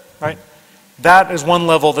 right? That is one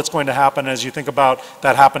level that's going to happen as you think about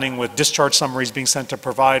that happening with discharge summaries being sent to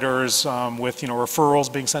providers, with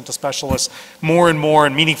referrals being sent to specialists. More and more,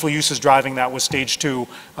 and meaningful use is driving that with stage 2, in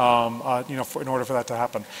order for that to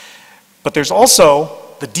happen. But there's also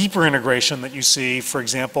the deeper integration that you see, for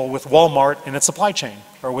example, with Walmart and its supply chain,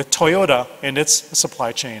 or with Toyota and its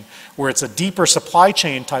supply chain, where it's a deeper supply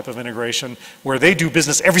chain type of integration where they do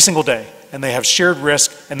business every single day and they have shared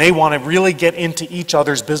risk and they want to really get into each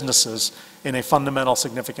other's businesses in a fundamental,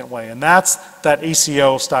 significant way. And that's that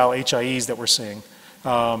ACO-style HIEs that we're seeing.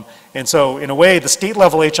 And so, in a way, the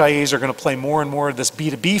state-level HIEs are going to play more and more of this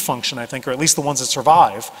B2B function, I think, or at least the ones that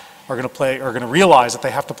survive are going to realize that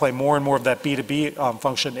they have to play more and more of that B2B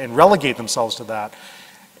function and relegate themselves to that,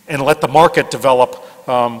 and let the market develop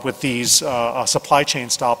with these supply chain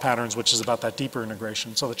style patterns, which is about that deeper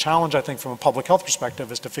integration. So the challenge, I think, from a public health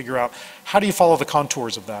perspective is to figure out how do you follow the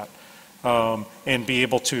contours of that and be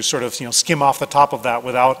able to sort of skim off the top of that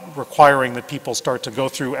without requiring that people start to go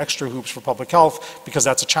through extra hoops for public health, because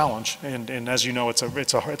that's a challenge. And as you know, it's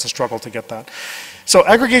a struggle to get that. So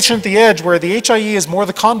aggregation at the edge, where the HIE is more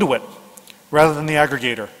the conduit rather than the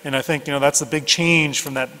aggregator. And I think that's the big change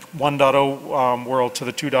from that 1.0 world to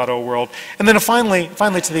the 2.0 world. And then finally,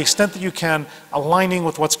 to the extent that you can, aligning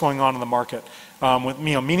with what's going on in the market. With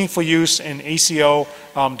meaningful use and ACO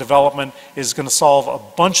development is going to solve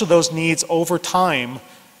a bunch of those needs over time,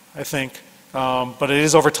 I think. But it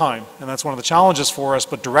is over time, and that's one of the challenges for us.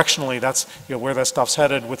 But directionally, that's where that stuff's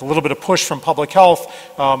headed. With a little bit of push from public health,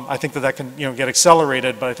 I think that can get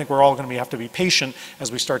accelerated. But I think we're all going to have to be patient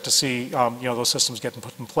as we start to see those systems getting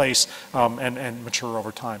put in place and mature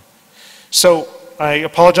over time. So I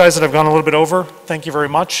apologize that I've gone a little bit over. Thank you very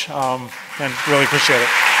much, and really appreciate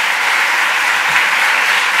it.